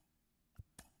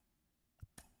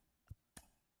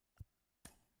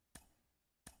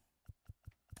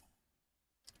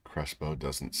 Crespo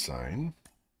doesn't sign.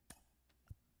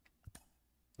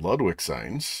 Ludwig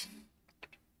signs.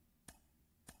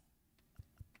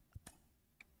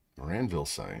 Moranville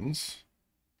signs.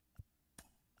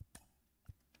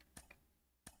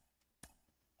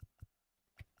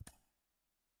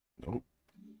 Nope.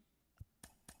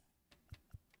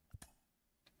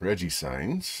 Reggie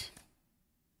signs.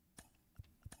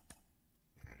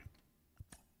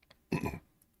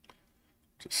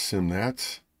 Just sim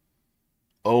that.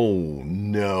 Oh,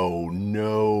 no,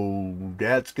 no.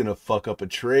 That's going to fuck up a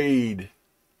trade.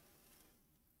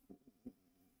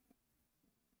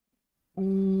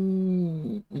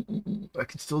 Ooh. I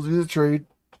can still do the trade.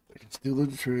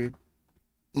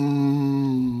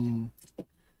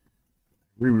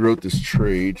 Rewrote this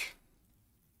trade.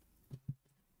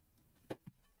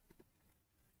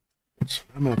 So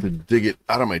I'm going to have to dig it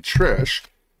out of my trash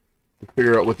to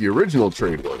figure out what the original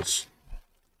trade was.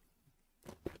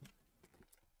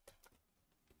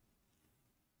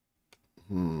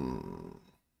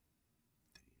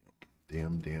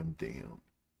 Damn.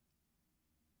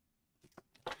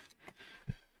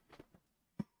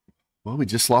 Well, we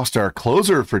just lost our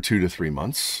closer for 2 to 3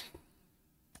 months.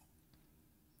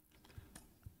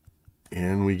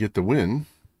 And we get the win.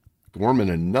 Gorman,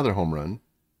 another home run.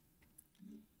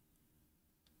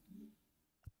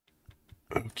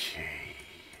 Okay.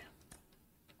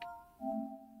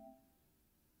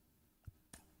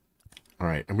 All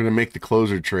right, I'm going to make the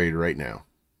closer trade right now.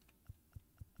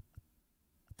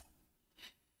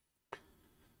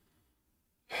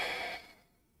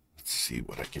 Let's see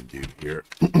what I can do here.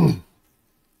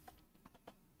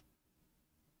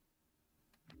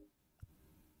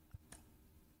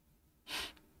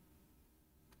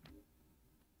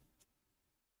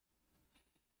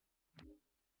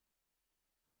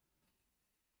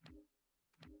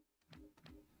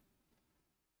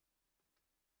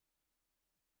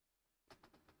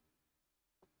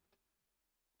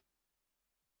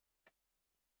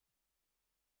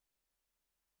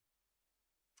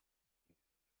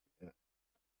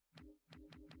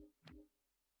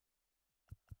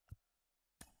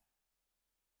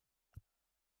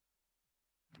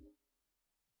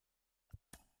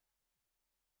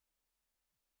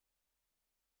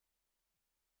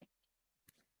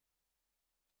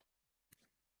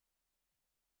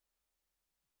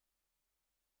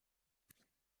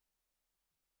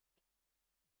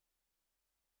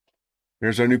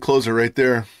 There's our new closer right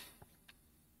there.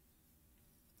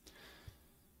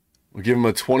 We'll give him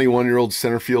a 21-year-old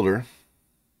center fielder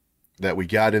that we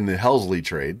got in the Helsley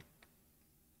trade.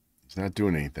 He's not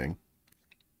doing anything.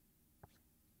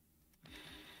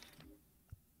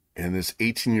 And this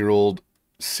 18-year-old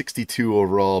 62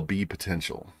 overall B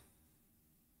potential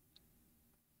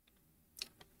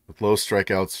with low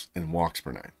strikeouts and walks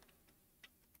per 9.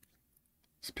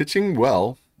 He's pitching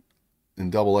well in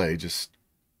Double-A, just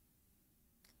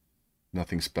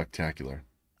nothing spectacular.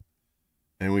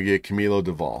 And we get Camilo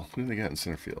Duvall. Who do they got in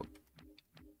center field?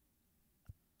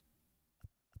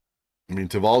 I mean,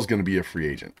 Duvall's going to be a free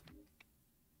agent.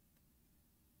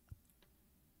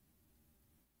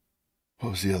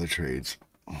 What was the other trades?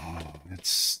 Oh,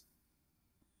 it's...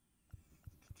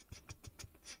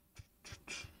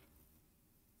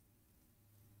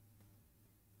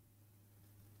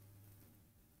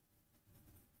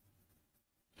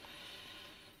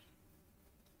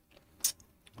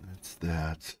 That's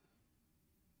that.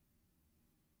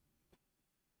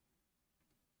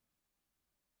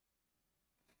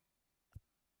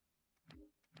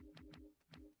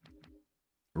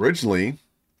 Originally,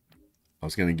 I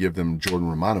was going to give them Jordan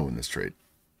Romano in this trade.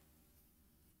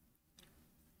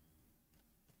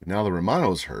 But now that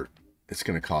Romano's hurt, it's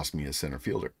going to cost me a center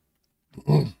fielder.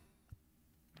 All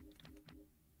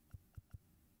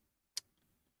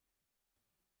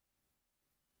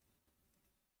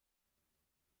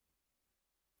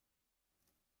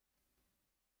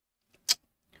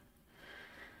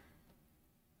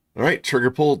right, trigger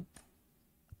pulled.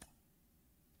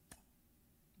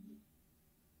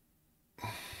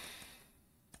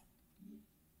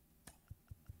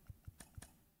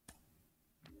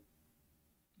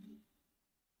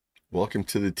 Welcome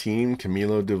to the team,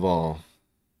 Camilo Duvall.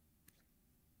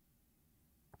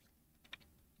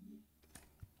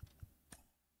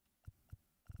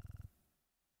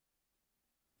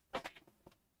 He's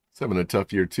having a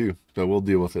tough year too, but we'll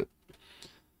deal with it.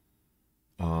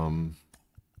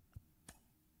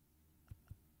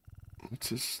 What's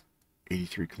this?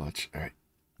 83 clutch. All right.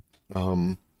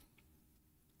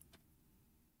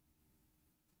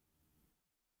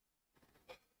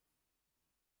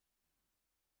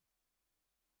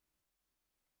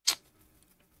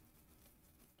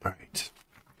 All right.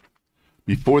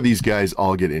 Before these guys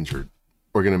all get injured,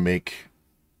 we're going to make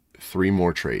 3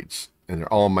 more trades, and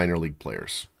they're all minor league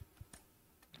players.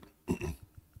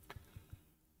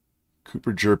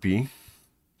 Cooper Jerpy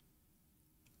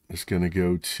is going to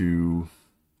go to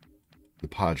the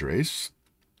Padres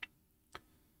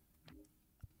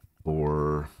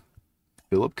for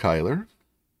Philip Kyler,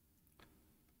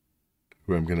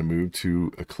 who I'm going to move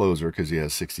to a closer because he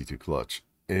has 62 clutch.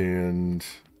 And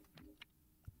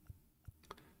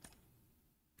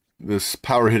this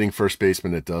power hitting first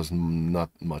baseman that does not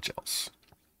much else.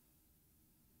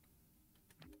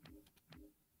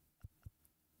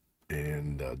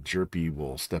 And Jerpy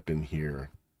will step in here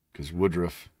because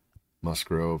Woodruff,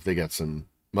 Musgrove, they got some.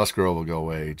 Musgrove will go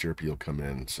away. Jerpy will come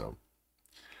in. So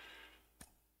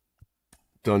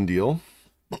done deal.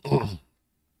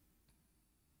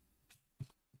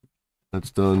 That's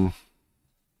done.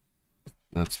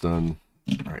 That's done.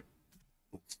 All right.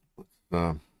 Let's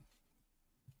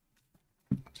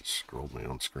just scrolled my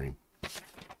own screen. All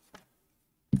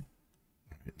right,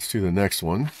 let's do the next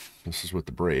one. This is with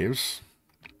the Braves.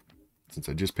 Since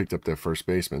I just picked up their first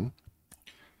baseman.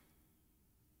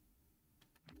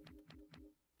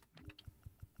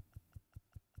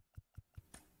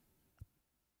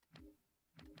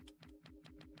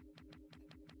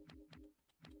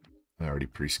 I already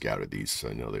pre-scouted these, so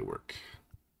I know they work.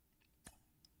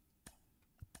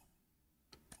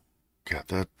 Got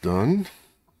that done.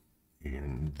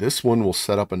 And this one will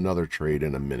set up another trade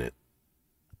in a minute.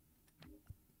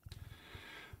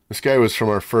 This guy was from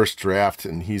our first draft,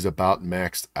 and he's about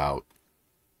maxed out.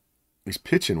 He's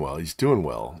pitching well. He's doing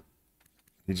well.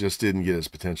 He just didn't get his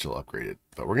potential upgraded.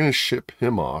 But we're going to ship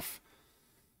him off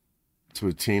to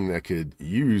a team that could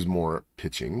use more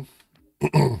pitching.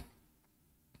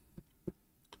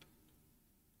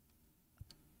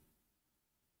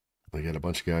 They got a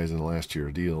bunch of guys in the last year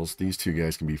of deals. These 2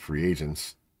 guys can be free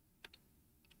agents.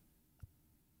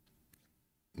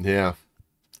 Yeah.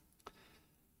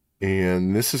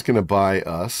 And this is going to buy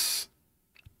us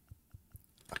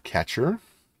a catcher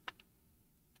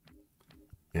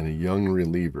and a young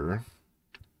reliever.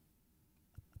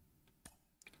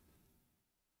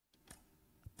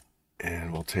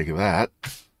 And we'll take that.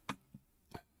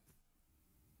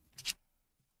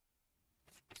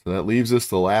 So that leaves us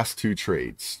the last 2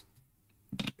 trades.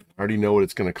 I already know what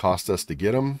it's going to cost us to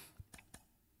get them.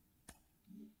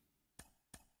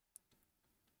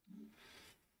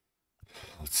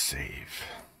 Let's save.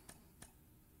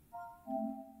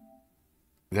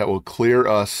 That will clear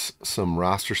us some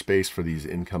roster space for these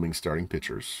incoming starting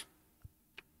pitchers.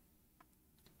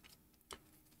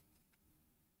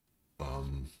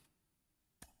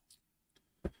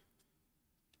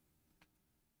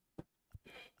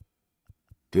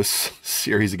 This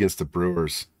series against the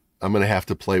Brewers, I'm going to have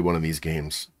to play one of these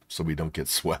games so we don't get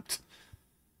swept.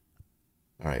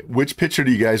 All right, which pitcher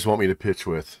do you guys want me to pitch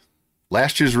with?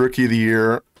 Last year's Rookie of the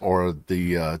Year or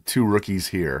the 2 rookies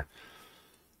here?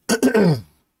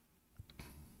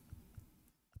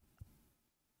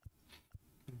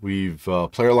 We've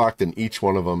player locked in each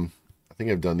one of them. I think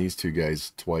I've done these 2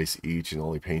 guys twice each and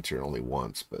only Painter only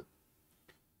once, but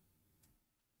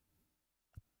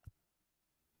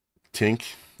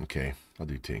Tink. Okay, I'll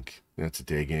do Tink. That's a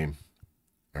day game.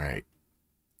 All right.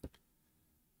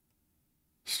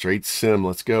 Straight sim.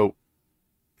 Let's go.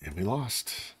 And we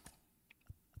lost.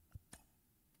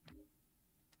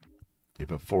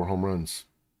 Gave up 4 home runs.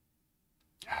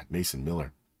 God, Mason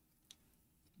Miller.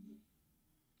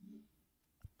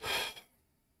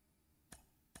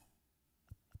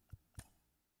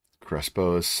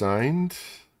 Crespo is signed.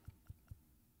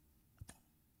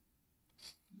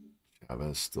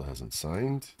 Chavez still hasn't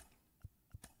signed.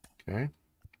 Okay.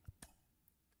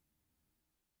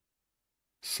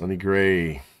 Sonny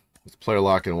Gray. Let's player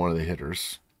lock in one of the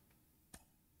hitters.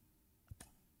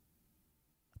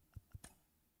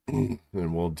 And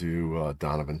we'll do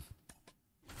Donovan.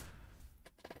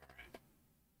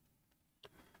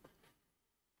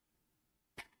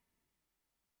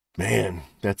 Man,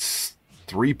 that's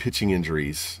 3 pitching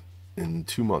injuries in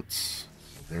 2 months.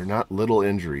 They're not little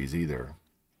injuries either.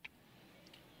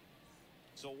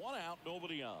 So 1 out,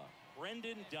 nobody on.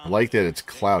 I like that it's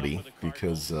cloudy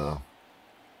because you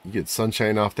get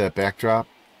sunshine off that backdrop.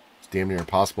 It's damn near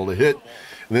impossible to hit.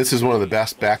 And this is one of the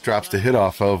best backdrops to hit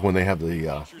off of when they have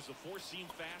the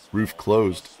roof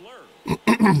closed. A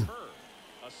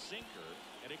sinker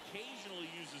and occasionally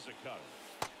uses a cutter.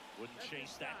 Wouldn't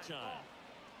chase that time.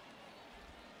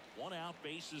 1 out,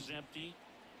 base is empty.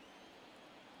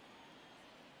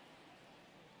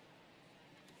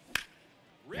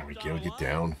 There we go, get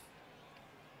down.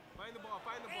 Find the ball,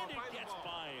 find the ball, And it find the gets ball.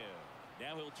 by him.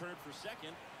 Now he'll he'll turn for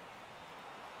second.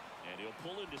 And he'll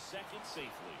pull into second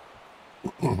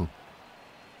safely.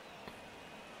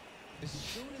 As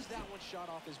soon as that one shot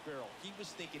off his barrel, he was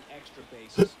thinking extra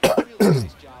bases. Really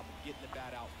nice job of getting the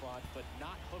bat out front, but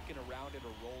not hooking around it or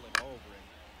rolling over it.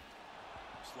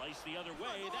 Slice the other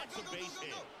way. That's a base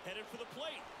hit. Headed for the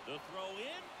plate. The throw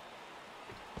in.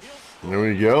 There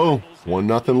we go.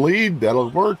 1-0 lead. That'll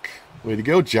work. Way to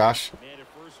go, Josh.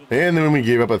 And then we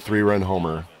gave up a 3-run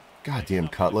homer. Goddamn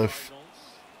Cutliff.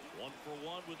 1 for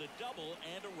 1 with a double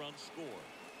and a run scored.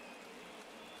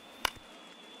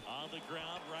 On the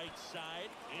ground, right side,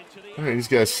 into the All right, he's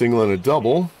got a single and a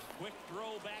double. quick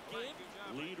throw back in.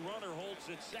 Lead runner holds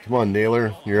it second. Come on,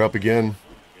 Naylor. You're up again.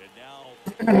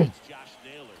 And now it's Josh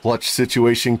Naylor. Clutch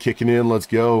situation kicking in. Let's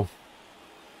go.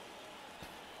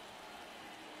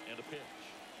 And a pitch.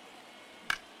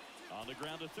 On the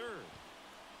ground to third.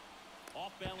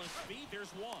 Off balance speed. There's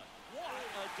one. What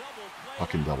a double play.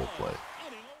 Fucking double play.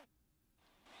 Inning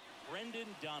over. Brendan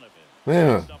Donovan.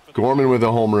 Yeah, Gorman with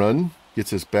a home run.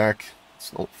 Gets us back.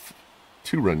 It's a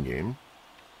 2-run game.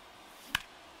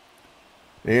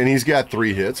 And he's got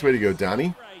 3 hits. Way to go,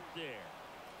 Donnie. Right there.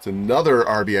 It's another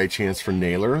RBI chance for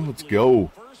Naylor. Let's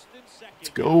go. First and second. Let's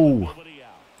go. Nobody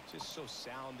out. Just so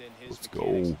sound in his Let's go.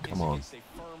 mechanics. Come Gets on. against a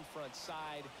firm front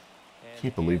side, and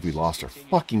Can't believe we hands lost our continue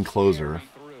to fucking closer. carry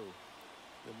through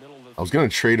the middle of the I was going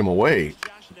to trade him away.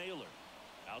 Josh Naylor.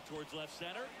 Out towards left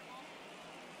center.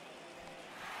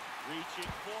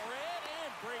 Reaching for it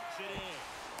and breaks it in.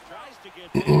 Tries to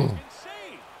get back and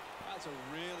save. That's a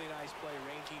really nice play,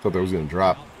 ranging. Thought that was going to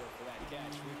drop. outfield for that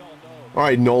catch. We all know All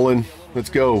right, Nolan. Let's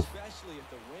go. especially if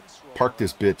the wind's swirling Park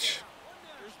this bitch.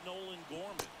 There's Nolan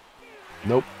Gorman.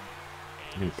 Nope.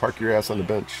 You're going to park your ass on the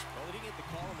bench. Well, he didn't get the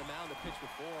call on the mound the pitch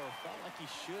before. Felt like he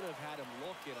should have had him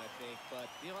looking, I think. But,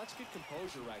 you know, that's good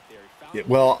composure right there. He found Yeah, a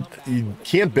well, comeback you with a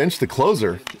can't bench the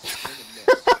closer. and just swing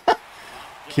and miss.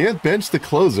 Can't bench the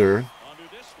closer, Under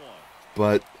this one.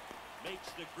 but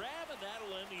Makes the grab and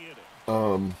that'll end the inning.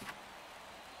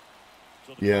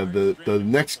 So yeah, the Pirates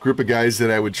next group of guys that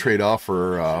I would trade off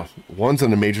are one's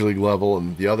on the major league level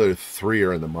and the other 3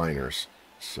 are in the minors.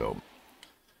 So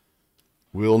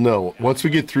we'll know once we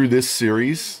get through this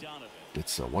series.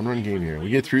 It's a 1-run game here. We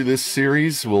get through this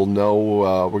series, we'll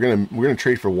know we're gonna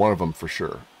trade for one of them for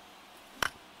sure.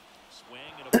 swing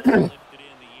and a ball lifted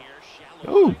in the air.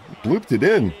 Shallow Oh, right field. blooped it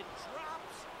in. It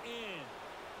drops in.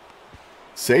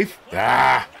 Safe.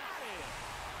 Ah, They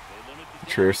limit the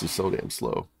Contreras is so damn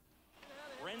slow.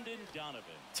 Brendan Donovan.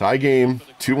 Tie game.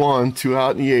 2-on, 2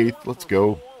 out in the 8th. Let's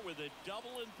go. Four with a double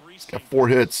and 3 Got 4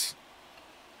 hits.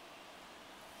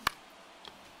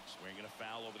 Swing and a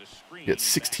foul over the screen. Get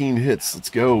 16 hits. Let's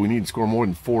go. We need to score more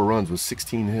than 4 runs with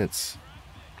 16 hits.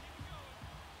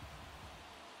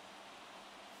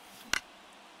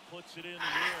 Puts it in the air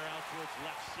out towards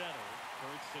left center.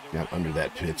 Turns to the Got right under on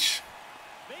that the move. pitch.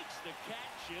 Makes the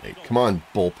catch. Hey, It's come on,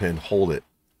 bullpen. Hold it.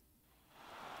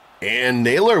 And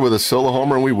Naylor with a solo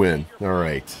homer, and we win. All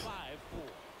right. 5-4.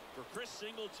 For Chris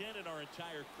Singleton and our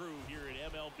entire crew here at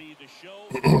MLB The Show,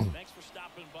 thanks for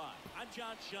stopping by. I'm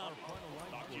John Schaumburg.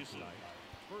 Talk to you soon.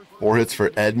 4 hits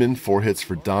for Edmund, 4 hits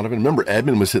for Donovan. Remember,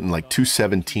 Edmund was hitting like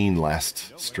 217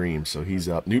 last stream, so he's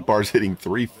up. Newt Barr's hitting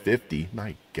 350.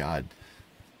 My God.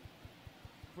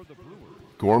 For the Brewers,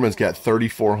 Gorman's got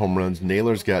 34 home runs.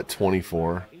 Naylor's got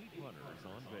 24. 8 runners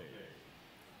on base.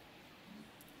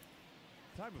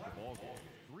 Time of the ball game,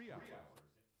 3 hours.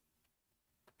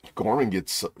 Gorman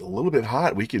gets a little bit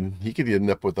hot. He could end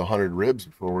up with 100 ribs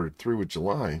before we're through with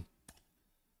July.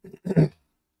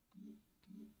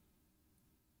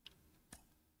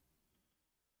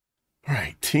 All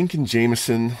right, Tink and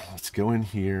Jameson. Let's go in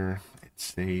here and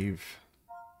save.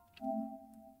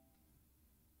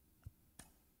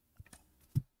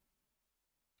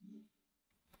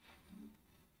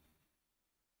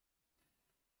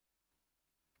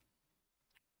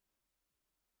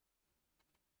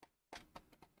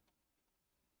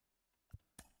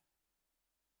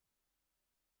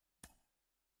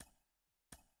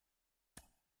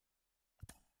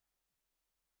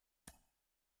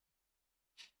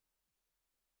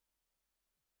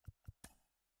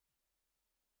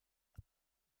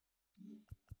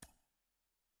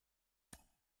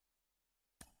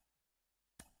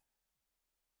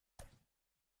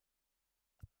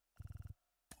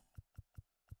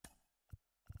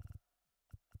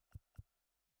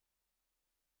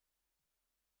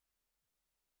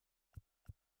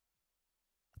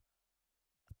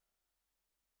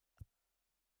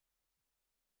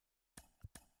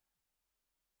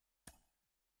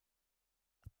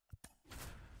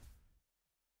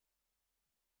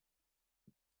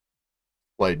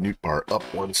 Slide Newt Bar up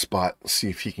one spot.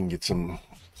 See if he can get some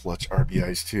clutch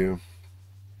RBIs too.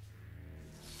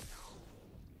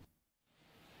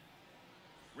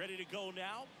 Ready to go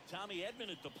now. Tommy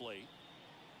Edman at the plate.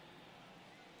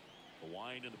 The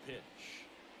wind and the pitch.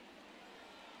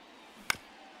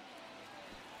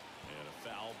 And a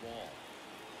foul ball.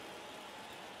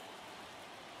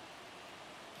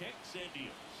 Kicks and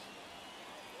deals.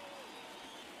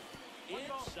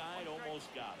 Inside,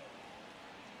 almost got it.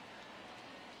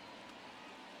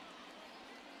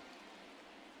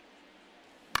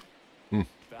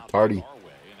 Tardy.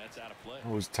 That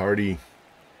was tardy.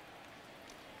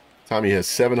 Tommy has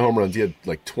 7 home runs. He had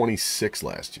like 26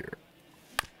 last year.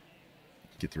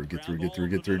 Get through, get through, get through,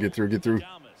 get through, get through, get through.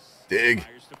 Dig.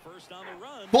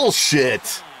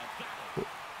 Bullshit.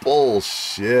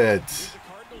 Bullshit.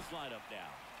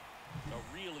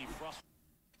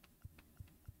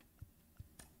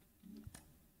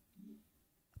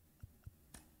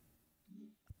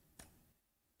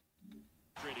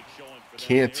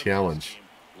 Can't challenge.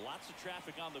 Lots of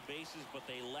traffic on the bases, but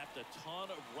they left a ton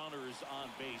of runners on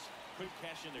base. Couldn't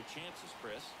cash in their chances,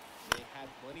 Chris. They had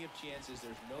plenty of chances.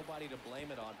 There's nobody to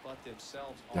blame it on but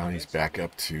themselves. Downey's back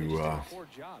up to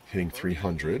hitting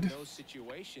 300. In those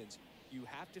situations, you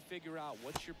have to figure out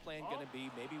what's your plan going to be.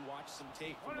 Maybe watch some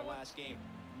tape from the last game.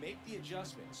 Make the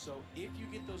adjustment. So if you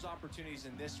get those opportunities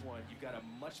in this one, you've got a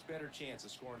much better chance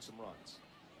of scoring some runs.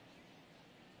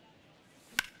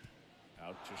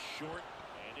 Out to short,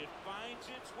 and it finds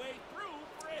its way through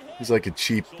for a hit. He's like a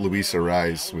cheap Luis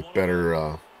Ariz with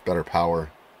better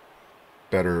power,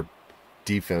 better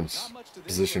defense,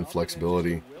 position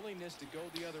flexibility.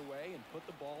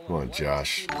 Come on,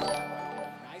 Josh.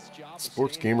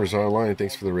 Sports Gamers Online,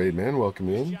 thanks for the raid, man. Welcome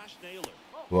in.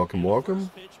 Welcome, welcome.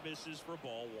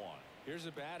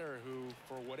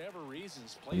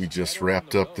 We just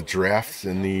wrapped up the draft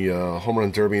in the Home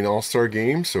Run Derby and All-Star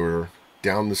game, so we're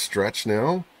down the stretch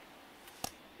now.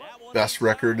 Best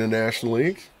record in the National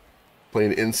League.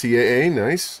 Playing NCAA,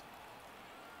 nice.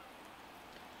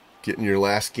 Getting your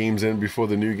last games in before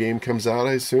the new game comes out,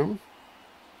 I assume.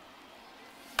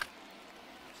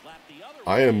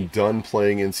 I am done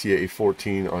playing NCAA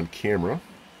 14 on camera.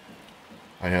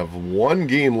 I have 1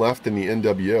 game left in the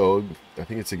NWO. I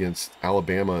think it's against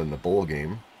Alabama in the bowl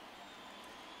game.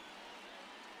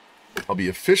 I'll be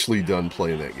officially done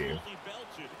playing that game.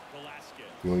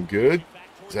 Feeling good.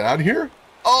 Is that out of here?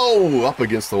 Oh, up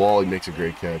against the wall. He makes a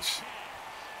great catch.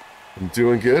 I'm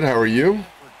doing good. How are you?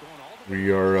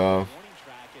 We are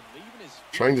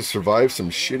trying to survive some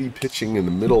shitty pitching in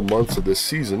the middle months of this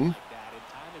season.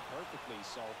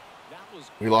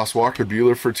 We lost Walker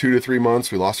Buehler for 2 to 3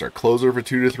 months. We lost our closer for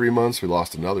 2 to 3 months. We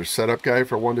lost another setup guy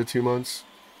for 1 to 2 months.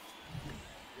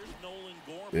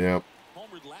 Yep.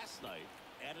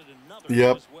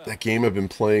 Yep. That game, I've been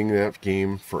playing that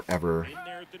game forever.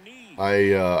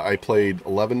 I played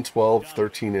 11, 12,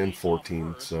 13, and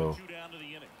 14, so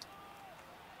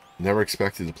never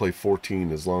expected to play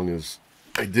 14 as long as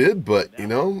I did, but, you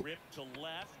know,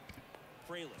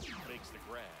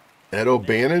 Ed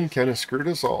O'Bannon kind of screwed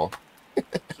us all.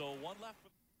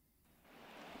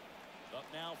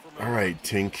 All right,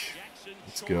 Tink,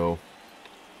 let's go.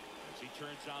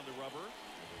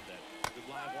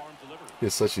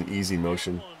 It's such an easy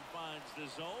motion.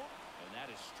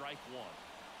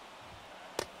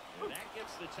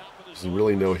 There's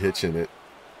really no hitch in it.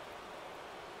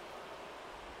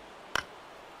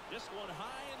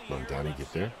 Come on, Donnie,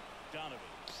 get there.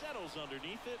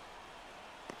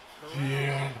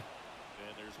 Yeah.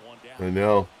 I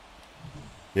know.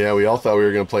 Yeah, we all thought we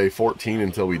were going to play 14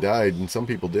 until we died, and some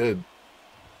people did.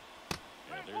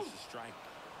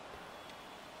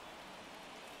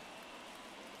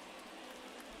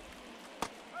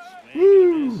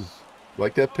 Woo!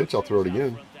 Like that pitch, I'll throw it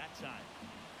again.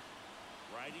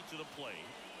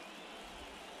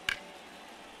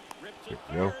 There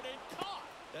we go.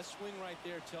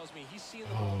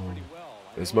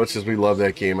 As much as we love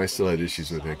that game, I still had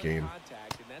issues with that game.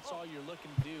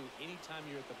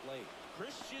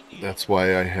 That's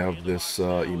why I have this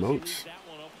emote.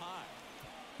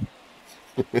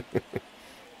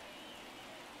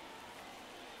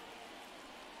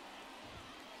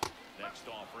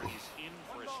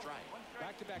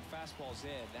 Back-to-back fastballs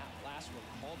in. That last one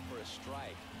called for a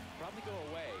strike. Probably go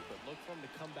away, but look for him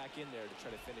to come back in there to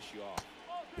try to finish you off.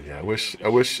 Yeah, I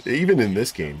wish even in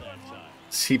this game,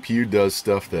 CPU does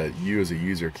stuff that you as a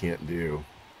user can't do.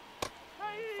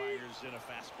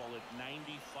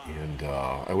 And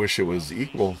I wish it was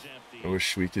equal. I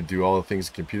wish we could do all the things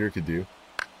the computer could do.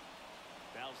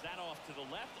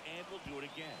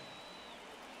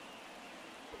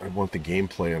 I want the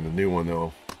gameplay on the new one,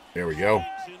 though. There we go.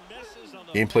 And misses on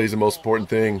the Gameplay is the most fastball important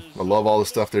up and thing. to I love all the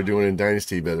stuff they're doing in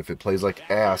Dynasty, but if it plays like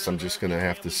ass, I'm just going to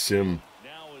have to sim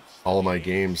now it's all of my the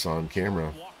games on ace, camera.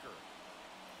 Walker.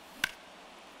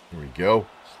 There we go.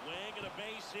 Swing and a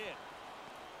base hit.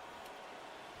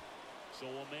 So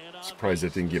a man on Surprised that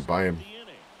base didn't to get by start him. the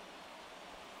inning.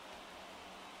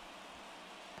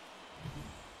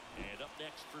 And up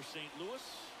next for St. Louis,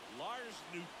 Lars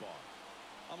Nootbaar.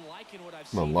 I'm liking what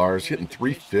I've Come on, seen Lars, from him hitting at the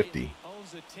dish 350. lately.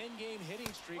 Owns a 10-game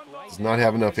hitting streak right Does now. not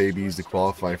have enough His ABs to stretch starts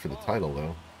qualify get for the long. title,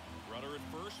 though. Runner at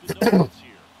first with no outs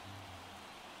here.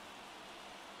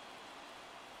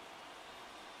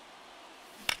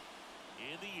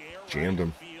 In the air, Jammed right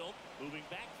him. field, moving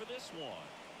back for this one.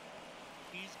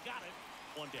 He's got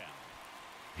it. One down.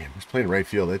 Yeah, who's playing right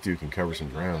field? That dude can cover some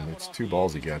ground. That's 2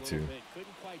 balls he got to.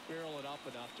 Couldn't quite barrel it up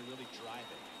enough to really drive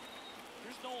it.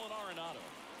 Here's Nolan Arenado.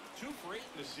 2 for 8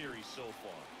 in the series so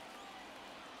far.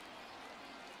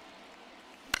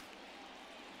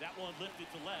 That one lifted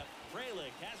to left.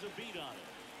 Frelick has a beat on it.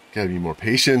 Gotta be more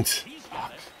patient. He's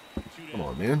got it. 2 Come down.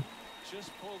 on, man.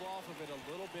 Just pulled off of it a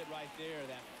little bit right there.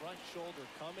 That front shoulder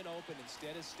coming open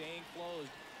instead of staying closed.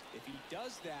 If he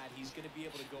does that, he's going to be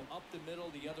able to go up the middle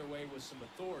the other way with some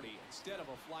authority instead of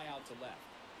a fly out to left.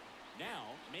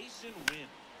 Now, Mason Wynn.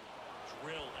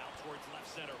 Drilled out towards left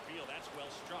center field. That's well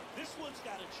struck. This one's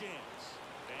got a chance.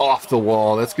 Off the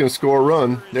wall. That's going to score a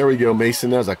run. There we go, Mason.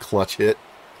 That was a clutch hit.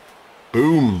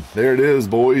 Boom. There it is,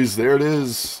 boys. There it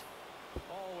is.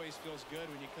 Always feels good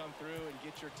when you come through and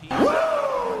get your team.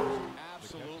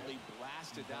 Absolutely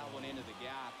blasted that one into the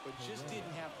gap, but just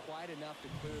didn't have quite enough to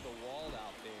clear the wall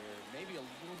out there. Maybe a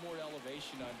little more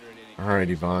elevation under it. And it All right,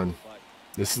 goes Yvonne. through, but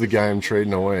This is the guy I'm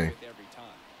trading away. every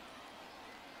time.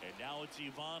 And now it's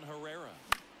Ivan Herrera.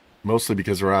 Mostly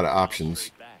because we're out of options.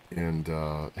 Straight back. And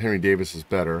Henry Davis is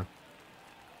better.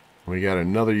 We got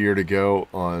another year to go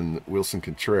on Wilson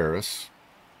Contreras.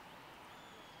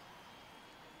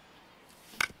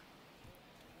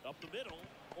 Up the middle,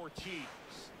 Ortiz.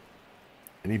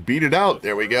 And he beat it out.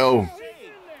 There we go.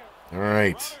 All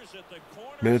right. Runners at the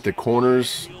corners. Minute the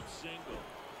corners. Field single.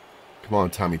 Come on,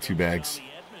 Tommy, 2 bags. Tommy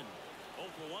Edman, 0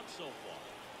 for 1 so far.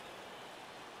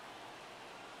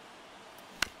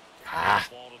 Ah,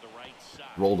 Ball to the right side.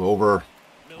 rolled over.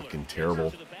 Miller Fucking takes it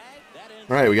terrible. to the bag. That ends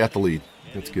All right, we got the the lead.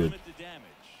 and That's they good. limit the damage.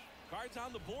 Cards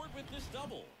on the board with this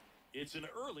double. It's an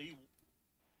early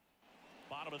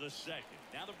bottom of the second.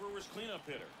 Now the Brewers cleanup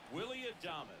hitter, Willie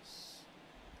Adames.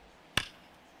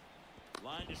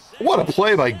 Line to second. What a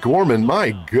play by Gorman.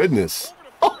 My goodness.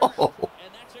 Over to first. Oh,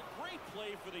 And that's a great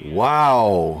play for the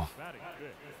wow. Batting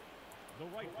fifth, the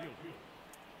right fielder.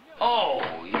 Oh,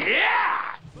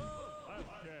 yeah!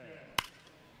 Vasquez.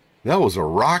 That was a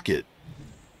rocket.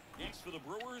 Next for the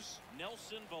Brewers,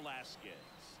 Nelson Velasquez.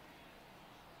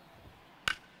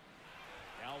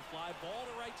 Now fly ball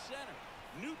to right center.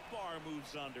 Nootbaar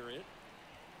moves under it.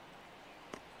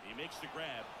 He makes the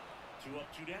grab. 2 up,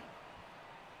 2 down.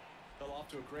 Fell off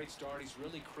to a great start. He's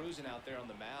really cruising out there on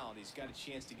the mound. He's got a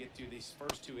chance to get through these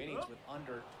first 2 innings with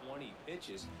under 20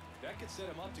 pitches. That could set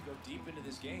him up to go deep into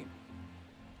this game.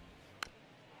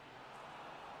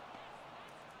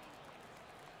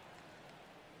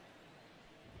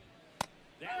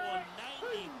 That one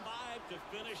 95 to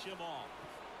finish him off.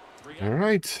 3 All up.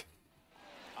 right.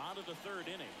 On to the 3rd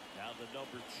inning. Now the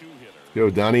number 2 hitter. Go,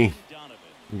 Donnie. Donovan.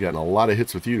 We've gotten a lot of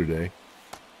hits with you today.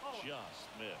 Just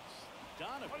missed.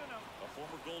 Donovan, a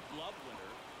former Gold Glove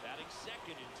winner, batting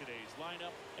second in today's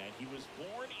lineup, and he was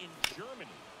born in Germany.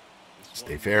 This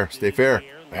Stay one fair, lifted stay in fair. the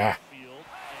air, Ah. left field,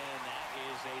 and that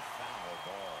is a foul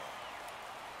ball.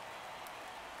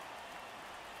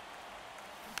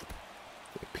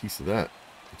 A piece of that.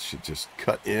 It should just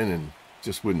cut in and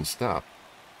just wouldn't stop.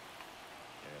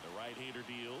 And the right-hander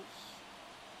deals.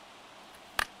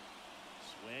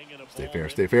 Swing and a Stay ball fair,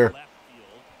 into stay fair. left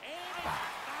field, and a foul.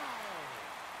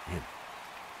 Man.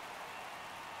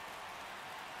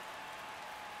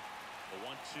 The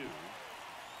 1-2.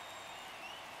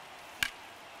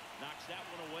 Knocks that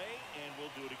one away, and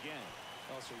we'll do it again.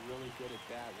 Also really good at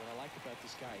that. What I like about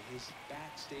this guy, his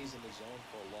bat stays in the zone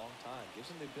for a long time. Gives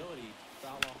him the ability to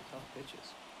foul off tough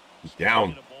pitches. Down.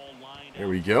 And a ball lined There out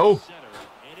we to go. center,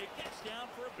 and it gets down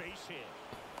for a base hit.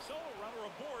 So a runner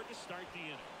aboard to start the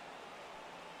inning.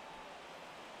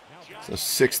 It's a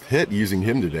 6th hit using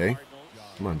him today.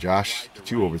 Come on, Josh.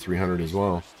 Get you over 300 as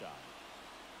well.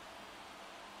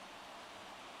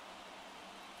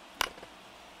 That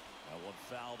one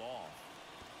fouled off.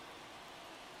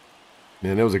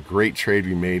 Man, that was a great trade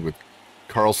we made with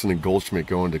Carlson and Goldschmidt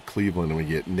going to Cleveland, and we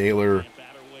get Naylor,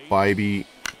 Bybee,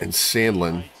 and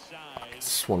Sandlin. Right side.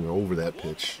 Swung over that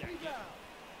pitch.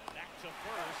 Back to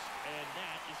first.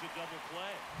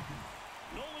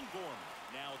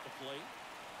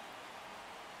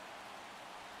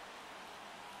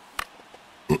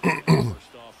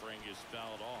 offering is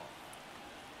fouled off.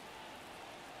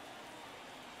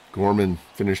 Gorman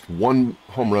finished 1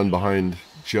 home run behind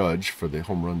Judge for the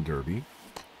home run derby.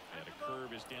 And a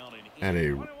curve is down and Had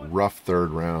a rough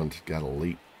 3rd round. Got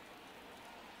a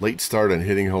late start on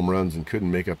hitting home runs and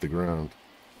couldn't make up the ground.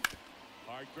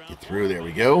 Get through. There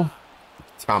we go.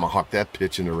 Tomahawk that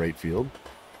pitch into right field.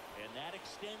 And that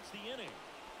extends the inning.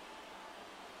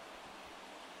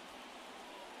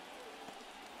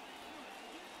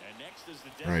 And next is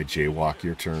the All right, Jay Walk,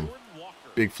 your turn.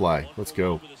 Big fly. Let's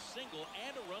go.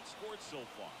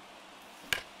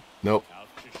 Nope.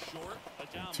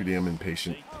 Too damn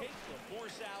impatient. And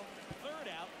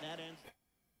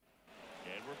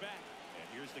we're back. And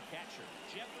here's the catcher,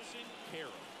 Jefferson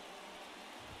Carroll.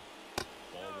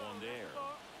 Ball 1 there.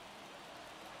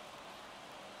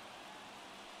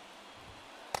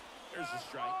 There's the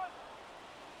strike.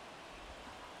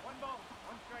 1 ball,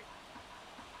 1 strike.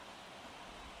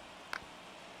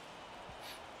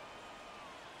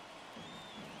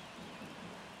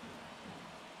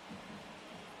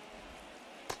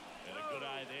 And a good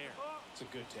eye there. It's a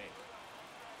good take.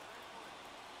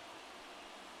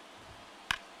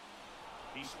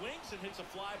 He swings and hits a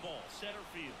fly ball, center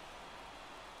field.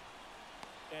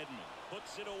 Edman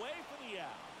puts it away for the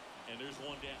out. And there's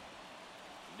 1 down.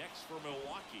 Next for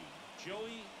Milwaukee,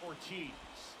 Joey Ortiz.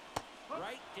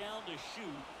 Right down to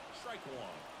shoot, strike 1.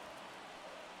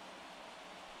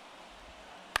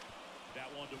 That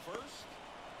one to first.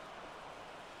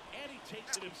 And he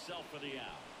takes it himself for the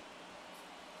out.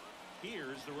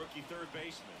 Here's the rookie 3rd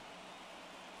baseman.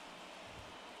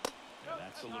 And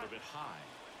that's a little bit high.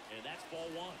 And that's ball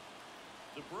 1.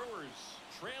 The Brewers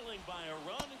trailing by a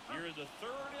run here in the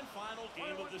 3rd and final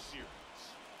game of the series.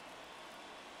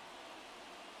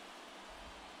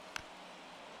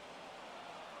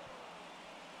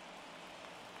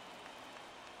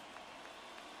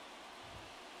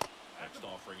 Next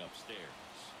offering upstairs.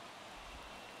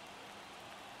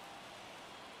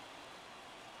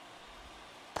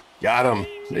 Got him.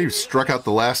 They struck out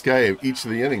the last guy of each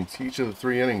of the innings, each of the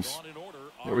 3 innings.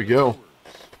 There we go.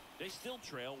 They still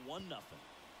trail 1-0.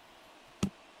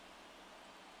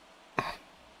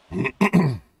 Back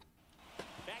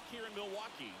here in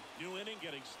Milwaukee, new inning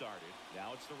getting started.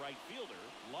 Now it's the right fielder,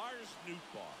 Lars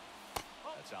Nootbaar.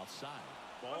 That's outside.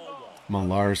 Ball 1. Come on,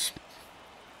 Lars.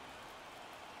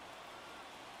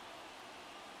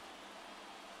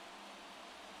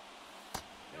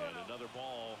 And another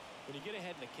ball. When you get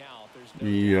ahead in the count, there's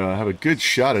We have a good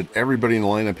shot at everybody in the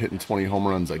lineup hitting 20 home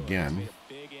runs again. made a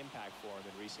big impact for him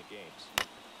in recent games.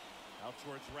 Out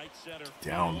towards right center.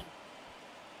 Down. field.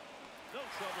 No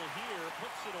trouble here.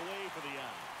 Puts it away for the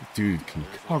out. Dude can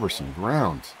cover some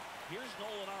ground. Here's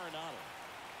Nolan Arenado.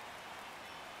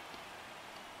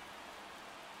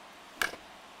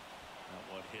 That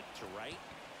one hit to right.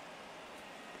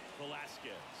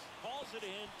 Velasquez hauls it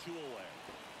in, 2 away.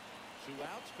 2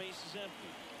 outs, base is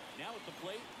empty. Now at the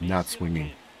plate. Not base hit swinging.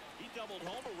 again. He doubled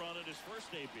home a run at his first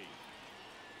AB.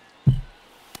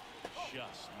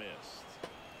 Just missed.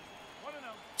 1-0.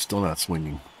 Still not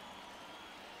swinging.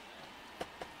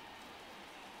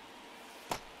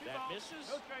 That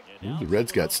misses. Ooh, the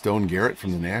Reds got Stone Garrett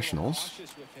from the Nationals.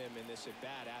 Cautious with him in this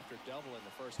at-bat after double in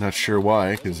the first Not time sure out.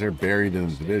 why, because they're buried in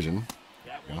the division.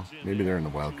 That Well, one's in maybe there. they're in the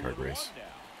wild card 2-1 race. now.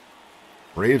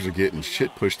 Braves are getting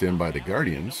shit pushed in by the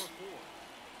Guardians.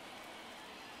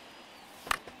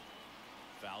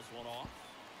 Fouls one off.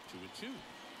 2-2.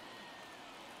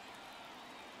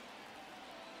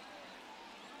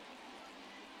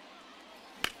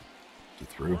 Get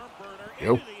through. Burner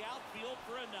Yo. into the outfield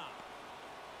for a knock.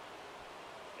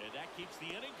 And that keeps the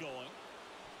inning going.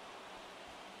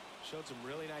 Showed some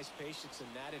really nice patience in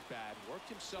that at-bat. Worked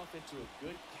himself into a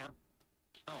good count.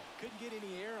 Couldn't get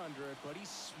any air under it, but he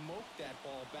smoked that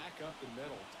ball back up the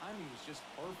middle. Timing was just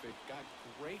perfect. Got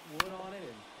great wood on it,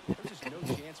 and there's just no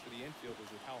chance for the infielders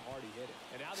with how hard he hit it.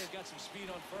 And now they've got some speed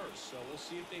on first, so we'll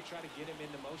see if they try to get him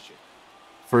into motion.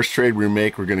 First trade we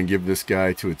make, we're going to give this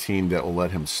guy to a team that will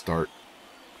let him start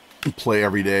and play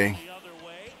every day. The other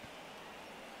way.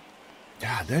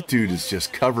 God, that dude is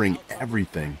just covering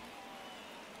everything.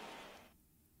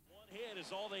 One hit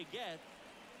is all they get.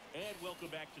 And welcome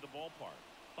back to the ballpark.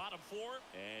 Bottom 4,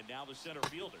 and now the center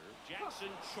fielder, Jackson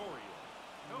Chourio.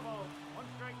 2 balls, 1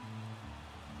 strike.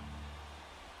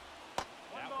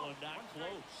 That ball, one not 1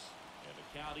 strike. close. And the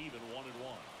count even 1-1.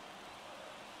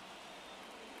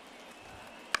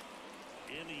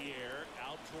 In the air,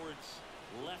 out towards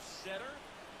left center.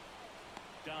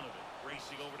 Donovan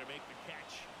racing over to make the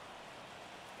catch.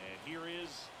 And here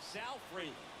is Sal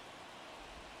Fraley.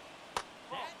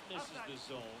 That misses the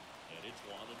zone, and it's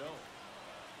 1-0.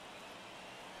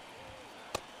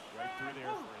 Right through there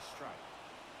for a strike.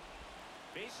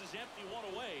 Base is empty, one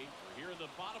away. We're here in the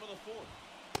bottom of the fourth.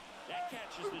 That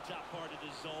catches the top part of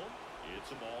the zone.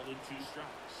 It's a ball and 2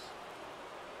 strikes.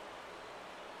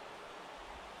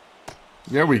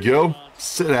 There we go.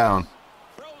 Sit down.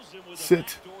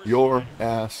 Sit your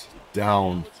ass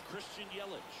down.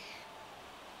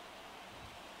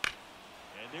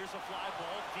 And there's a fly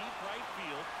ball deep right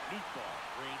field. Newtbar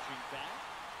ranging back.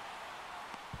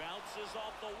 Bounces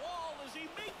off the wall as he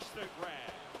makes the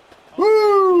grab.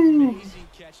 Woo! Amazing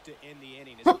catch to end the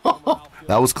inning.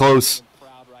 That was close.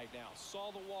 Proud right now.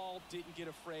 Saw the wall, didn't get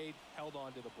afraid, held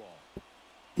on to the ball.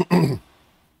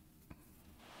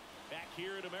 Back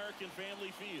here at American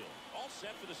Family Field. All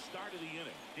set for the start of the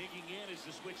inning. Digging in is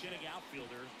the switch inning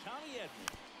outfielder, Tommy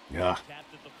Edman. Yeah.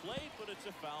 Tapped at the plate, but it's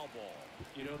a foul ball.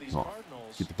 You know, these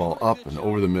Cardinals Get the ball up and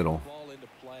over the middle. Ball into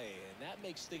play, and that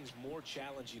makes things more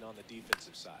challenging on the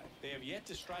defensive side. They have yet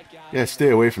to strike out. Yeah, stay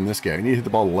away from this guy. You need to hit the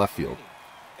ball to left field.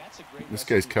 That's a great This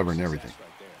guy's covering everything.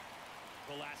 right there.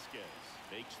 Velasquez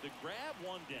makes the grab,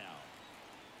 1 down.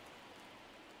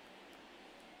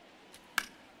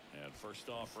 And first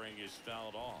offering is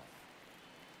fouled off.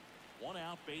 1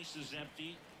 out, base is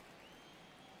empty.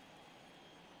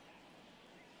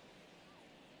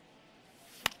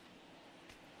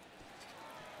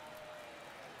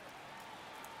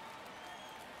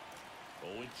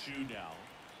 Oh, and 2 now.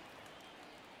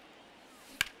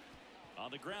 On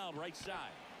the ground, right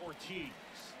side. Ortiz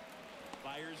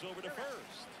fires over to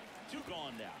first. 2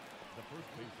 gone now.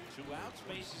 2 outs,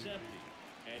 base is empty.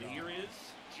 And here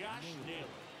is Josh Naylor.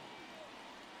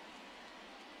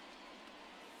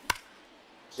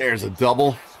 There's a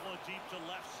double. This one deep to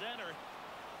left center.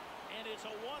 And it's a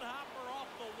 1-hopper off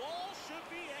the wall. Should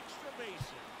be extra bases.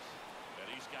 And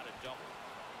he's got a double.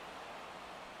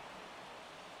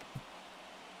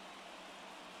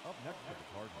 Up next for the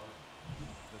Cardinals.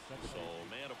 So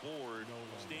man aboard,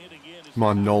 standing in. Come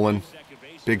on, Nolan.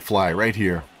 Big fly right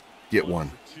here. Get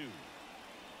one.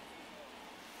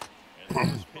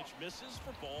 And this pitch misses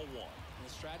for ball 1.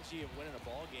 The strategy of winning a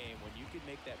ball game, when you can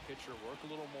make that pitcher work a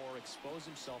little more, expose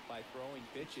himself by throwing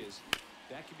pitches,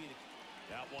 that could be the.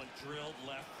 That one drilled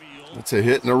left field. That's a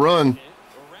hit and a run.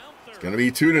 It's going to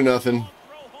be 2-0.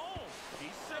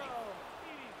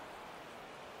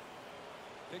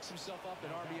 Picks himself up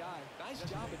at RBI. Nice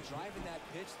job of driving that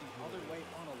pitch the other way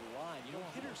on a line. You know,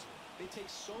 hitters, they take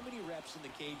so many reps in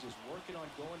the cages working on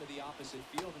going to the opposite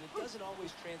field, and it doesn't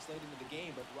always translate into the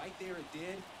game, but right there it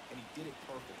did, and he did it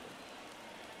perfectly.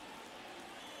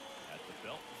 At the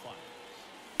belt fires.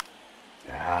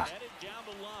 Ah, Headed down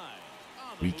the line.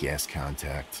 weak ass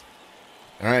contact.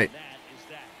 All right. That is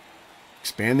that.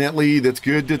 Expand that lead. That's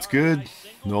good. That's good.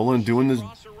 Nolan doing his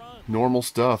normal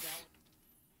stuff.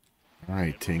 All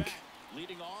right, Tink.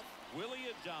 Leading off, Willie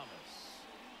Adames.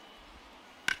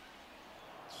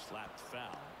 Slapped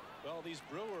foul. Well, these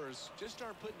Brewers just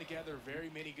aren't putting together very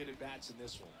many good at-bats in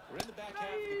this one. We're in the back half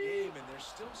of the game, and they're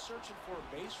still searching for a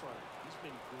base runner. He's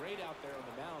been great out there on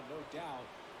the mound, no doubt,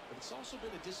 but it's also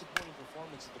been a disappointing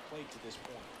performance at the plate to this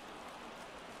point.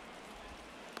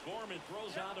 Gorman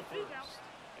throws on to first.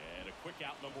 And a quick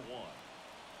out, number 1.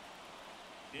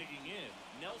 Digging in,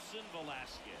 Nelson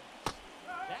Velasquez.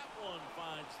 That one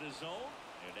finds the zone,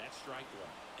 and that's strike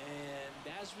 1.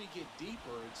 And as we get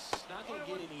deeper, it's not going to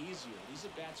get any easier. These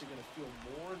at-bats are going to feel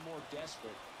more and more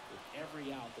desperate with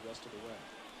every out the rest of the way.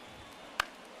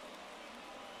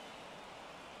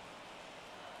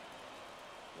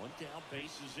 One down,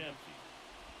 base is empty.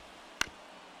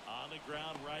 On the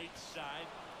ground, right side.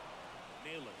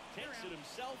 Naylor takes it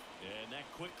himself, and that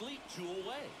quickly 2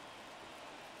 away.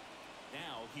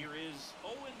 Now here is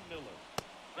Owen Miller.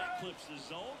 That clips the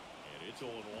zone, and it's 0-1.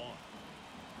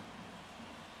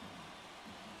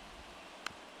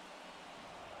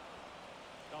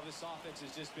 Now this offense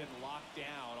has just been locked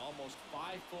down. Almost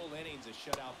 5 full innings of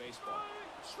shutout baseball.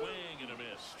 Swing and a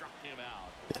miss, struck him out.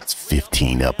 That's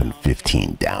 15 up and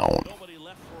 15 down. Nobody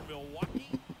left for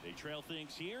Milwaukee. They trail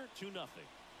things here 2-0.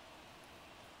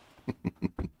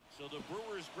 So the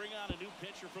Brewers bring out a new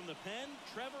pitcher from the pen,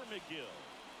 Trevor McGill.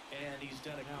 And he's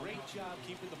done a great job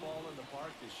keeping the ball in the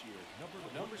park this year.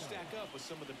 The numbers stack up with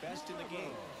some of the best in the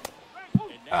game.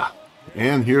 And now,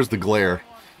 And here's the glare.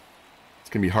 It's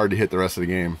going to be hard to hit the rest of the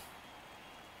game.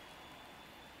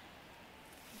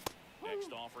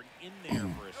 next offering in there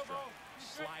for a strike.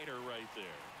 Slider right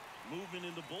there. Movement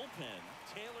in the bullpen.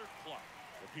 Taylor Clark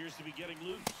appears to be getting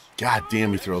loose. God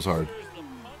damn, he throws hard. There's the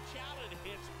punch out and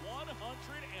hits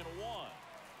 101.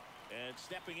 And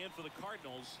stepping in for the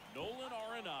Cardinals, Nolan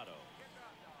Arenado.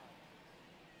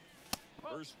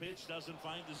 First pitch doesn't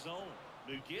find the zone.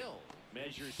 McGill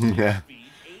measures Yeah. 6 feet,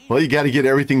 80 Well, you got to get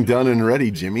everything done and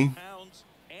ready, Jimmy. pounds,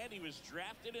 and he was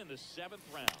drafted in the 7th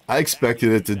round. I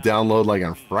expected it to download like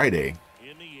on Friday.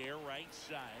 In the air, right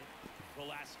side.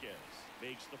 Velasquez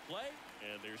makes the play,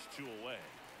 and there's 2 away.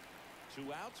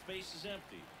 2 outs, base is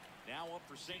empty. Now up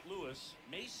for St. Louis,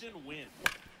 Mason Wynn.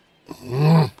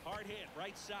 Hard hit,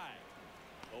 right side.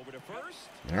 Over to first.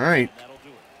 All right. And that'll do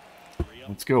it. 3 up.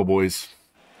 Let's go, boys.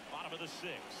 Bottom of the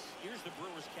 6th. Here's the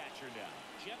Brewers catcher now.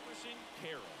 Jefferson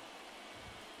Carroll.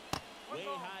 Way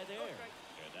high there.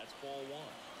 And that's ball 1.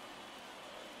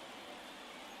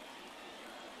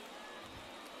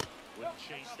 Wouldn't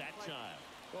chase that time.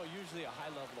 Well, usually a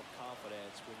high level of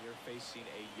confidence when you're facing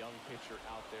a young pitcher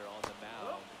out there on the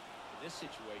mound. In this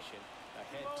situation,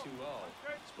 ahead 2-0,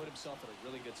 he's put himself in a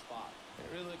really good spot. It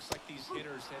really looks like these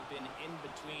hitters have been in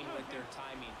between with their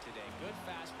timing today. Good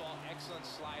fastball, excellent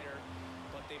slider,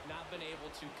 but they've not been able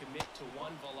to commit to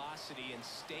one velocity and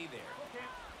stay there.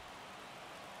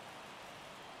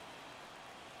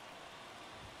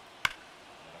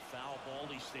 And a foul ball,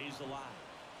 he stays alive.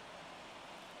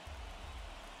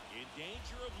 In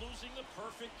danger of losing the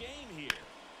perfect game here.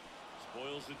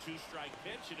 Spoils the 2-strike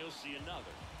pitch, and he'll see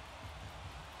another.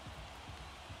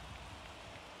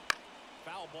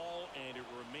 Foul ball, and it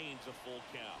remains a full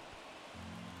count.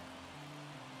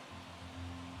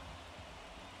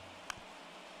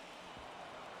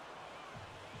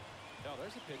 No,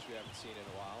 there's a pitch we haven't seen in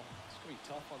a while. It's going to be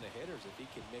tough on the hitters if he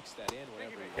can mix that in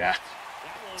whenever he Yeah. wants.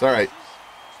 It's all right.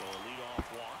 So a leadoff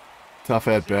walk. Tough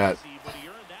at bat. But he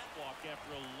earned that walk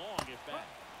after a long at bat.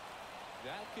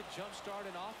 That could jumpstart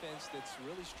an offense that's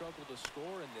really struggled to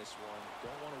score in this one.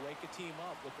 Don't want to wake a team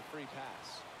up with the free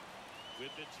pass.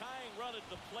 With the tying run at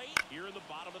the plate here in the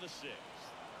bottom of the 6th.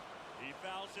 He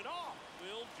fouls it off.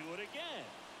 We'll do it again.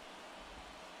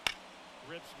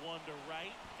 Rips one to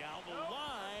right, down the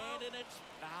line, and it's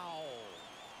foul.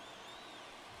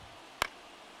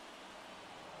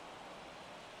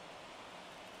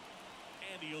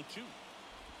 And the 0-2.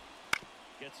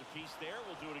 Gets a piece there.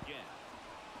 We'll do it again.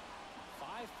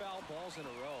 5 foul balls in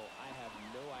a row. I have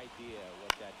no idea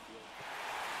what that feels.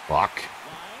 Fuck. Line,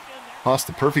 and that's Lost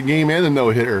the perfect game and a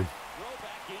no-hitter. throw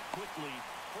back in quickly.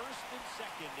 First and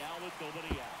second now with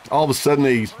nobody out. All of a sudden,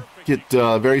 they get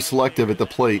very selective at the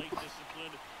plate.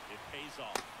 Discipline, it pays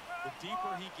off. The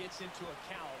deeper he gets into a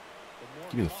count, the more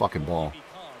Give me the fucking ball. he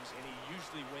becomes, and he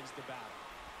usually wins the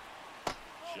battle.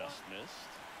 Just missed.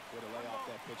 Way to lay off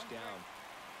that pitch down.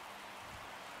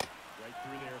 Right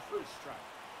through there for a strike.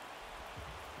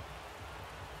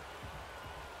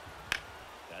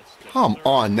 That's the Come third.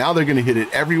 on. Now they're going to hit it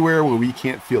everywhere where we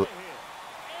can't feel it. And it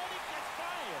gets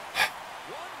by him.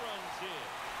 One runs in.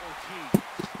 Ortiz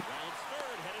rounds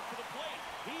third, headed for the plate.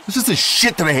 He's This is the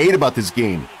shit that I hate about this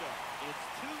game. It's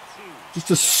 2-2.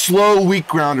 Just a slow, weak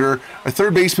grounder. A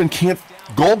third baseman can't,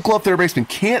 Gold Glove third baseman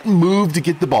can't move to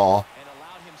get the ball. And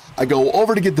allowed him I go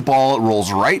over to get the ball. It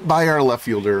rolls right by our left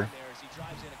fielder. there as he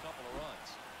drives in a couple of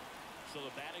runs. So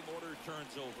the batting order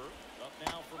turns over. Up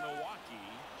now for Milwaukee.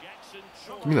 Jackson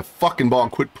Give me the fucking ball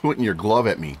and quit putting your glove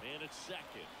at me. And it's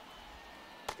second.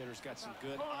 Hitter's got some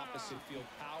good opposite field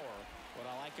power. What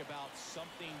I like about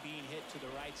something being hit to the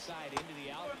right side into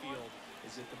the outfield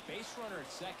is that the base runner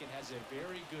at second has a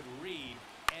very good read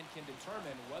and can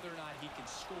determine whether or not he can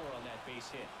score on that base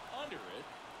hit. Under it.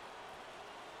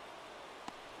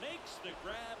 Makes the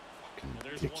grab. And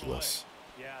there's Ridiculous.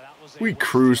 Yeah, that was We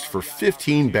cruised for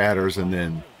 15 batters and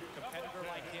then a competitor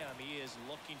like him. He is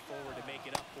looking forward to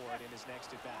making up for it in his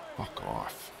next at bat. fuck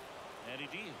off. And he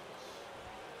deals.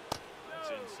 That's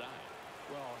inside.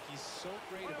 Well, he's so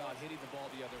great about hitting the ball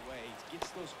the other way. He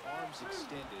gets those arms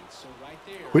extended. So right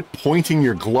there. Quit pointing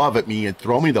your glove at me and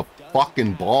throw me the doesn't fucking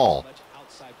have ball. much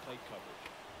outside plate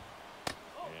coverage.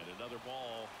 And another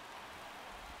ball.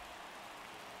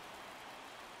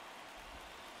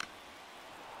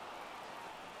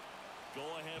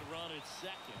 Go-ahead run at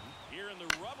second here in the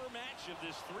rubber match of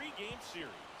this 3-game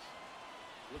series.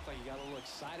 Looked like you got a little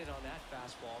excited on that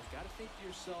fastball. Got to think to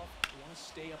yourself, you want to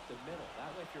stay up the middle.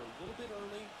 That way, if you're a little bit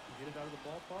early, you hit it out of the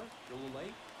ballpark. You're a little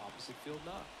late, opposite field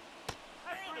knock.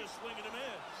 And a swing and a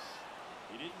miss.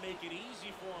 He didn't make it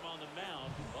easy for him on the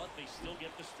mound, but they still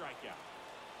get the strikeout.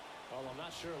 Well, I'm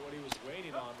not sure what he was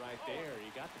waiting on right there.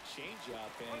 He got the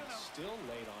changeup and still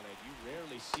late on it. You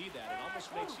rarely see that. It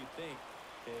almost makes you think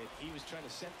that he was trying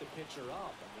to set the pitcher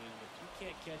up. I mean, if you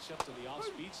can't catch up to the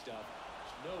off-speed stuff,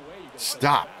 there's no way you're going to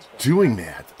Stop doing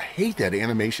that. I hate that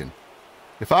animation.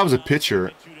 If I was a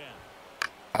pitcher, 2 down.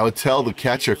 I would tell the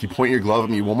catcher, if you point your glove at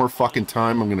me one more fucking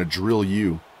time, I'm going to drill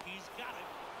you. He's got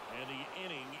it, and the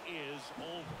inning is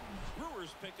over.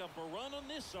 Brewers pick up a run on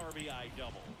this RBI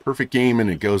double. Perfect game, and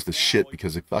it goes to shit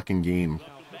because the fucking game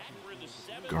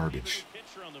garbage.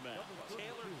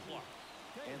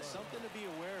 And something to be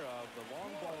aware of, the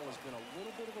long ball has been a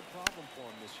little bit of a problem for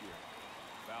him this year.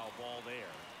 Foul ball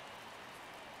there.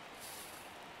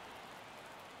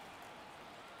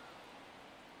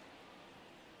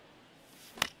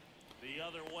 The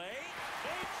other way,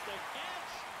 takes the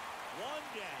catch. One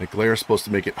down. The glare is supposed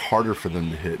to make it harder for them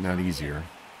to hit, not easier.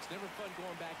 It's never fun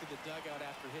going back to the dugout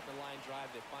after hitting a line drive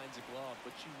that finds a glove,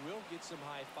 but you will get some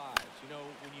high fives. You know,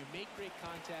 when you make great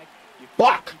contact, you feel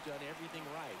like you've done everything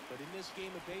right. But in this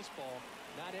game of baseball,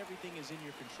 not everything is in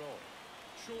your control.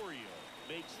 Chorio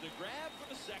makes the grab for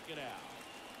the second out.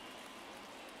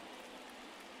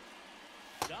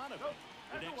 Donovan,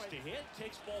 the next to hit,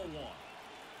 takes ball one.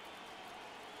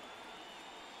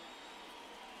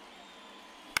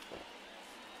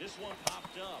 This one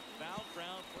popped up. Foul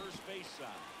ground, first base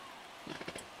side.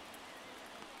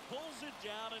 Pulls it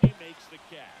down, and he makes the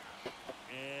catch.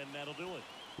 And that'll do it.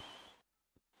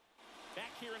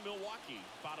 Back here in Milwaukee,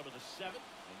 bottom of the seventh.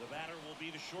 And the batter will be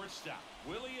the shortstop,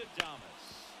 Willie Adames.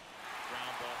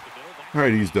 Ground ball to middle. All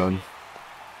right, he's done.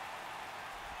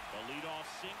 The leadoff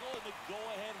single, and the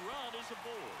go-ahead run is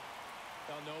aboard.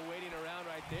 Well, no waiting around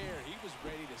right there. He was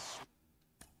ready to swing.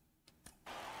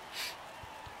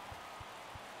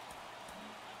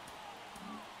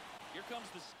 Here comes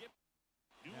the skip.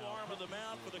 New arm of the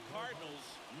mound for the Cardinals,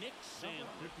 Nick Sanders.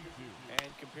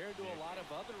 And compared to a lot of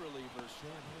other relievers,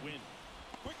 Win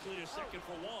quickly to second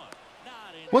for one.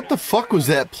 Not in What the fuck was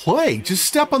that play? Just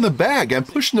step on the bag. I'm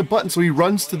pushing the button so he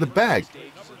runs to the bag.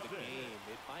 stages of the game,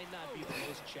 it might not be the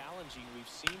most challenging we've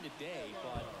seen today,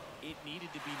 but it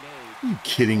needed to be made. Are you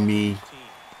kidding me?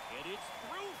 And it's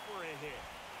through for a hit.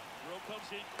 Throw comes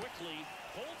in quickly,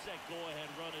 holds that go-ahead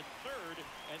run at third,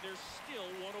 and there's still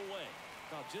one away.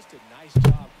 Well, just a nice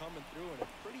job coming through in a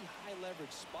pretty high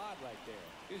leverage spot right there.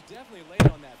 He was definitely late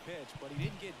on that pitch, but he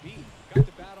didn't get beat. Got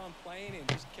the bat on plane and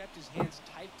just kept his hands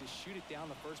tight to shoot it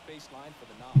down the first base line for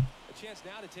the knock. A chance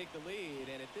now to take the lead,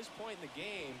 and at this point in the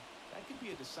game, that could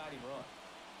be a deciding run.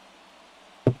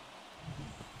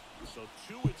 So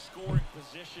two at scoring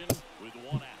position with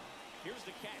one out. Here's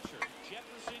the catcher,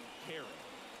 Jefferson Carey.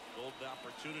 Golden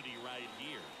opportunity right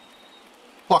here.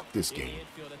 Fuck this In game. the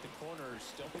infield at the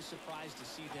corners, don't be surprised to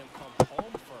see them come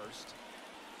home first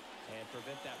and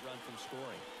prevent that run from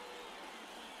scoring.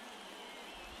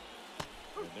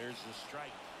 And there's the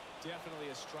strike.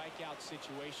 Definitely a strikeout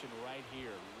situation right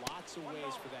here. Lots of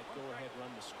ways for that go-ahead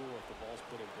run to score if the ball's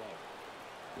put in play.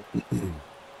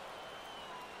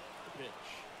 The pitch.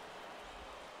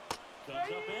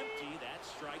 Comes up empty. That's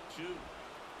strike two.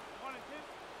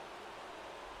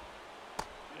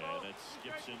 And it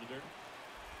skips into there.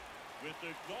 With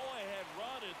the go-ahead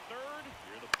run at third,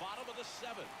 you're the bottom of the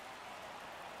seventh.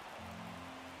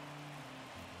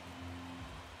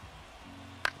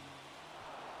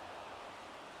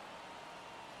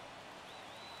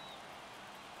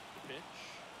 The pitch.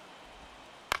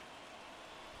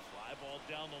 Fly ball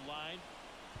down the line.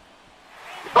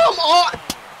 Come on!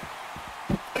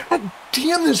 God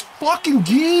damn this fucking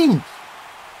game!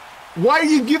 Why are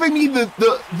you giving me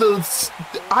the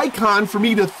icon for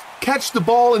me to catch the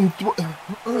ball and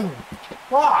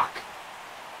fuck?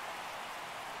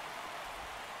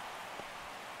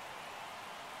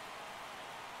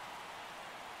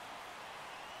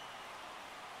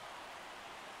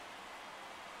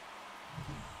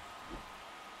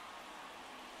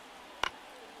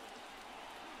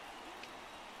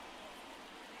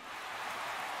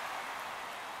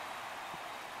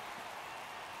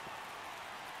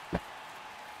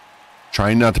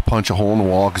 Trying not to punch a hole in the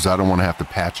wall because I don't want to have to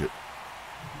patch it.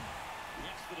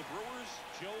 Next for the Brewers,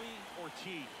 Joey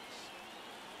Ortiz.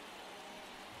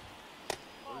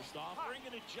 First offering,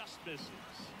 and it just misses.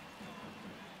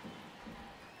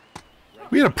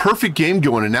 We had a perfect game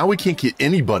going, and now we can't get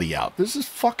anybody out. This is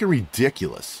fucking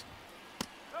ridiculous.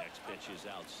 Next pitch is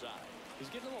outside. He's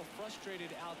getting a little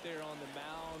frustrated out there on the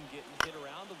mound, getting hit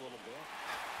around a little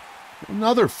bit.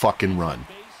 Another fucking run.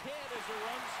 Base hit as a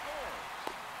run scores.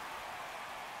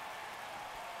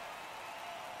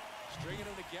 Stringing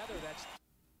them together, that's...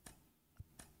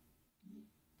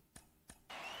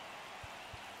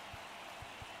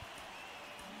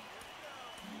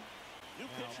 New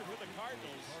pitcher for the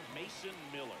Cardinals, Mason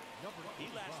Miller. He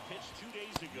last pitched 2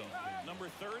 days ago. Number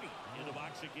 30 in the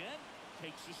box again,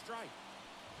 takes a strike.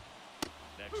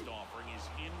 Next offering is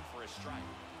in for a strike.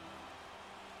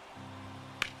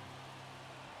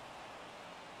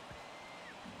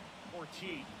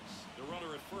 Ortiz, the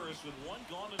runner at first with one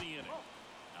gone in the inning.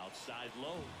 Outside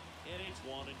low, and it's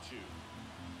 1-2.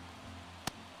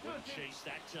 Wouldn't chase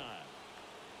that time.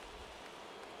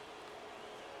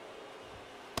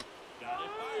 Got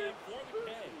it by him for the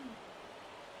K.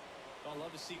 I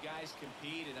love to see guys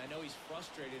compete, and I know he's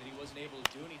frustrated that he wasn't able to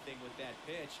do anything with that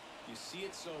pitch. You see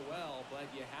it so well, but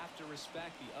you have to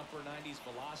respect the upper 90s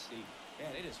velocity.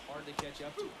 Man, it is hard to catch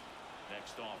up to.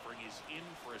 Next offering is in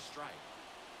for a strike.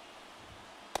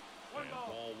 And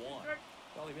ball one.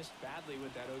 Well, he missed badly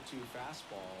with that 0-2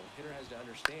 fastball. Hitter has to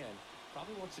understand,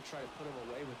 probably wants to try to put him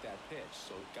away with that pitch,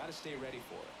 so got to stay ready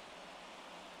for it.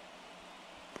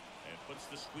 And puts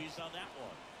the squeeze on that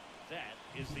one. That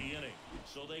is the inning.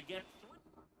 So they get 3.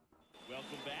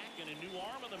 Welcome back, and a new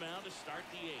arm on the mound to start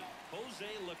the 8th.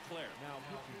 Jose Leclerc. Now,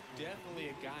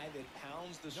 definitely a guy that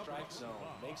pounds the strike zone,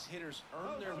 makes hitters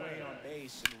earn their way on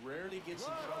base, and rarely gets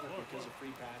in trouble because of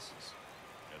free passes.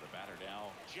 And the batter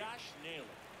now, Josh Naylor.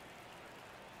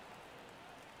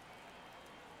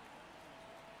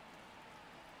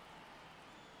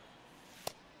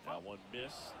 That one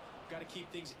missed. Got to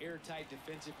keep things airtight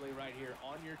defensively right here.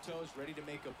 On your toes, ready to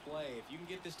make a play. If you can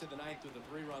get this to the 9th with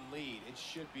a 3-run lead, it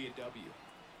should be a W.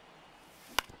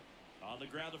 On the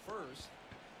ground to first.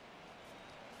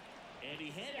 And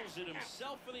he handles it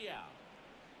himself for the out.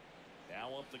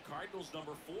 Now up the Cardinals'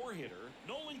 number 4 hitter,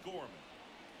 Nolan Gorman.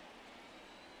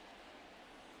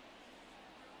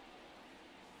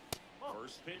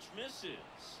 First pitch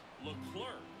misses.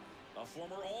 Leclerc, a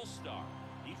former All-Star.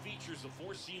 He features a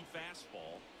 4-seam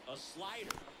fastball, a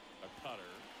slider, a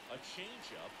cutter, a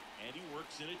changeup, and he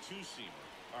works in a 2-seamer.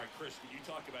 All right, Chris, when you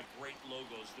talk about great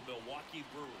logos, the Milwaukee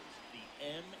Brewers, the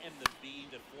M and the B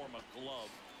that form a glove,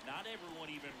 not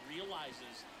everyone even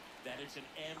realizes that it's an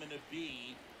M and a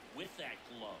B with that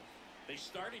glove. They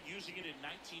started using it in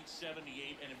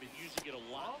 1978 and have been using it a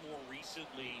lot more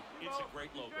recently. It's a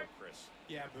great logo, Chris.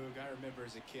 Yeah, Boog, I remember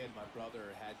as a kid, my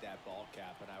brother had that ball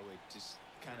cap, and I would just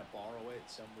kind of borrow it.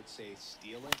 Some would say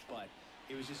steal it, but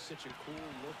it was just such a cool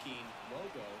looking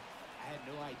logo. I had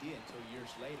no idea until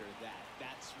years later that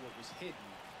that's what was hidden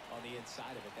on the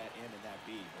inside of it, that M and that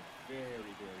B. But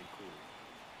very, very cool.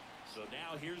 So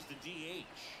now here's the DH,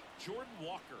 Jordan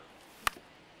Walker.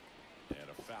 And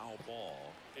a foul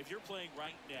ball. If you're playing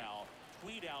right now,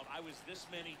 tweet out, I was this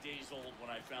many days old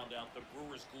when I found out the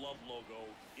Brewers glove logo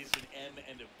is an M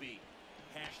and a B.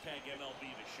 Hashtag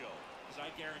MLB the show. Because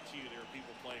I guarantee you there are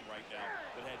people playing right now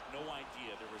that had no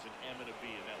idea there was an M and a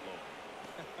B in that logo.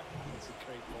 That's a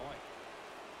great point.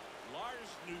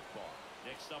 Lars Nootbaar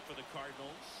next up for the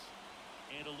Cardinals.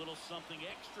 And a little something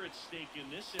extra at stake in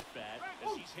this at-bat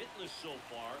as he's hitless so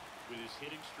far with his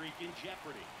hitting streak in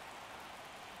jeopardy.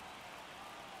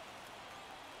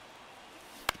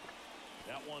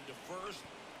 That one to first.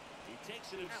 He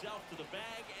takes it himself to the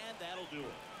bag, and that'll do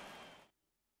it.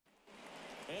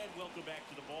 And welcome back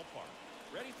to the ballpark.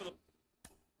 Ready for the...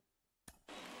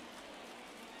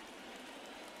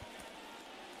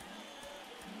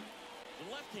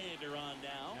 The left-hander on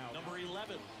now, number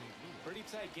 11. Pretty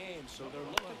tight game, so they're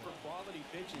looking for quality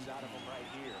pitches out of him right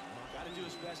here. Got to do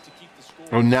his best to keep the score.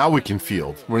 Oh, now we can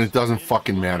field when it doesn't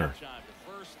fucking matter.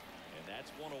 First, and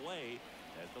that's one away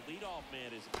as the leadoff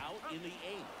man is out in the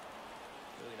 8th.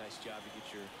 Really nice job to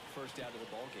get your first out of the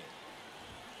ball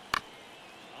game.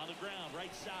 On the ground,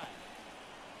 right side.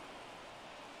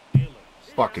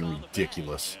 Fucking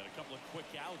ridiculous.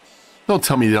 Don't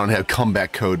tell me they don't have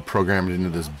comeback code programmed into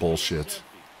this bullshit.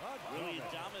 Willie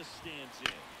Adames stands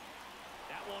in.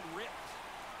 That one ripped.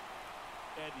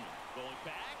 Edman going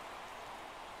back.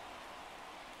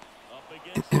 Up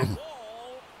against the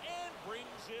wall and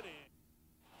brings it in.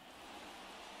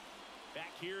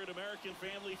 Back here at American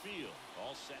Family Field.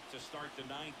 All set to start the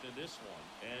 9th in this one.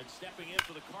 And stepping in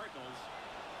for the Cardinals.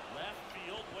 Left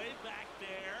field, way back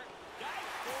there. Guys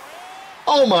for it.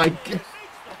 Oh my God.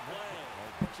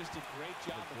 Just a great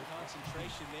job of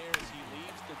concentration there as he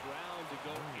leaves the ground to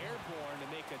go airborne to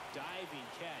make a diving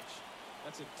catch.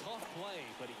 That's a tough play,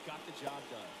 but he got the job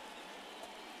done.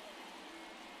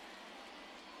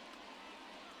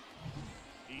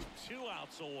 He's 2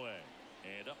 outs away.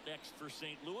 And up next for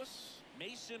St. Louis,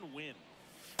 Mason Wynn.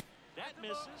 That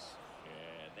misses,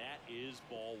 and that is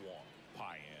ball 1.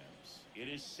 Piams in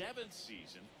his 7th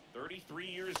season, 33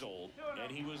 years old, and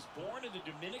he was born in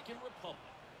the Dominican Republic.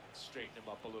 Straighten him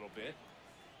up a little bit.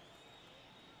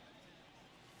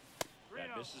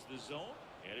 That misses the zone,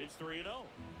 and it's 3-0.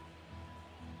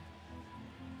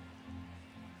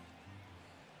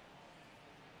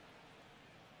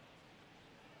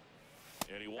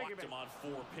 And he walked him on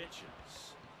 4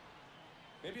 pitches.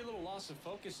 Maybe a little loss of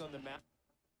focus on the mound.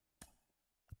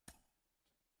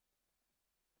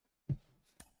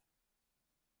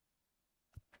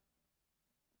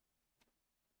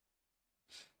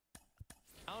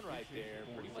 Right there,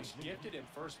 pretty much gifted him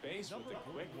first base with a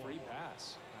quick free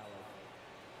pass.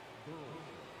 Brewers.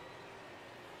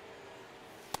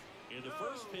 And the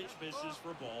first pitch misses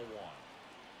for ball one.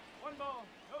 One ball,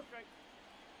 no strike.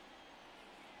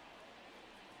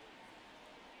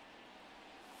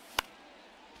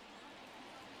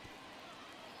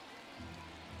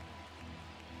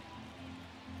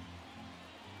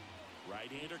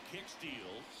 Right-hander kick steals.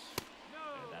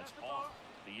 No, And that's the ball. off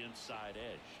the inside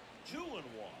edge. 2-1.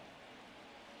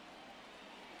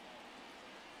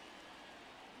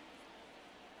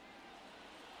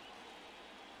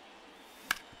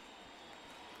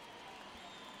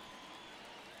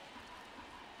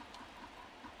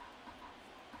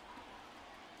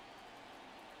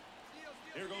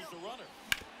 Here goes the runner.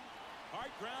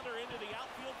 Hard grounder into the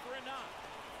outfield for a knock.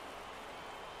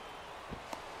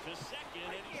 To second,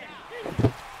 and he's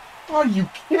out. Are you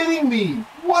kidding me?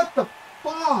 What the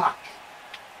fuck?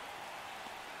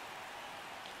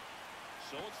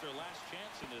 So it's their last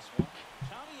chance in this one.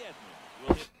 Tommy Edman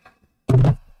will hit.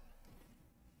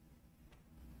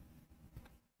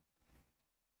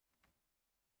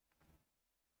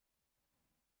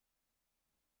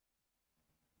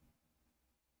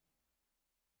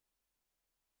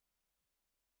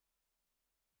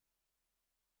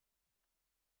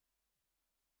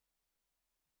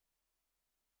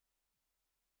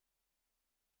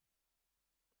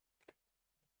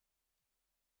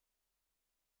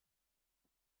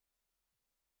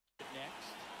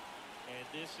 Next, and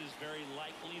this is very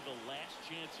likely the last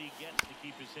chance he gets to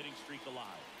keep his hitting streak alive,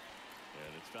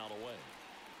 and it's fouled away.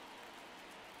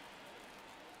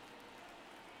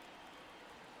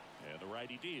 And the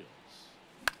righty deals.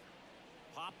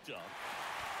 Popped up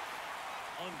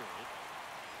under it.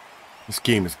 This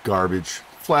game is garbage.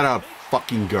 Flat out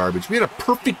fucking garbage. We had a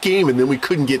perfect game and then we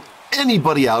couldn't get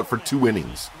anybody out for 2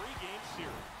 innings. 3-game series.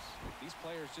 These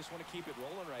players just want to keep it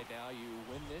rolling right now. You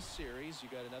win this series, you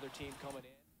got another team coming in.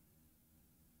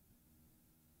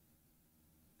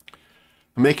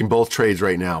 I'm making both trades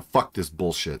right now. Fuck this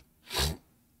bullshit.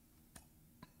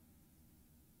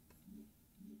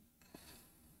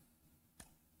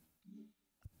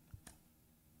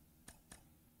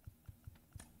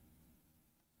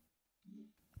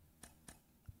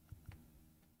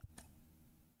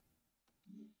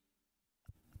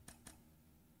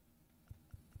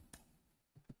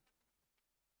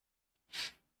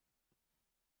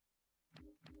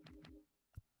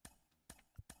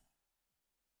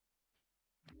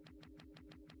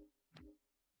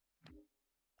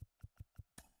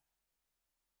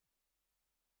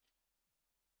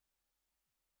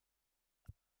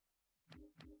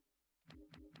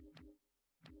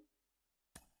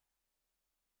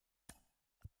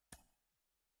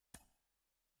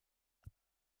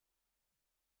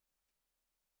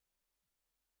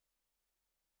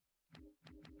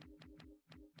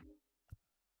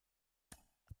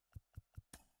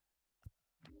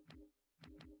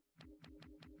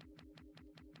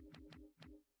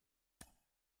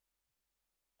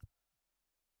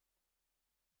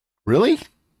 Really?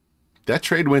 That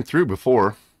trade went through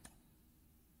before.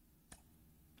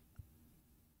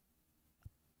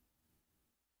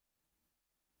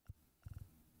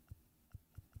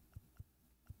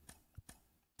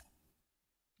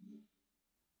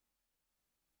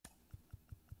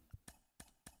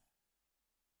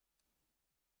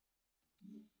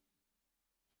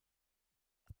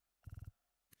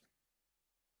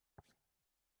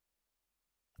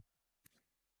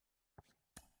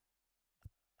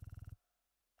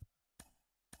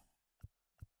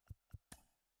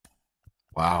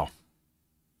 Wow.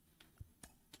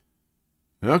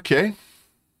 Okay.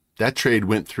 That trade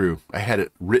went through. I had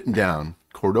it written down.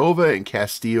 Cordova and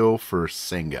Castillo for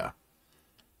Senga.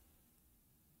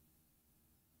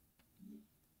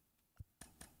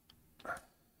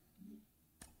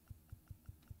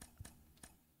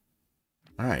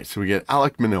 All right, so we get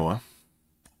Alek Manoah.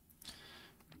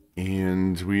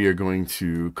 And we are going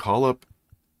to call up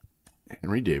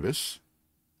Henry Davis.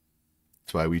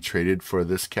 That's why we traded for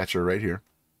this catcher right here.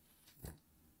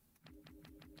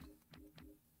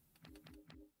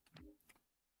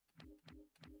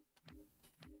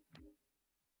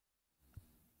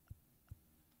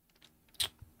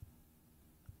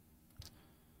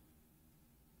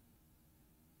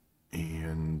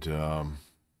 And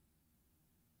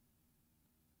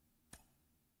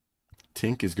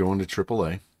Tink is going to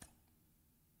AAA.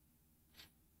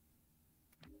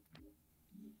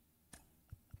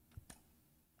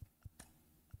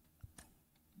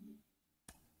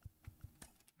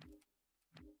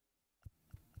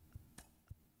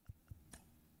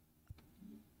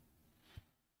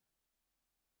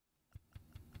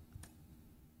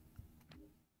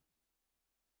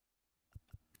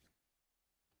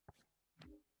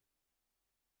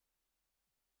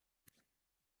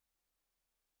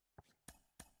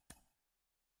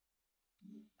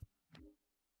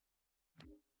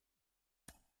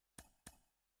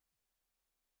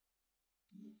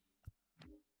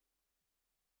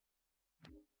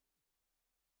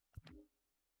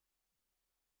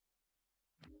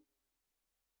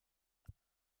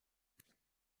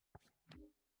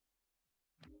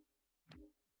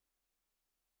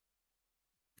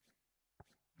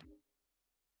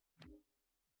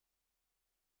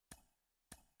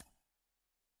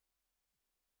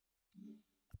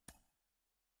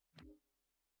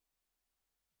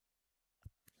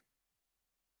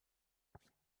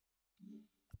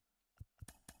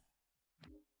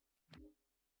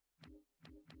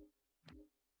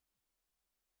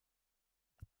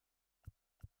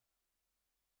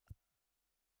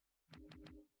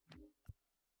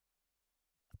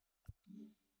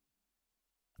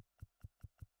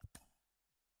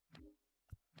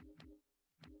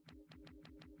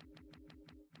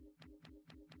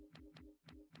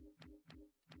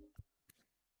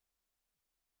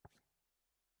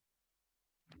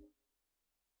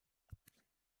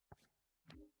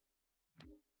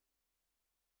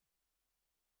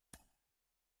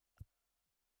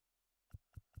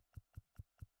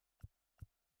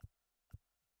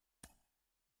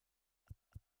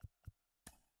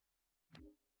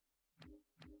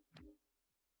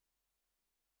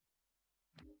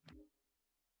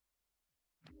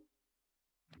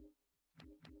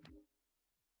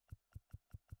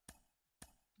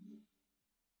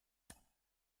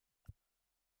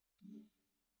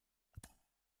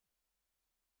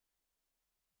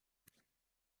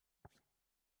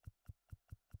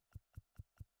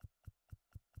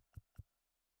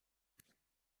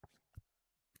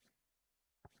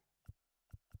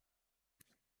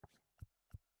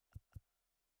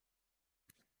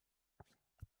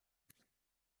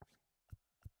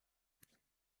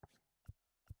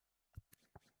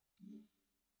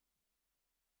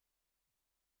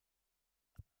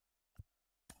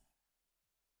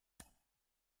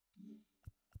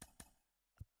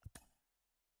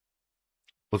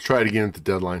 We'll try it again at the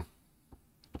deadline.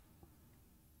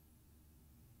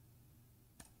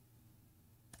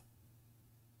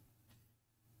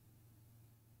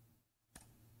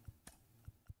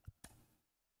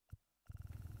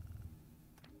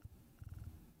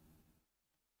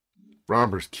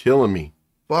 Romber's killing me.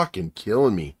 Fucking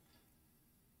killing me.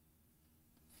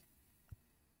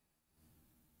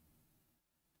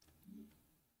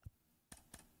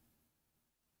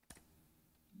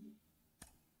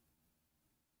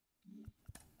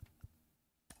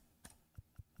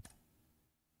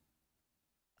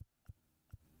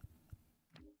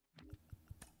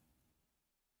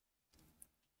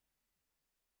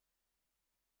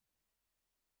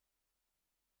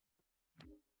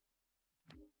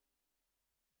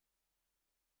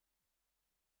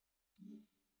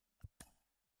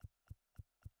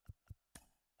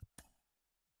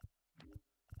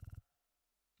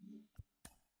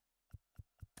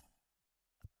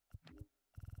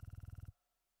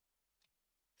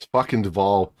 It's fucking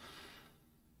Duvall.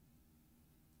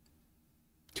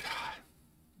 God.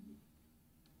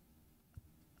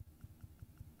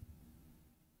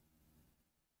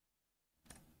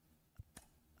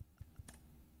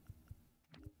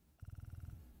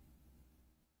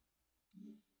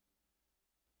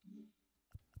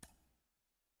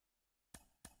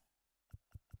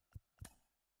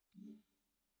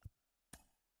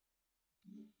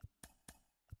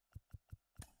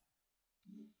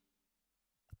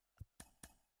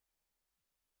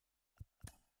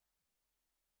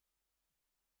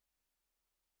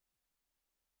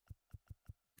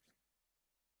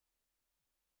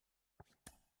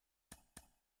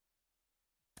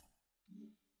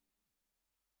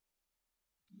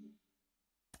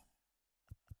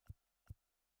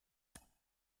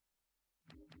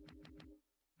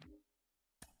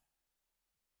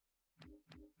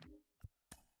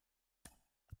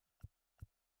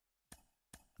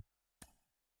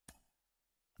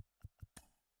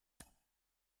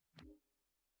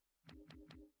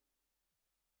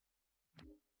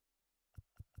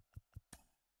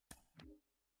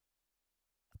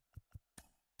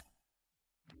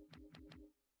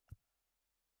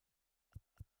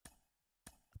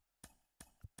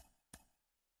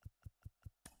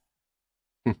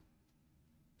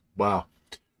 Wow.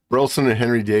 Burleson and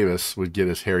Henry Davis would get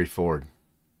us Harry Ford.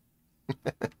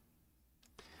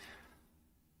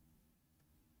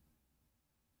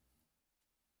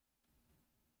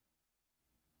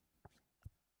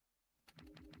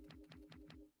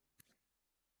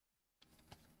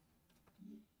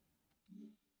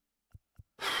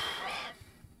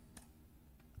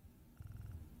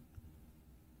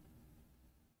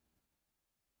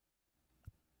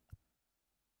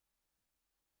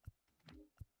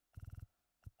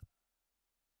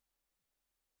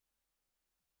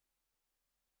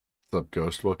 What's up,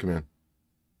 Ghost? Welcome in.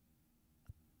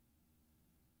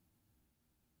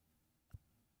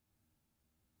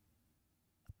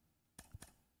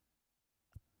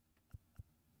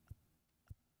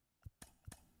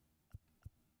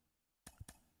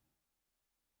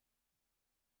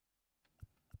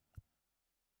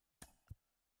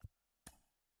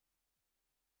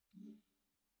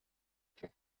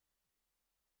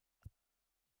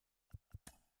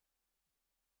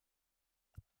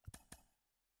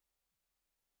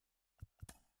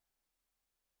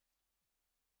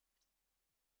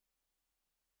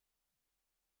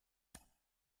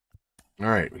 All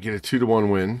right, we get a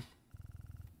 2-1 win.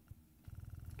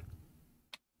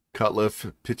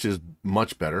 Cutliff pitches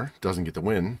much better. Doesn't get the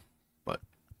win, but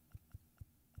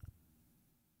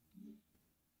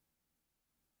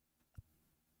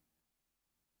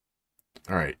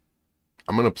all right.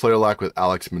 I'm going to play a lock with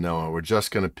Alex Manoah. We're just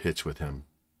going to pitch with him,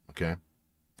 okay?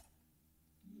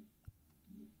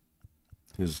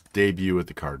 His debut with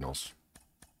the Cardinals.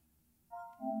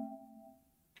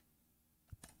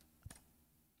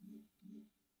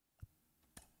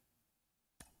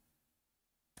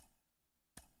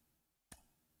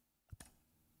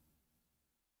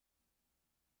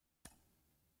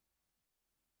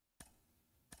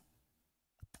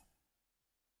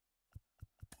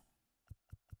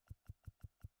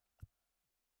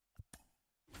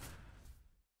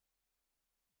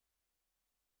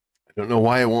 I don't know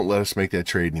why it won't let us make that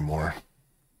trade anymore.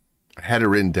 I had it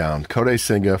written down. Kodai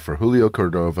Senga for Julio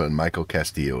Cordova and Michael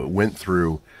Castillo. It went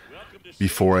through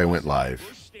before I went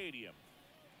live.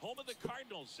 Home of the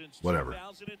Cardinals since Whatever.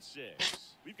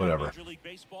 2006. We've got Whatever. Major League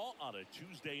Baseball on a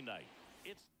Tuesday night.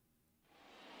 It's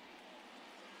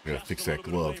I gotta fix that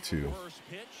glove too. First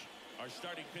pitch. Our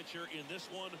starting pitcher in this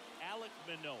one, Alec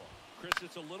Manoah. Chris,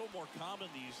 it's a little more common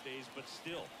these days, but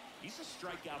still, he's a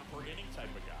strikeout per inning type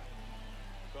of guy.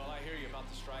 Well, I hear you about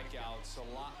the strikeouts. A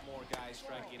lot more guys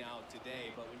striking out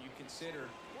today, but when you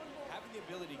consider having the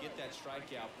ability to get that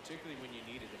strikeout, particularly when you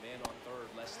need it, a man on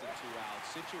third, less than 2 outs,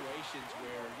 situations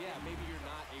where, yeah, maybe you're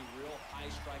not a real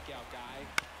high strikeout guy,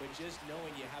 but just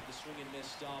knowing you have the swing and miss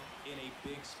stuff in a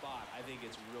big spot, I think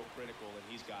it's real critical, and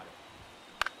he's got it.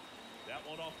 That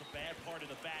one off the bad part of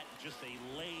the bat, just a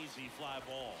lazy fly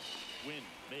ball. Win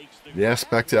makes the The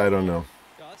aspect, I don't know.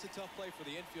 No, that's a tough play for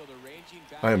the infielder, ranging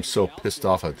back I am into so the pissed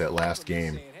outfield. off at that last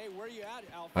game. Saying, "Hey, where you at,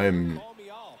 Alfred? I am Call me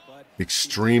off," but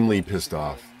extremely pissed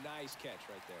off. Nice catch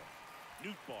right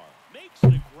there. Nootbaar makes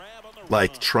the grab on the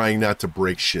Like run. trying not to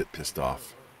break shit pissed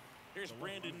off. Here's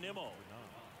Brandon Nimmo.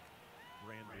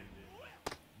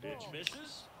 Pitch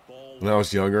misses. Ball When I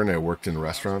was younger and I worked in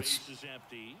restaurants base is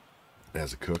empty.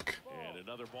 as a cook, And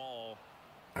another ball.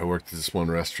 I worked at this one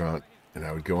restaurant and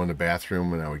I would go in the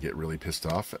bathroom and I would get really pissed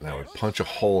off and I would punch a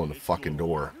hole in the fucking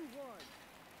door.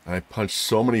 And I punched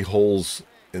so many holes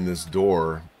in this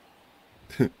door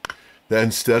that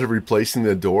instead of replacing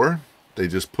the door, they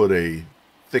just put a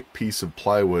thick piece of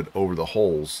plywood over the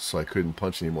holes so I couldn't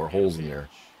punch any more holes in there.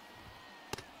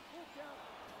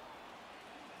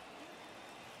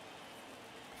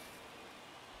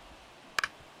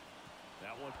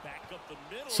 That one back up the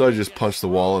middle. So I just punched the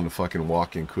wall in the fucking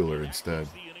walk-in cooler instead,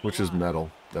 which is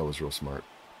metal. That was real smart.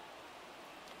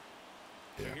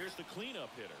 So Yeah, here's the cleanup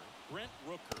hitter, Brent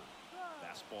Rooker.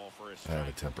 Fastball for a I have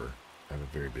a strike. temper. I have a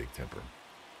very big temper.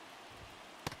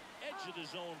 Edge of the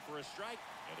zone for a strike.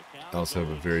 And a count I also have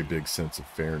a goes. very big sense of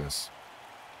fairness.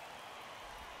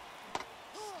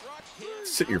 Struck him.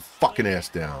 Sit your fucking ass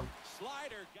down.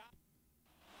 Slider got.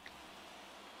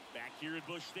 Back here at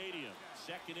Busch Stadium.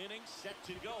 Second inning set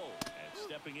to go. And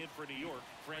stepping in for New York,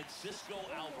 Francisco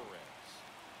Alvarez.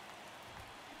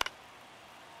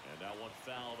 And that one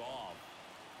fouled off.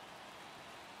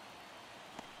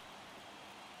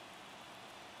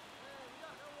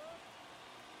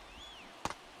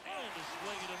 And a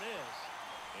swing and a miss.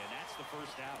 And that's the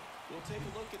first out. We'll take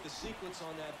a look at the sequence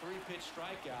on that 3-pitch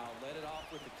strikeout. Led it off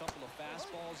with a couple of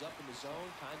fastballs up in the zone,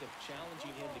 kind of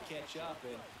challenging him to catch up.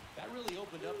 And that really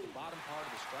opened up the bottom part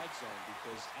of the strike zone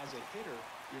because as a hitter,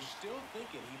 you're still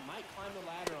thinking he might climb the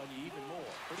ladder on you even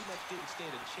more. Pretty much didn't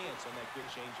stand a chance on that good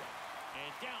changeup.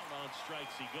 And down on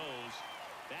strikes he goes.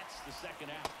 That's the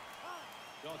second out.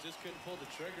 No, just couldn't pull the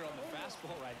trigger on the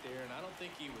fastball right there, and I don't think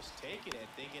he was taking it,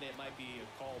 thinking it might be a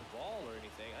called ball or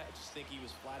anything. I just think he was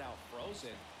flat out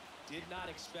frozen. Did not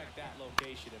expect that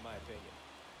location, in my opinion.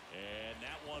 And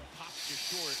that one pops you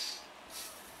short.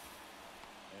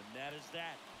 And that is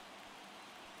that.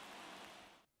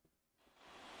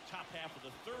 Top half of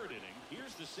the third inning.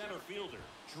 Here's the center fielder,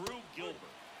 Drew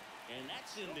Gilbert. And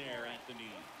that's in there at the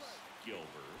knees.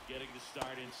 Gilbert getting the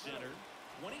start in center.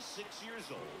 26 years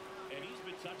old, and he's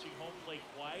been touching home plate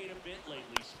quite a bit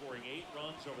lately, scoring 8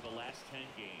 runs over the last 10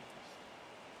 games.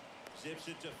 Zips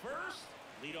it to first.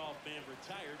 Leadoff man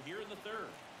retired here in the third.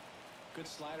 Good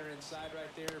slider inside right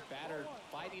there. Batter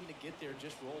fighting to get there,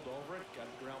 just rolled over it. Got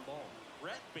a ground ball.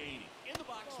 Brett Beatty in the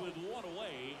box with 1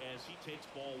 away as he takes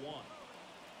ball 1.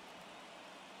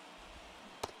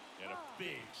 And a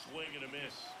big swing and a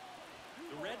miss.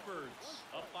 The Redbirds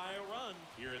up by a run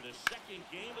here in the second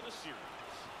game of the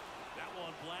series. That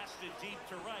one blasted deep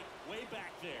to right, way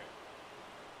back there.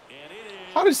 And it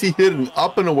is. How does he hit an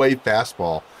up and away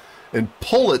fastball and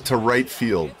pull it to right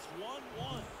field? It's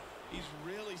 1-1. He's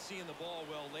really seeing the ball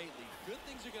well lately. Good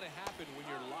things are going to happen when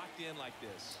you're locked in like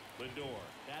this. Lindor.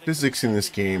 That is Physics in this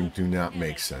the second game out. do not And make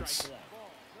that's sense. strike 1.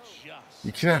 Just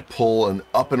You cannot pull an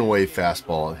up and away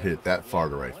fastball and hit it that far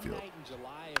to right One field. night in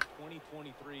July of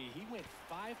 2023, he went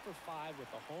 5 for 5 with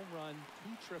a home run, 2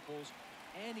 triples,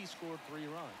 and he scored 3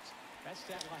 runs. That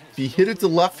stat line is If he so hit it to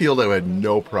good. left field, I had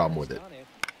no problem with it.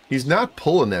 He's not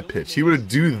pulling that pitch. He would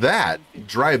do that,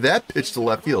 drive that pitch to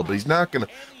left field, but he's not going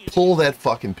to pull that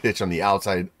fucking pitch on the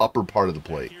outside upper part of the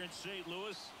plate. Here in St.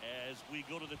 Louis as we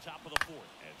go to the top of the 4th.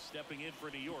 And stepping in for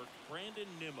New York, Brandon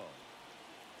Nimmo.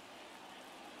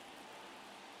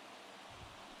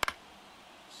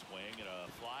 Swing and a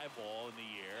fly ball in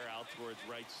the air out towards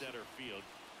right center field.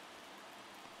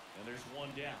 And there's one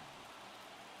down.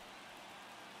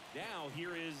 Now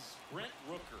here is Brent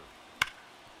Rooker.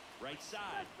 Right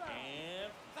side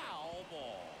and foul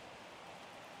ball.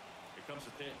 Here comes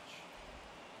the pitch.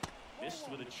 Missed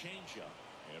with a changeup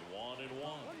and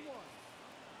 1-1.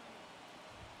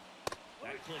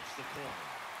 That clips the corner.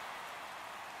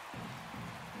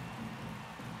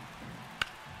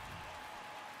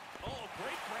 Oh,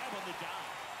 great grab on the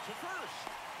dive to first.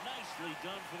 Nicely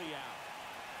done for the out.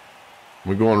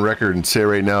 We go on record and say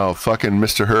right now, fucking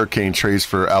Mr. Hurricane trades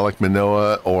for Alek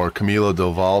Manoah or Camilo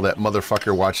Doval. That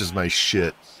motherfucker watches my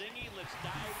shit.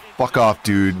 Fuck off,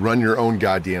 dude. Run your own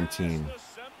goddamn team.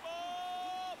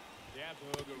 Yeah,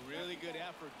 Boog, a really good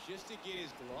effort just to get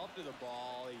his glove to the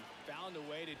ball. He found a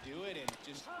way to do it and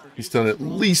just He's done at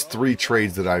least 3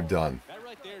 trades that I've done that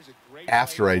right there is a great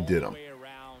after play I all did the them. way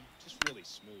around, just really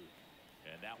smooth.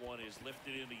 And that one is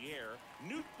lifted in the air.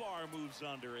 Newtbar moves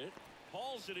under it.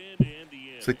 Hauls it in to end the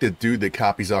inning. It's like the dude that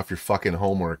copies off your fucking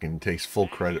homework and takes full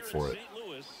credit for it. St.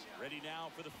 Louis, ready now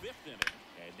for the 5th inning.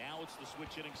 And now it's the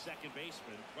switch hitting second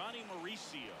baseman, Ronnie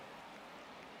Mauricio.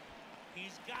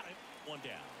 He's got it. 1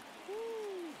 down.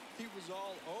 Woo! He was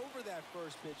all over that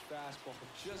first pitch fastball,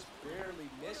 just barely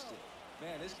missed it.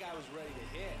 Man, this guy was ready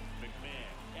to hit.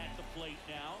 McMahon at the plate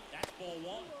now. That's ball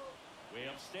 1. Way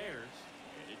upstairs.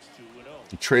 And it's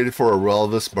 2-0. He traded for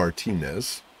Aurelvis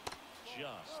Martinez.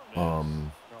 Just Well,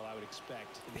 I would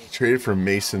expect He traded for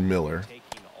Mason Miller.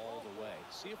 taking all the way.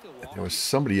 See if he'll walk There was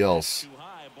somebody else. too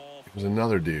high. Ball There was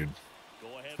another dude.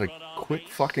 Go ahead, Like, run on quit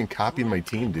base. fucking copying my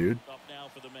team, dude. Up now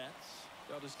for the Mets.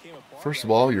 That just came apart First of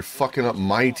right all, there. you're fucking up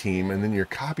my team, and then you're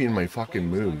copying my fucking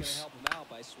Player's not gonna moves. help him out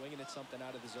by swinging at something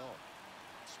out of the zone.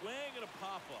 Swing and a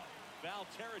pop-up. Foul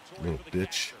territory Little for the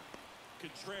bitch. catcher.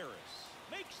 Contreras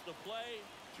makes the play.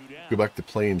 2 down. Go back to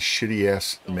playing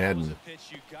shitty-ass Oh, that was Madden. a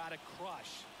pitch you gotta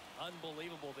crush.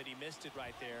 Unbelievable that he missed it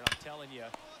right there. And I'm telling you,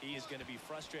 he is going to be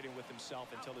frustrated with himself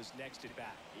until his next at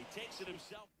bat. He takes it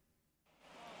himself.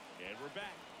 And we're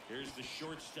back. Here's the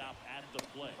shortstop at the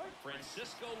plate,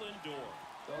 Francisco Lindor.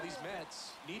 So these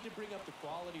Mets need to bring up the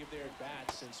quality of their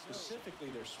at-bats and specifically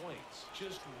their swings.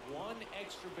 Just one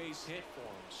extra base hit for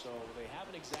them, so they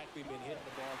haven't exactly been hitting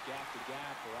the ball gap to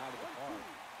gap or out of the park.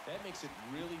 That makes it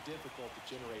really difficult to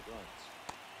generate runs.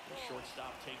 The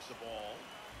shortstop takes the ball.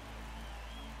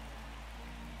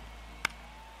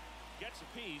 Gets a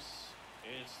piece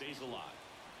and stays alive.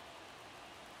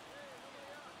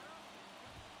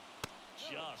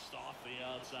 Just off the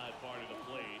outside part of the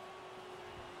plate.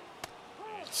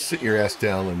 Sit your ass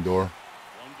down, Lindor.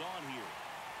 One gone here.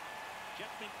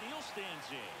 Jeff McNeil stands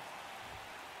in.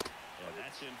 And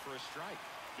that's in for a strike.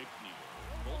 McNeil,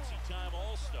 multi-time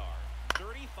All-Star,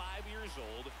 35 years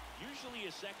old, usually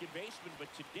a second baseman,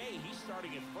 but today he's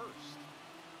starting at first.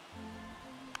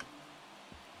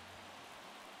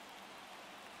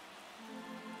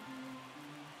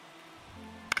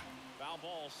 Foul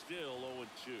ball still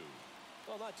 0-2.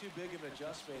 Well, not too big of an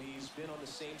adjustment. He's been on the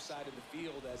same side of the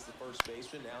field as the first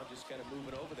baseman. Now just kind of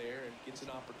moving over there and gets an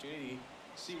opportunity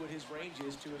to see what his range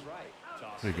is to his right.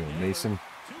 Toss There you go, it in. Mason.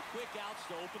 2 quick outs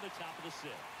to open the top of the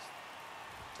 6th.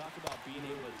 Talk about being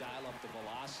able to dial up the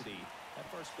velocity. That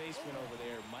first baseman over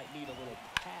there might need a little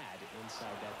pad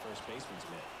inside that first baseman's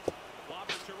mitt.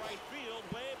 Lobs to right field,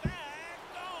 way back,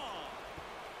 gone.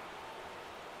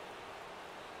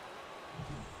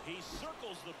 He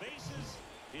circles the bases,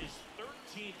 his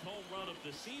 13th home run of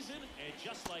the season, and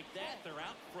just like that, they're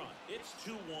out front. It's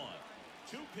 2-1.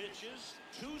 2 pitches,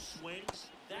 2 swings,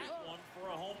 that one for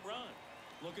a home run.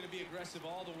 Looking to be aggressive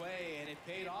all the way, and it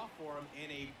paid off for him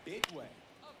in a big way.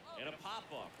 And a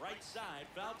pop-up, right side,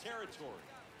 foul territory.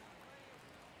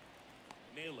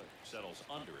 Naylor settles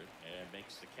under it and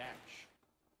makes the catch.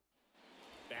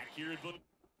 Back here at Book.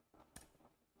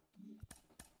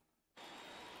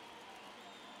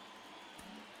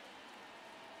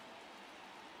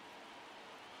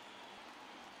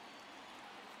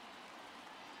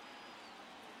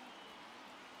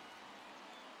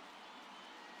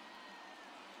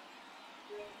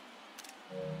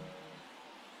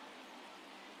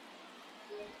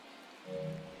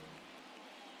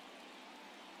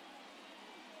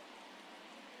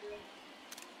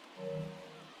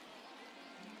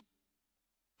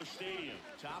 Stadium,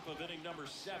 top of inning number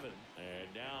 7. And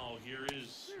now here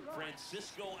is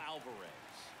Francisco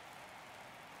Alvarez.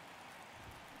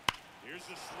 Here's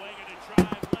a swing and a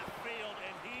drive left field,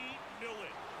 and he knew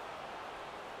it.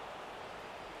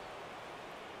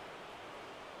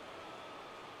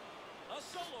 A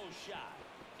solo shot.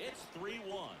 It's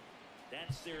 3-1.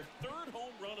 That's their 3rd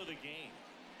home run of the game.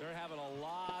 They're having a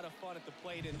lot of fun at the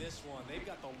plate in this one. They've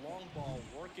got the long ball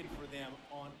working for them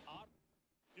on.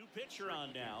 New pitcher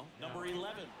on now, number 11.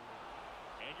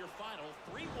 And your final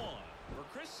 3-1. For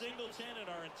Chris Singleton and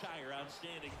our entire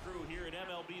outstanding crew here at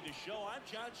MLB The Show, I'm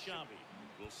John Shambi.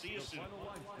 We'll see you soon.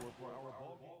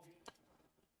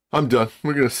 I'm done.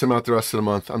 We're going to sim out the rest of the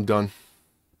month. I'm done.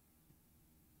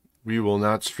 We will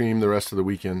not stream the rest of the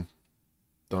weekend.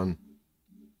 Done.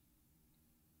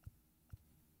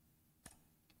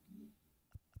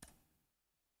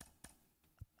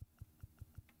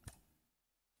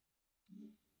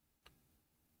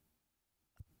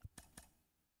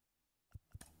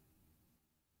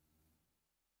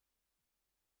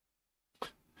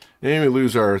 And we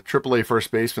lose our AAA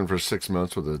first baseman for 6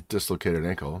 months with a dislocated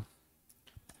ankle.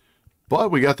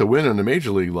 But we got the win on the major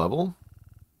league level.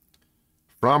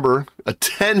 Fromber, a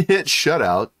 10-hit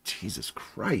shutout. Jesus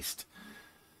Christ.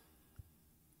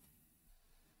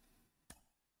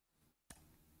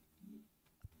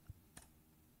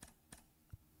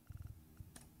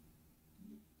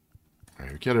 All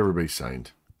right, we got everybody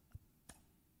signed.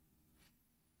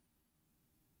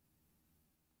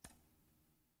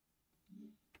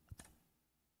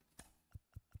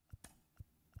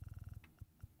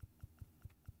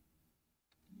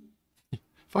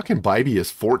 Fucking Bybee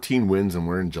has 14 wins and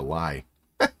we're in July.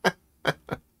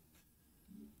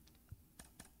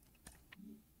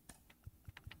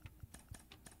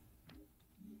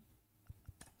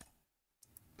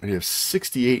 We have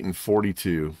 68 and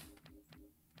 42.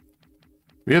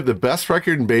 We have the best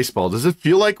record in baseball. Does it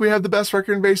feel like we have the best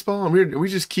record in baseball? I mean, we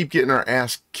just keep getting our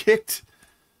ass kicked.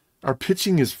 Our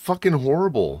pitching is fucking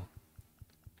horrible.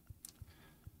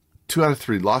 2 out of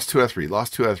 3. Lost 2 out of 3.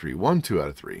 Lost 2 out of 3. Won 2 out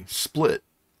of 3. Split.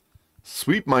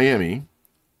 Sweep Miami.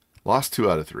 Lost 2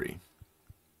 out of 3.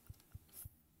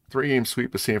 3-game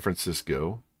sweep of San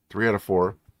Francisco. 3 out of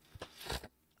 4.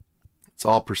 It's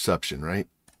all perception, right?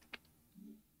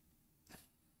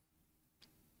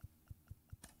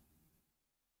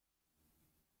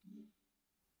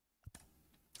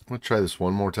 I'm going to try this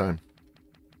one more time.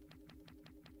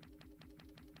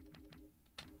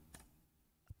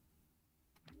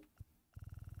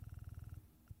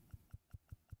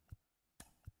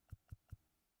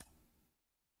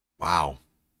 Wow.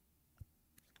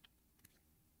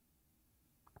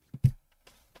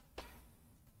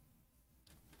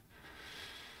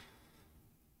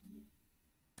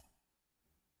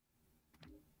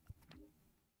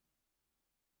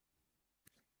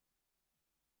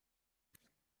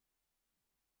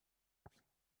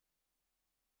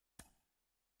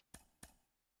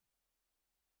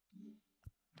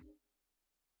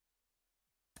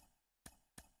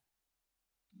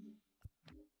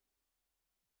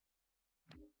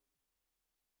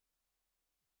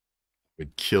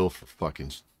 Would kill for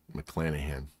fucking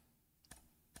McClanahan.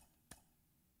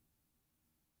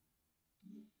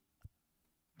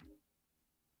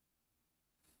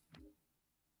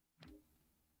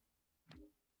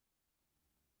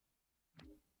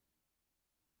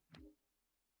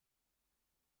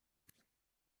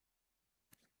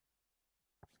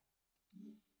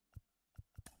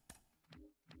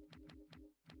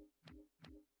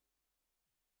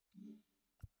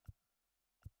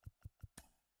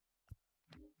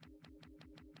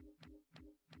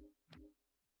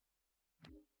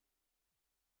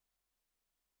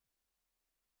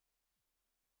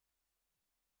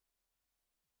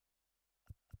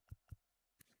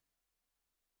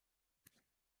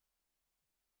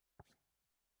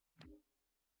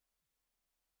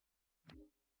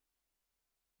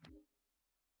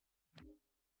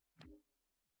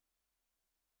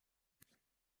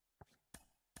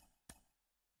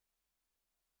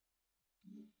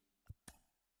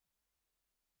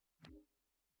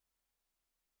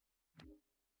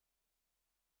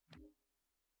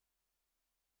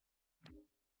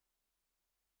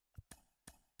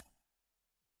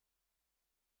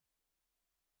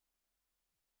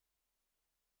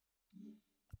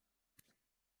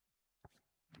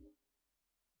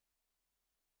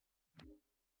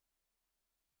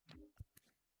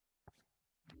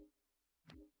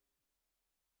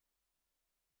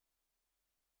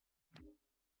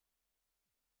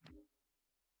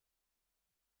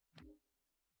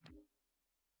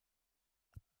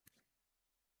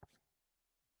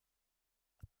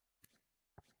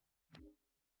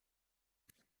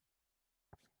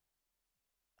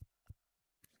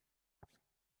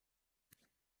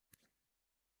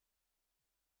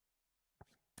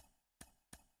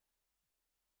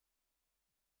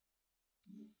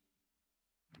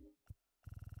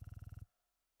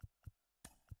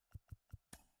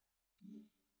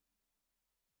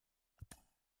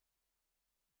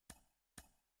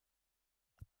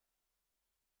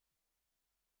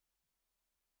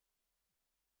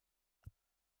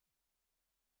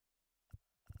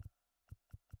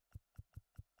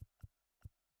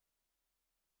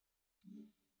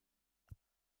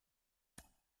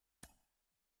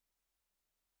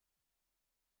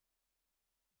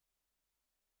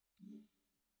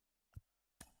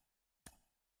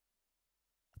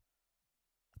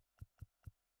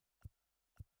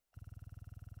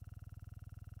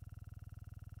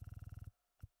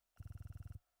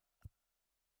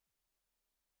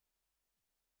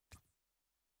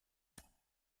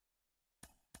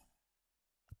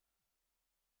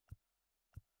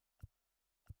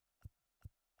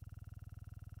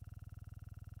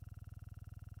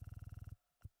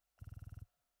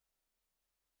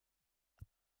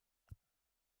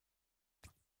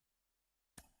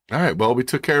 All right, well, we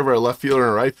took care of our left fielder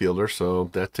and right fielder, so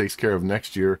that takes care of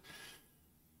next year.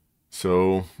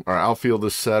 So our outfield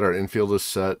is set, our infield is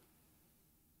set.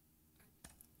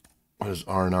 What does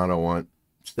Arenado want?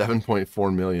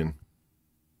 7.4 million.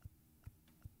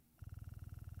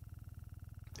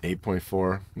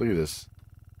 8.4. Look at this.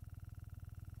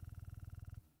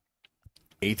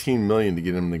 18 million to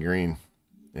get him the green.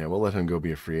 Yeah, we'll let him go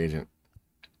be a free agent.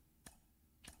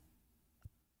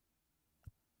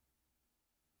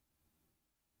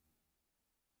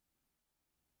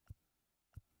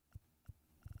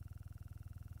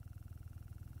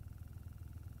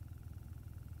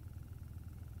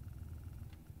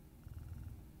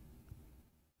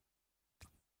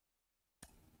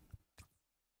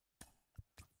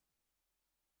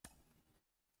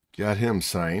 Got him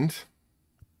signed.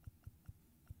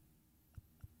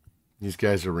 These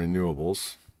guys are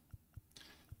renewables.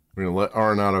 We're going to let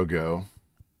Arenado go.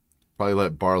 Probably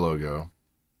let Barlow go.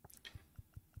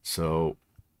 So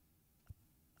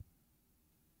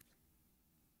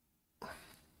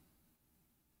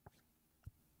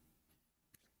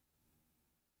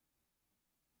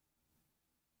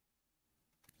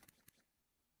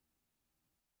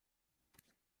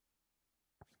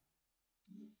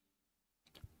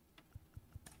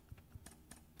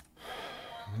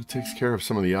it takes care of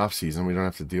some of the offseason. We don't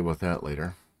have to deal with that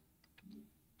later.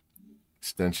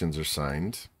 Extensions are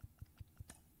signed.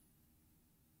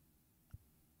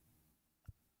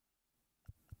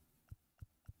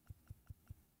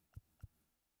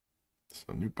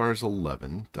 So Newbar's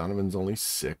 11. Donovan's only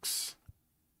 6.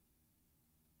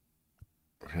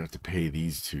 We're going to have to pay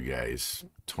these two guys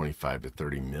 25 to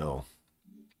 30 mil.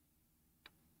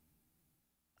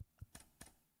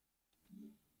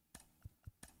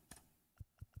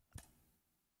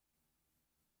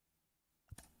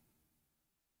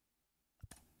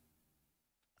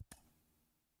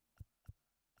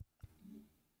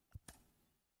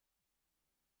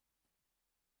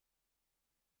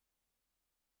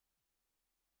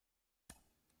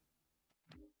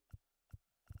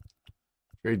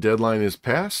 Trade deadline is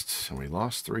passed, and we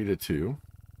lost 3-2.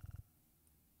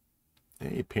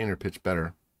 Hey, Painter pitched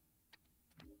better.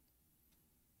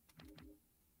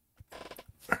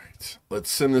 All right, let's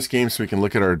sim this game so we can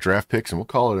look at our draft picks, and we'll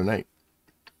call it a night.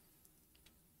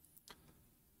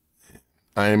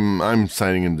 I'm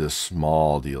signing into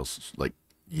small deals, like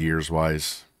years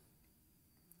wise.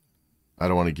 I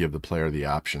don't want to give the player the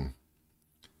option.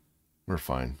 We're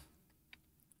fine.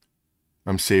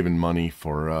 I'm saving money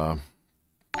for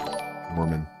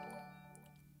Mormon.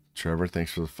 Trevor,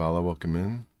 thanks for the follow. Welcome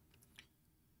in.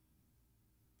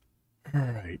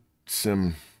 All right,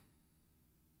 sim.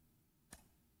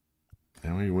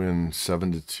 And we win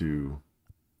 7-2.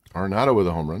 Arenado with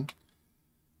a home run.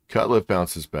 Cutliff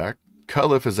bounces back.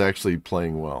 Cutliff is actually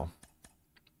playing well.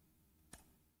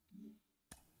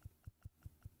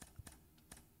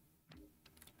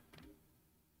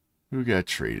 Who got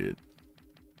traded?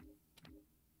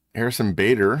 Harrison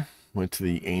Bader went to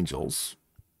the Angels.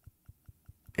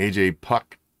 AJ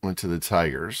Puck went to the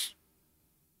Tigers.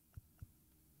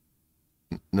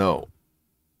 No.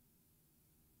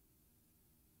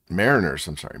 Mariners,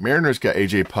 I'm sorry. Mariners got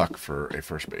AJ Puck for a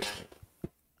first baseman.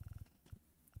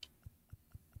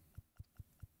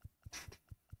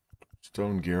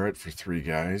 Stone Garrett for 3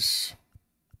 guys.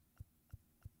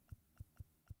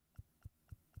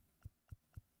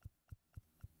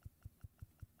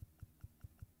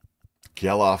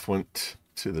 Geloff went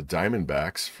to the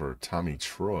Diamondbacks for Tommy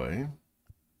Troy.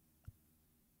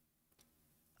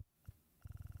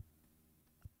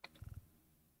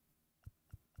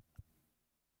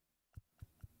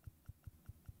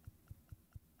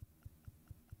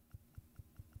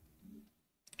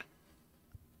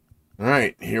 All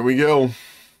right, here we go.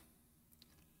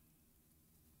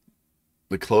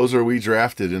 The closer we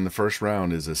drafted in the first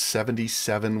round is a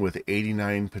 77 with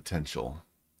 89 potential.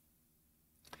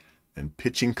 And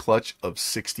pitching clutch of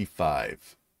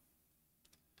 65.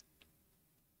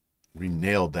 We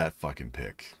nailed that fucking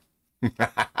pick.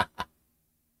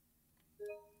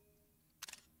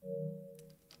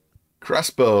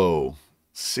 Crespo,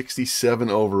 67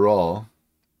 overall.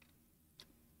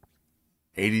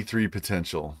 83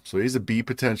 potential. So he's a B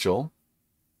potential.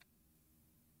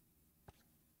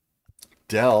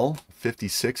 Dell,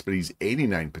 56, but he's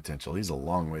 89 potential. He's a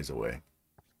long ways away.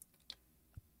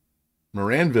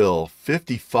 Moranville,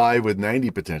 55 with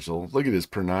 90 potential. Look at his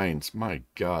per nines. My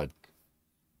God.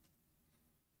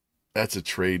 That's a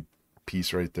trade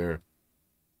piece right there.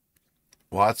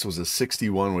 Watts was a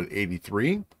 61 with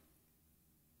 83.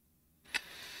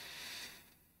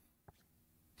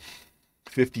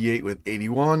 58 with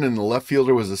 81, and the left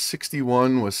fielder was a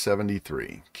 61 with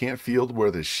 73. Can't field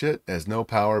worth his shit, has no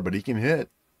power, but he can hit,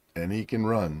 and he can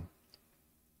run.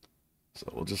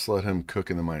 So we'll just let him cook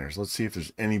in the minors. Let's see if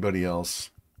there's anybody else.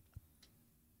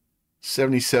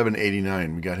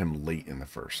 77-89. We got him late in the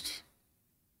first.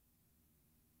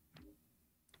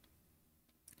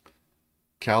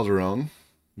 Calderon.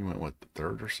 You went, what, the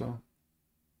third or so?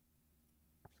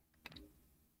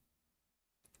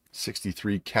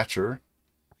 63 catcher.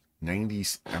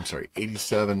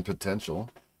 87 potential.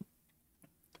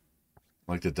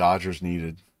 Like the Dodgers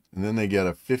needed. And then they get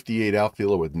a 58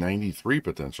 outfielder with 93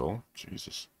 potential.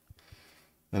 Jesus.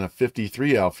 And a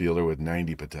 53 outfielder with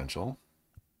 90 potential.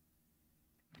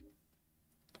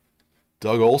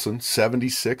 Doug Olson,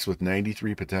 76 with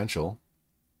 93 potential.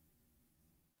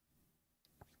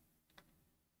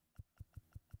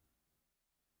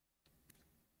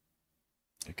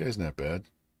 That guy's not bad.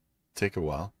 Take a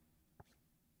while.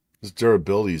 His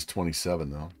durability is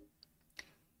 27, though.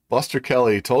 Buster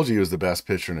Kelly, told you he was the best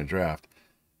pitcher in the draft.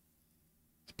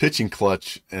 His pitching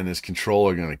clutch and his control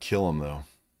are going to kill him, though.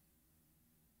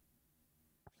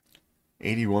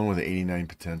 81 with 89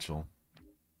 potential.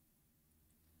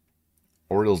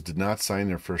 Orioles did not sign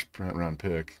their first round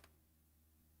pick.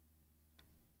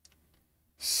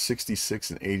 66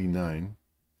 and 89.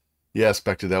 Yeah,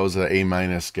 Spectre, that was an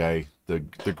A- guy.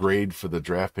 The grade for the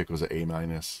draft pick was an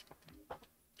A-.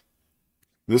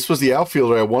 This was the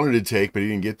outfielder I wanted to take, but he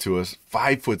didn't get to us.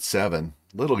 5'7",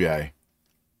 little guy.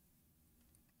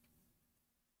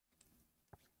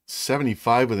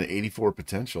 75 with an 84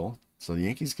 potential. So the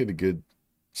Yankees get a good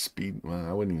speed. Well,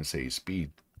 I wouldn't even say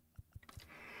speed.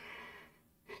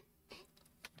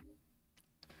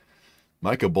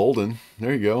 Micah Bolden.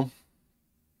 There you go.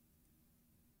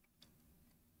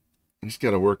 He's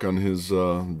got to work on his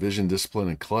vision, discipline,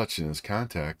 and clutch in his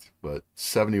contact. But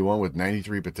 71 with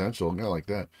 93 potential. Kind of like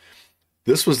that.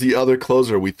 This was the other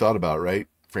closer we thought about, right?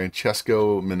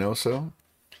 Francesco Minoso.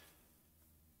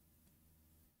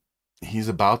 He's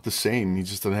about the same. He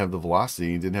just doesn't have the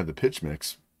velocity. He didn't have the pitch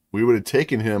mix. We would have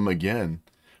taken him again.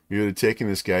 We would have taken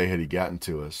this guy had he gotten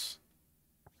to us.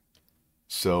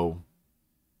 So...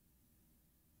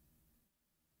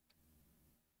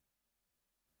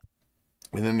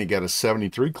 and then they got a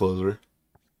 73 closer.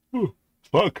 Ooh,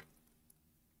 fuck.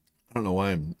 I don't know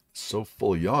why I'm so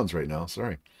full of yawns right now.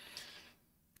 Sorry.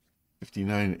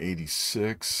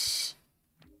 59-86.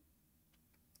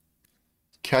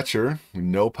 Catcher,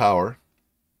 no power.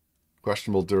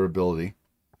 Questionable durability.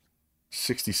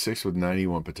 66 with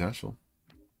 91 potential.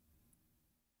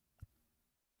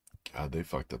 God, they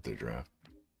fucked up their draft.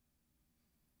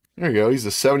 There you go. He's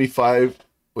a 75...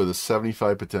 with a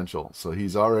 75 potential. So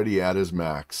he's already at his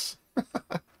max.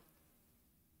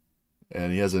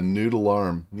 And he has a noodle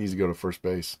arm. He needs to go to first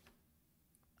base.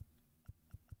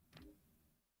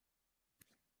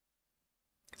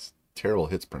 It's terrible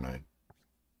hits per 9.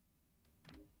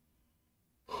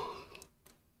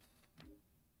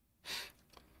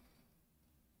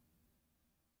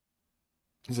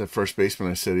 He's at first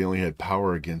baseman. I said he only had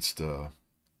power against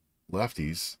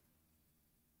lefties.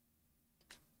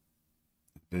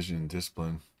 Vision and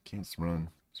discipline. Can't run.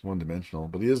 It's one-dimensional.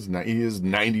 But he is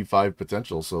 95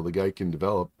 potential, so the guy can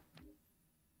develop.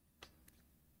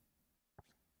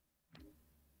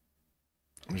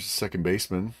 There's a second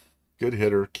baseman. Good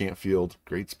hitter. Can't field.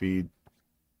 Great speed.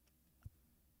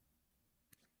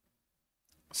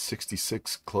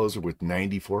 66 closer with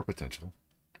 94 potential.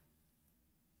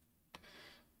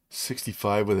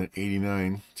 65 with an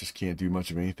 89. Just can't do much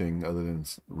of anything other than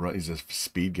run. He's a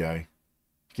speed guy.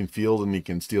 He can field and he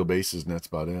can steal bases, and that's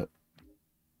about it.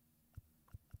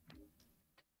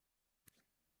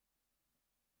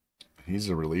 He's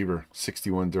a reliever.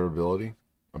 61 durability.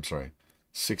 I'm sorry.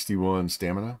 61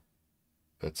 stamina.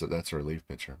 That's a relief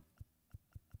pitcher.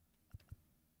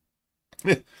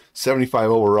 75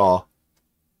 overall.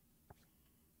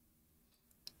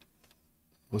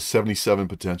 With 77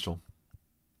 potential.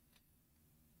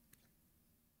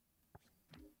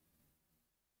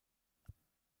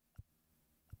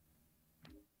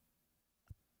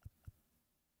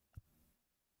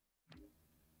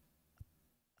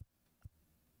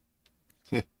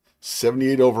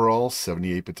 $78 overall,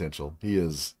 78 potential. He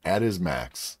is at his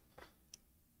max.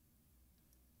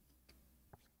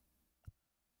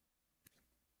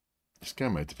 This guy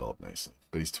might develop nicely,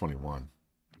 but he's 21.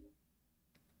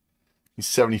 He's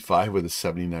 75 with a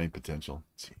 79 potential.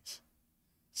 Jeez.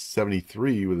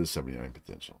 73 with a 79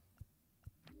 potential.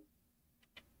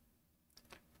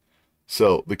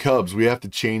 So, the Cubs, we have to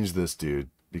change this dude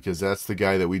because that's the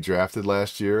guy that we drafted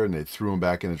last year, and they threw him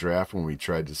back in the draft when we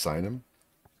tried to sign him.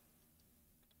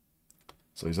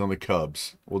 So he's on the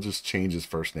Cubs. We'll just change his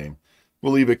first name.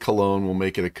 We'll leave it Cologne. We'll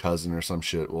make it a cousin or some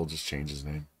shit. We'll just change his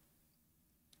name.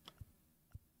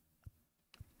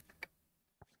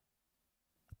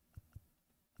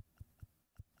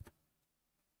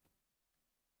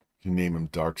 You name him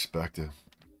Dark Spectre.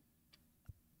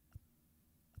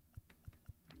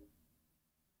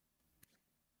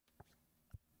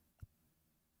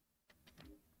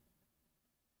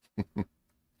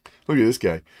 Look at this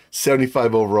guy.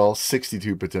 75 overall,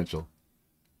 62 potential.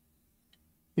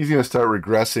 He's going to start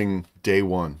regressing day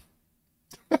one.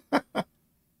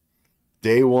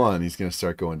 Day one, he's going to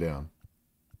start going down.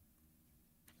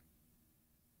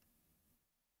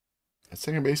 That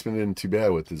second baseman isn't too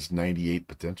bad with his 98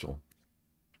 potential.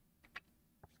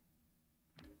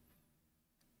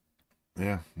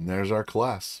 Yeah, and there's our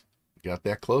class. We got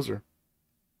that closer.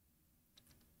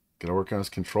 Got to work on his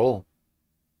control.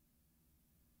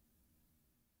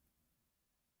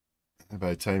 And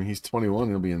by the time he's 21,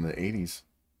 he'll be in the 80s.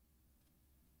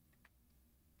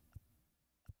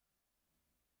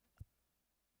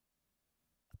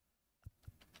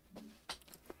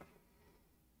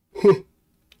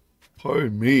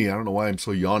 Pardon me. I don't know why I'm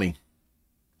so yawny.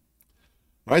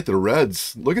 All right, the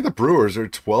Reds. Look at the Brewers. They're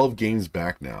 12 games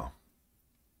back now.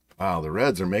 Wow, the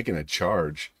Reds are making a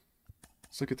charge.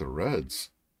 Let's look at the Reds.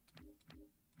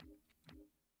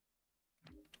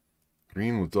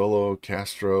 Green, Lodolo,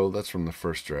 Castro. That's from the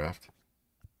first draft.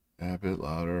 Abbott,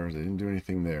 Lauder. They didn't do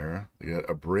anything there. They got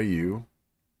Abreu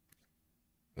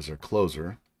as their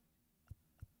closer.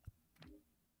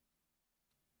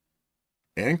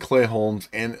 And Clay Holmes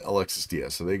and Alexis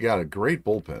Diaz. So they got a great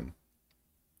bullpen.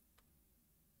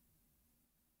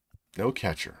 No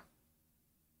catcher.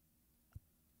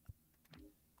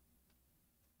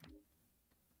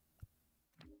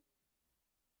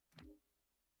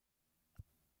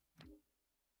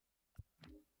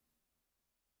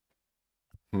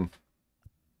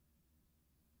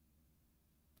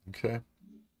 Okay.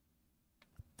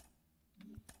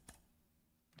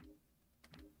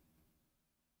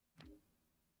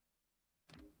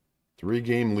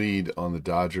 Three-game lead on the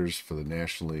Dodgers for the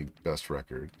National League best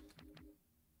record.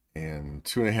 And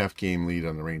 2.5 game lead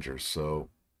on the Rangers. So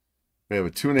we have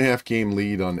a 2.5 game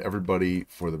lead on everybody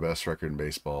for the best record in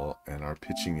baseball. And our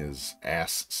pitching is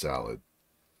ass salad.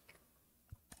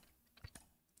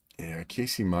 Yeah,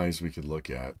 Casey Mize we could look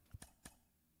at.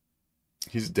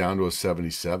 He's down to a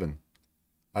 77.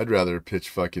 I'd rather pitch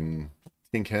fucking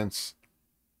Tink Hence.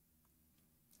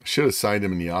 I should have signed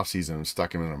him in the offseason and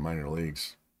stuck him in the minor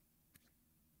leagues.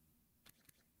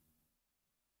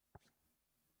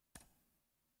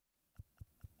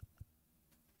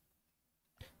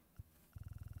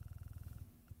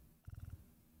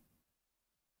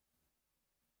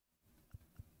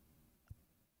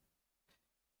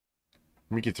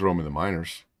 We could throw him in the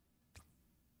minors.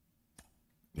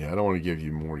 Yeah, I don't want to give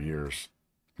you more years.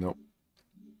 Nope.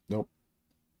 Nope.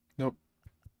 Nope.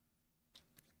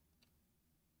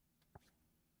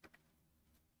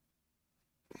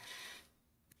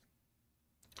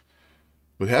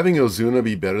 Would having Ozuna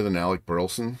be better than Alec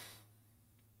Burleson?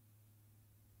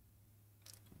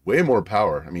 Way more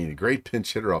power. I mean, a great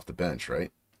pinch hitter off the bench,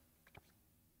 right?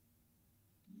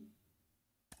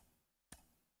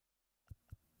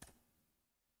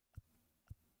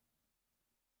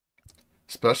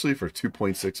 Especially for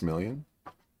 $2.6 million.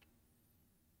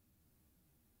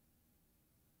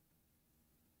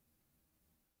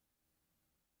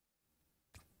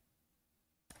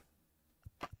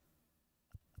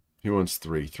 He wants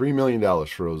 $3 million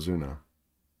for Ozuna.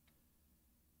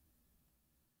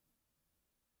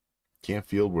 Can't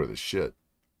field worth a shit.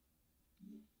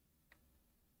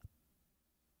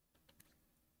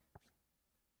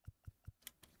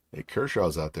 Hey,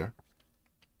 Kershaw's out there.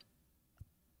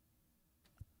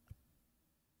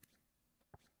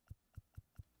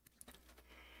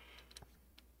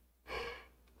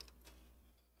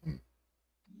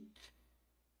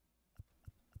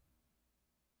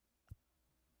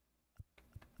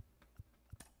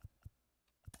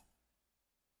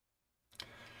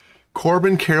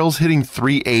 Corbin Carroll's hitting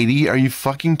 380. Are you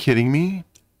fucking kidding me?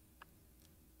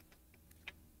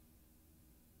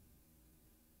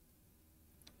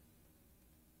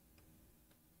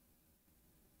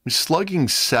 He's slugging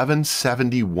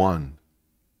 771.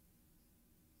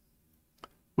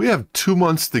 We have 2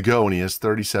 months to go and he has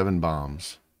 37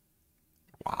 bombs.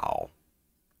 Wow.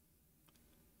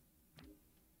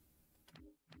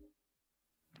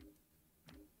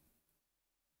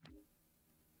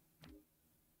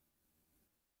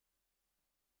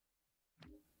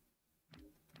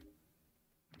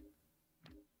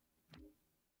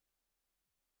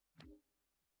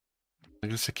 I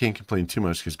guess I can't complain too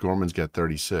much because Gorman's got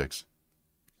 36.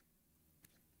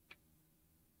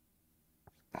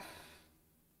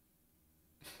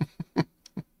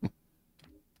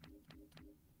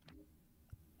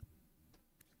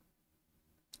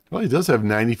 Well, he does have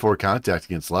 94 contact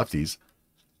against lefties,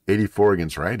 84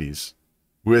 against righties,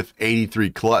 with 83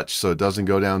 clutch, so it doesn't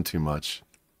go down too much.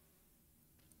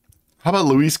 How about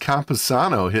Luis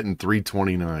Campusano hitting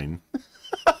 329?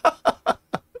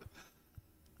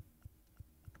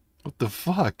 What the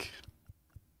fuck?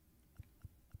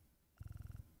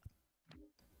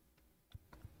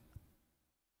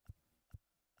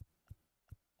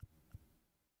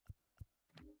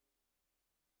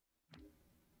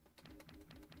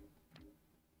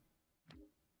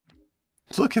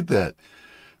 Look at that.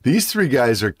 These three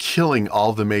guys are killing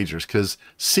all the majors because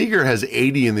Seager has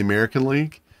 80 in the American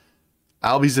League.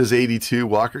 Albies has 82,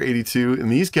 Walker 82, and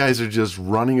these guys are just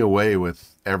running away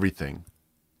with everything.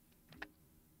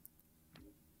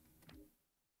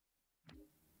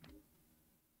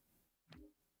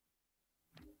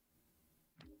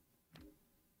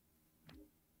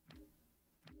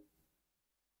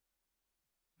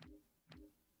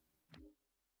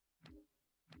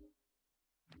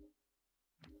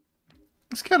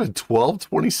 He's got a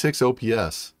 1226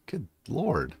 OPS. Good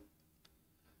Lord.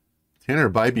 Tanner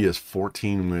Bybee has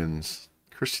 14 wins.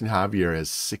 Christian Javier has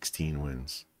 16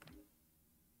 wins.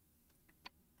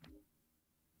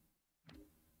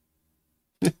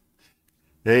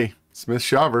 Hey, Smith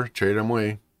Shawver, trade him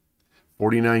away.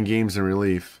 49 games in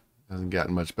relief. Hasn't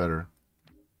gotten much better.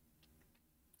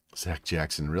 Zach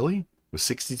Jackson, really? With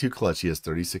 62 clutch, he has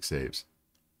 36 saves.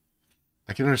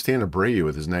 I can understand Abreu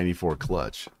with his 94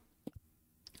 clutch.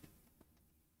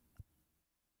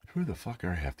 Who the fuck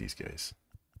are half these guys?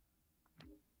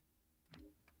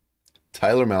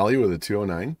 Tyler Malley with a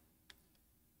 209.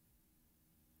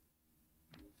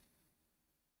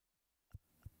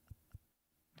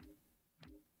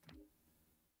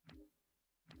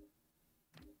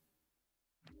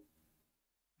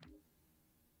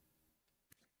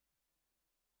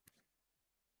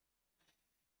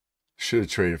 Should have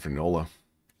traded for Nola.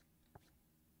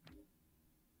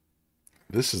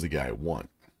 This is the guy I want.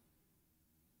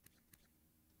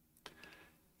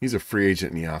 He's a free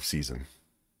agent in the offseason.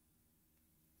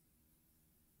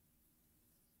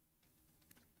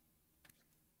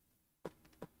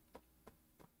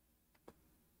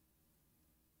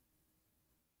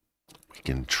 We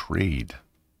can trade.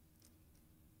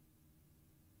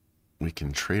 We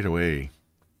can trade away.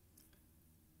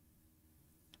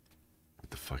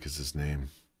 What the fuck is his name?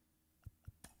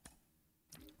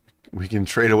 We can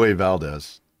trade away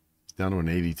Valdez. He's down to an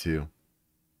 82.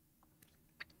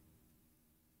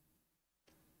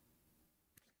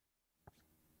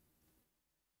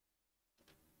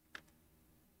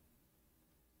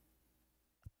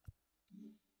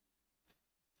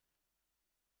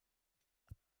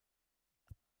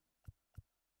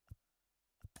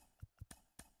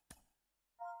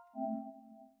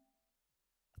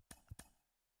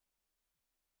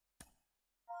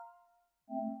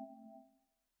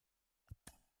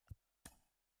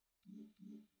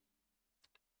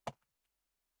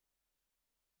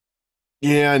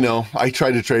 Yeah, I know. I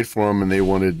tried to trade for him and they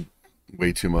wanted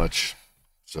way too much.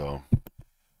 So,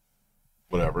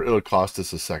 whatever. It'll cost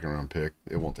us a second round pick.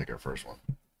 It won't take our first one.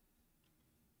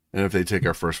 And if they take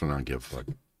our first one, I don't give a fuck.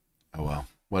 Oh, well.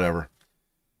 Whatever.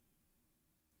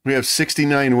 We have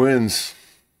 69 wins.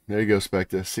 There you go,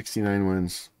 Specta. 69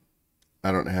 wins.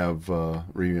 I don't have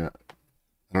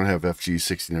FG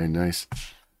 69. Nice.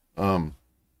 Oh,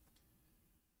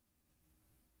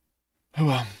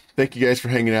 well. Thank you guys for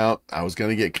hanging out. I was going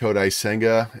to get Kodai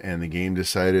Senga, and the game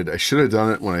decided I should have done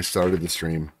it when I started the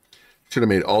stream. Should have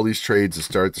made all these trades to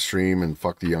start the stream and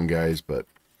fuck the young guys, but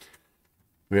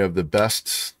we have the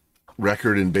best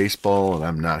record in baseball, and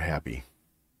I'm not happy.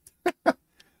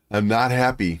 I'm not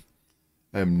happy.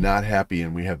 I'm not happy,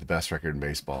 and we have the best record in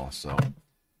baseball. So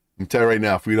I'm telling you right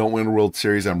now, if we don't win a World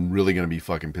Series, I'm really going to be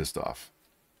fucking pissed off.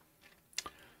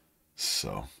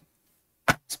 So...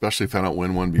 especially if I don't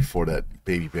win one before that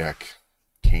baby back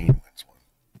Kane wins one.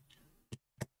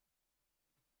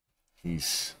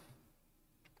 He's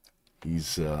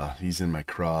in my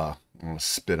craw. I'm gonna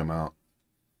spit him out.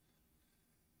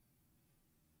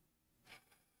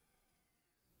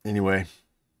 Anyway,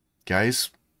 guys,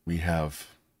 we have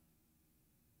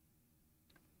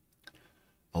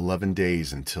 11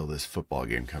 days until this football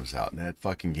game comes out, and that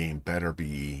fucking game better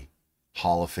be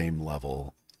Hall of Fame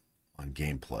level on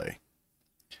gameplay.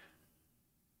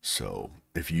 So,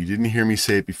 if you didn't hear me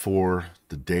say it before,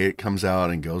 the day it comes out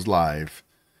and goes live,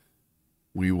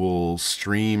 we will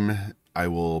stream. I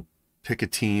will pick a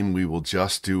team. We will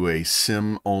just do a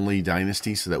sim-only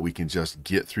dynasty so that we can just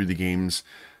get through the games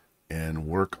and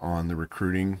work on the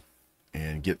recruiting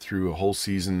and get through a whole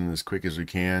season as quick as we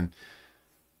can.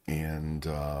 And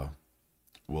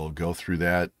we'll go through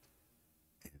that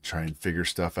and try and figure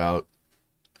stuff out.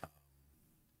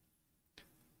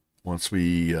 Once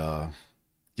we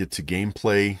get to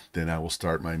gameplay, then I will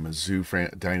start my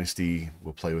Mizzou dynasty.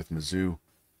 We'll play with Mizzou.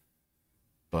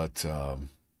 But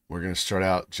we're going to start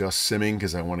out just simming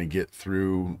because I want to get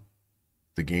through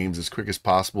the games as quick as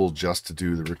possible just to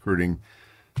do the recruiting.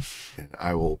 And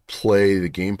I will play the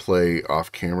gameplay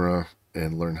off camera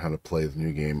and learn how to play the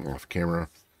new game off camera.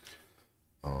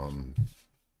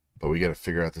 But we got to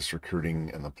figure out this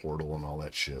recruiting and the portal and all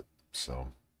that shit. So,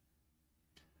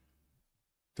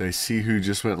 did I see who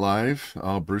just went live?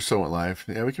 Oh, Brusso went live.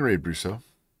 Yeah, we can raid Brusso.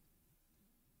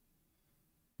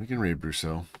 We can raid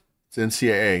Brusso. It's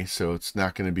NCAA, so it's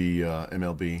not going to be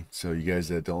MLB. So you guys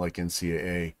that don't like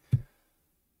NCAA,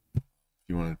 if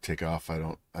you want to take off, I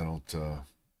don't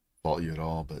fault you at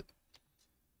all. But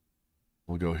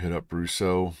we'll go hit up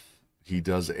Brusso. He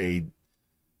does a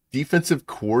defensive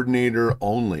coordinator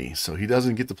only, so he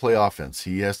doesn't get to play offense.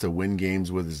 He has to win games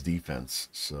with his defense.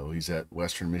 So he's at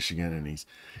Western Michigan, and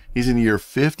he's in year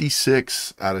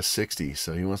 56 out of 60.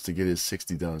 So he wants to get his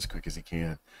 60 done as quick as he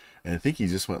can. And I think he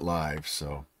just went live.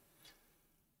 So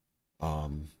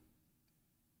I'm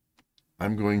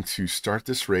going to start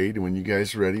this raid, and when you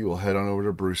guys are ready, we'll head on over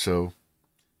to Brusso.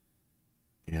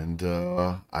 And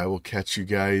I will catch you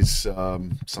guys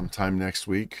sometime next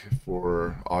week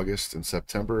for August and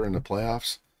September in the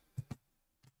playoffs.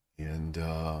 And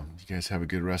you guys have a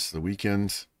good rest of the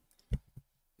weekend.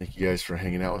 Thank you guys for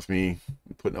hanging out with me,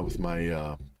 putting up with my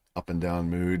up and down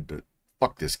mood. But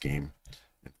fuck this game.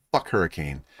 And fuck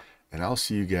Hurricane. And I'll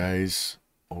see you guys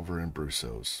over in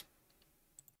Brusso's.